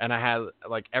 And I had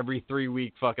like every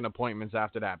 3-week fucking appointments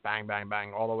after that. Bang, bang,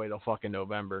 bang. All the way till fucking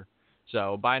November.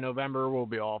 So by November, we'll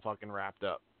be all fucking wrapped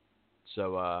up.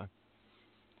 So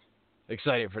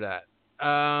excited for that.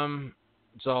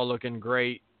 It's all looking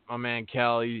great. My man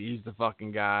Kelly, he's the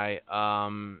fucking guy.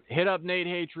 Hit up Nate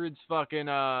Hatred's fucking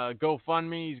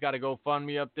GoFundMe. He's got a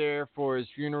GoFundMe up there for his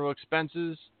funeral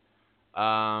expenses.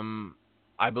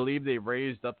 I believe they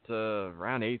raised up to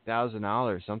around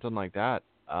 $8,000, something like that.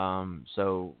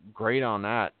 So great on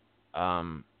that.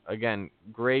 Again,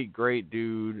 great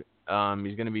dude. He's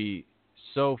going to be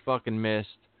so fucking missed.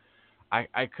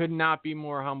 I could not be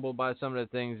more humbled by some of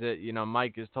the things that, you know,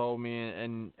 Mike has told me,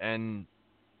 and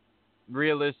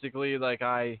realistically, like,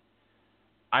 I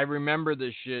remember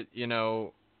this shit, you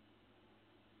know,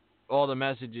 all the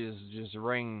messages just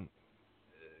ring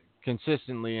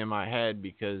consistently in my head,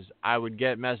 because I would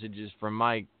get messages from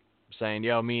Mike saying,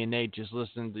 yo, me and Nate just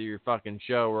listened to your fucking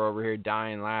show. We're over here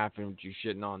dying laughing with you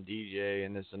shitting on DJ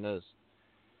and this and this.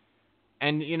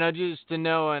 And, you know, just to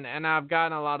know, and I've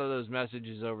gotten a lot of those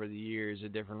messages over the years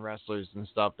of different wrestlers and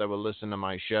stuff that would listen to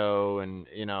my show, and,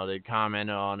 you know, they'd comment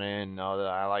on it and, oh,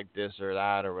 I like this or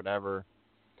that or whatever.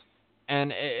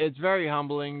 And it's very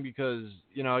humbling because,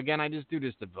 you know, again, I just do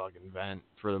this to fucking vent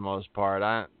for the most part.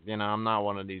 I'm not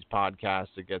one of these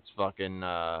podcasts that gets fucking,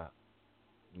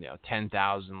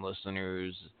 10,000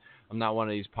 listeners. I'm not one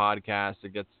of these podcasts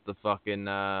that gets the fucking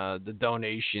the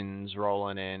donations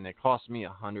rolling in. It costs me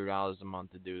 $100 a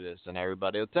month to do this, and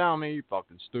everybody will tell me you're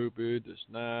fucking stupid, this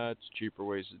and that. It's cheaper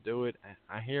ways to do it.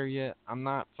 I hear you. I'm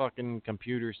not fucking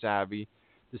computer savvy.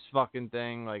 This fucking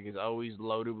thing, like, is always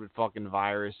loaded with fucking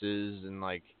viruses, and,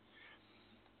 like,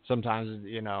 sometimes,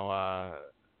 you know,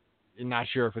 you're not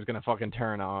sure if it's gonna fucking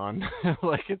turn on.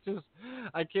 Like, it's just,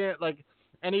 I can't, like,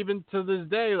 and even to this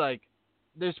day, like,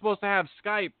 they're supposed to have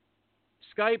Skype.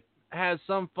 Skype has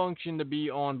some function to be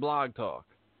on Blog Talk,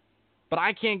 but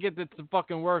I can't get it to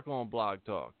fucking work on Blog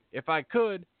Talk. If I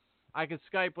could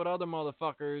Skype with other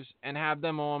motherfuckers and have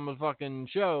them on the fucking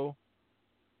show,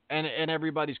 and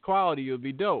everybody's quality would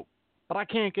be dope. But I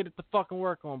can't get it to fucking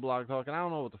work on Blog Talk, and I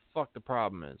don't know what the fuck the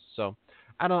problem is. So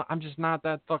I'm just not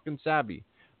that fucking savvy.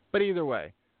 But either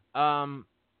way,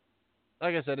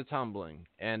 like I said, it's humbling,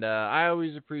 and I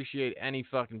always appreciate any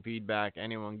fucking feedback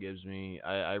anyone gives me.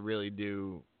 I really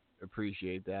do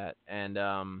appreciate that, and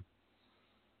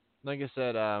like I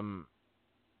said,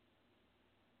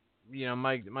 you know,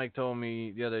 Mike told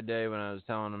me the other day when I was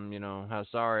telling him, you know, how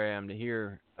sorry I am to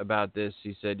hear about this.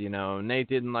 He said, you know, Nate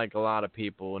didn't like a lot of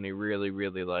people, and he really,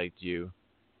 really liked you,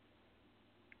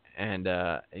 and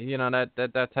you know,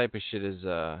 that type of shit is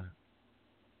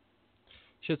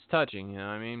shit's touching. You know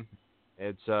what I mean?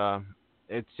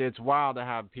 It's wild to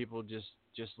have people just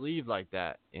leave like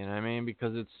that, you know what I mean?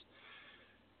 Because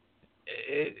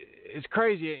it's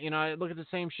crazy, you know. I look at the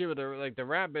same shit with the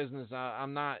rap business.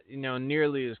 I'm not, you know,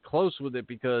 nearly as close with it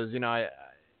because, you know,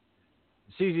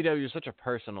 CZW is such a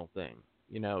personal thing.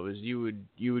 You know, it was you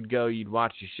would go, you'd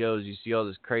watch the shows, you see all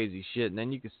this crazy shit, and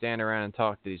then you could stand around and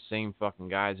talk to these same fucking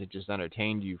guys that just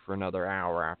entertained you for another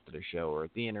hour after the show, or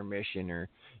at the intermission, or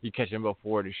you catch them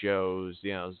before the shows,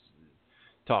 you know.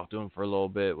 Talk to him for a little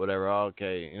bit, whatever.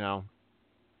 Okay, you know,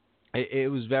 it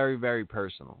was very, very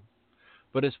personal.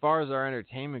 But as far as our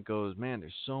entertainment goes, man,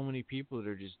 there's so many people that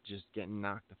are just getting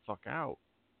knocked the fuck out.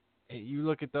 You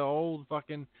look at the old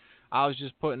fucking. I was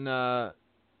just putting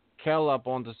Kel up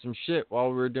onto some shit while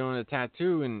we were doing a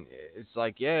tattoo, and it's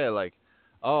like, yeah, like,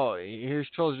 oh, here's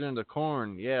Children of the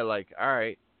Corn. Yeah, like, all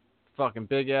right, fucking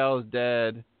Big L's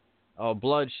dead. Oh,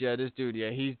 Bloodshed, this dude, yeah,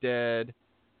 he's dead.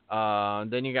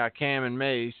 Then you got Cam and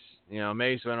Mace. You know,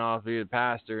 Mace went off to be the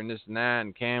pastor and this and that,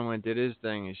 and Cam went did his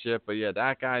thing and shit. But yeah,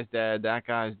 that guy's dead. That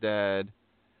guy's dead.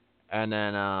 And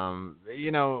then,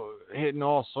 you know, hitting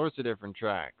all sorts of different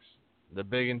tracks. The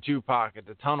Big and Tupac at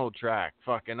the Tunnel track.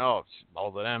 Fucking both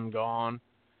of them gone.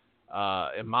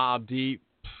 And Mobb Deep,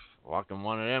 fucking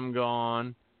one of them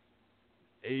gone.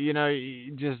 You know,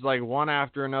 just like one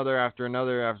after another after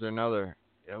another after another.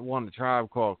 One the Tribe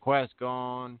Called Quest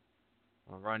gone.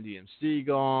 Run DMC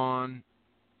gone.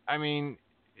 I mean,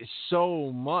 it's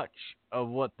so much of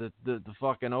what the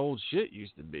fucking old shit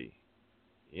used to be.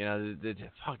 You know, the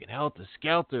fucking Helter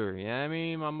Skelter. You know what I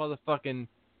mean?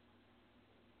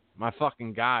 My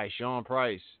fucking guy, Sean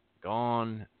Price,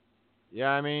 gone.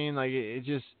 Yeah, I mean, like, it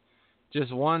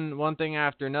just one thing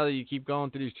after another. You keep going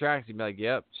through these tracks, you'd be like,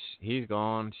 yep, he's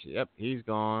gone. Yep, he's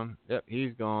gone. Yep,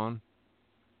 he's gone.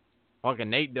 Fucking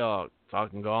Nate Dogg,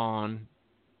 fucking gone.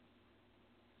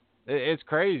 It's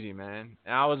crazy, man.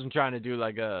 I wasn't trying to do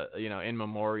like a, you know, in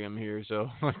memoriam here, so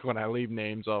like when I leave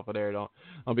names off of there, don't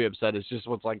be upset. It's just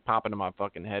what's like popping in my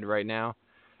fucking head right now.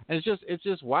 And it's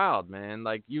just wild, man.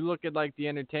 Like, you look at like the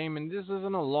entertainment, this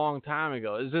isn't a long time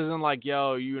ago. This isn't like,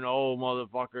 yo, you an old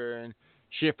motherfucker and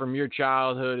shit from your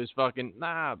childhood is fucking,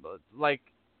 nah, but like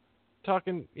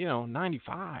talking, you know,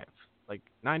 95, like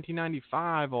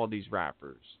 1995, all these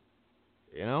rappers,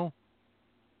 you know?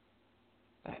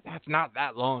 That's not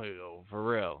that long ago, for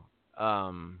real.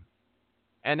 And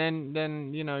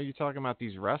then you know, you're talking about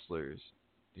these wrestlers.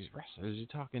 You're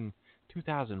talking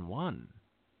 2001.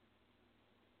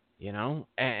 You know,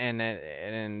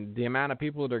 and the amount of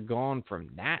people that are gone from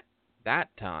that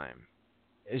time,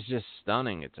 is just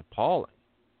stunning. It's appalling,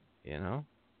 you know?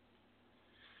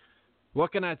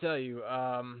 What can I tell you?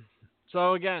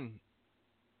 So again,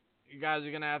 you guys are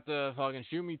going to have to fucking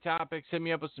shoot me topics, hit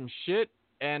me up with some shit,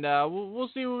 and we'll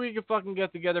see what we can fucking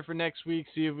get together for next week,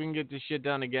 see if we can get this shit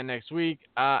done again next week.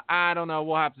 I don't know.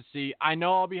 We'll have to see. I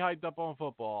know I'll be hyped up on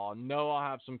football. I know I'll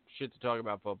have some shit to talk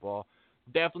about football.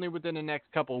 Definitely within the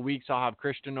next couple of weeks, I'll have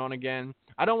Christian on again.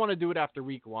 I don't want to do it after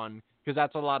week 1 because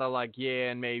that's a lot of like, yeah,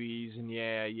 and maybes, and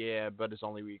yeah, but it's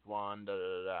only week 1,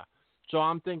 da-da-da-da. So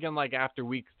I'm thinking like after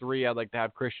week 3, I'd like to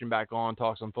have Christian back on,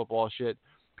 talk some football shit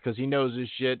because he knows his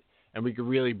shit, and we could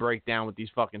really break down what these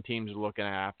fucking teams are looking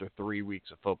at after 3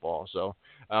 weeks of football. So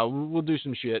we'll do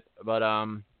some shit. But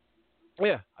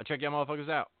yeah, I'll check y'all motherfuckers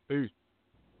out. Peace.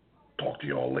 Talk to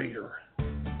y'all later.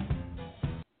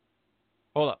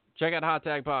 Hold up. Check out Hot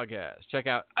Tag Podcast. Check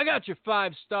out I Got Your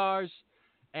 5 Stars.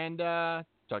 And talk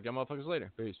to y'all motherfuckers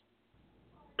later. Peace.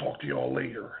 Talk to y'all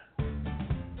later.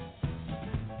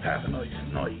 Have a nice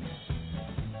night.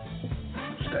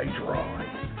 Stay dry.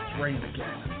 It's raining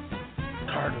again. I'm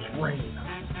tired of this rain.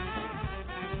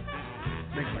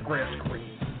 Makes my grass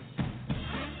green.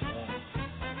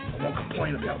 I won't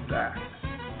complain about that.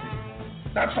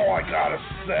 That's all I gotta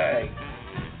say.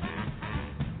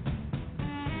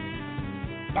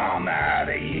 I'm out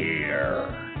of here.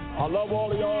 I love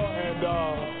all of y'all and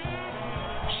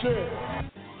shit.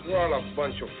 You're all a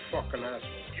bunch of fucking assholes.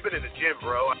 You've been in the gym,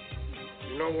 bro.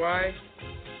 You know why?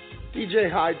 DJ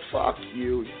Hyde, fuck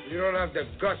you. You don't have the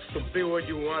guts to be what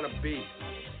you want to be.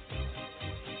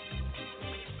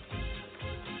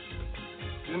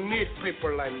 You need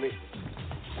people like me.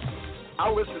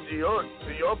 I'll listen to your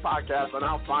podcast and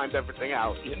I'll find everything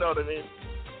out. You know what I mean?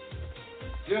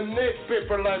 You need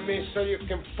people like me so you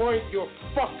can point your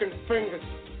fucking fingers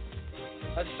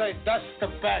and say, that's the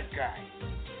bad guy.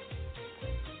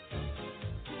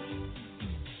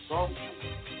 So,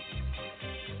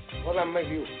 what'll that make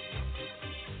you?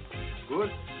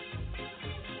 Good.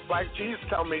 Black Cheese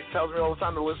tells me all the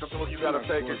time to listen to what you gotta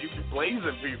say because you be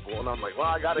blazing people. And I'm like, well,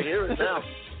 I gotta hear it now.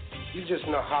 You just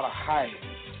know how to hide.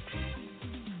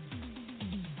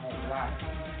 How to lie.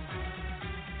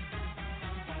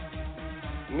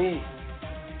 Me,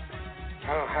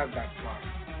 I don't have that problem.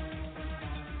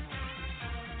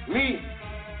 Me,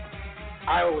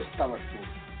 I always tell the truth.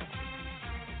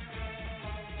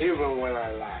 Even when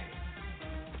I lie.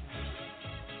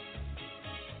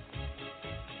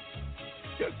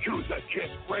 Yakuza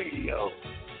Kick Radio.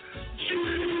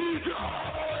 Jesus!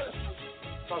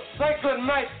 So say good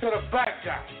night to the bad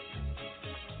guy.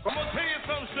 I'm gonna tell you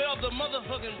something straight off the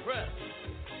motherfucking press.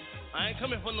 I ain't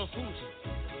coming for no fools.